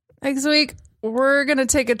 Holly? Next week, we're going to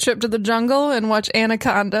take a trip to the jungle and watch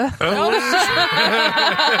Anaconda.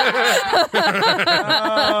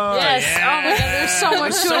 Yes. yeah. Oh my god, there's so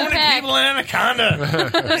much So to many unpack. people in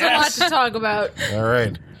Anaconda. There's a lot to talk about. All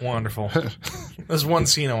right. Wonderful. There's one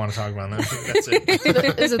scene I want to talk about in that movie. That's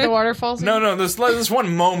it. Is it the waterfall scene? No, there's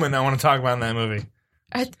one moment I want to talk about in that movie.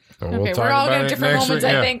 We'll Okay, talk we're all about gonna have it different next moments,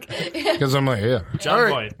 week, I think. Because I'm like, yeah. John All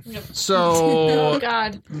right. Voight. So Oh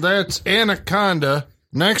god. that's Anaconda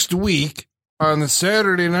next week on the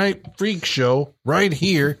Saturday Night Freak Show right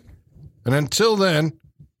here. And until then,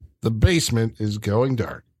 the basement is going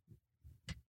dark.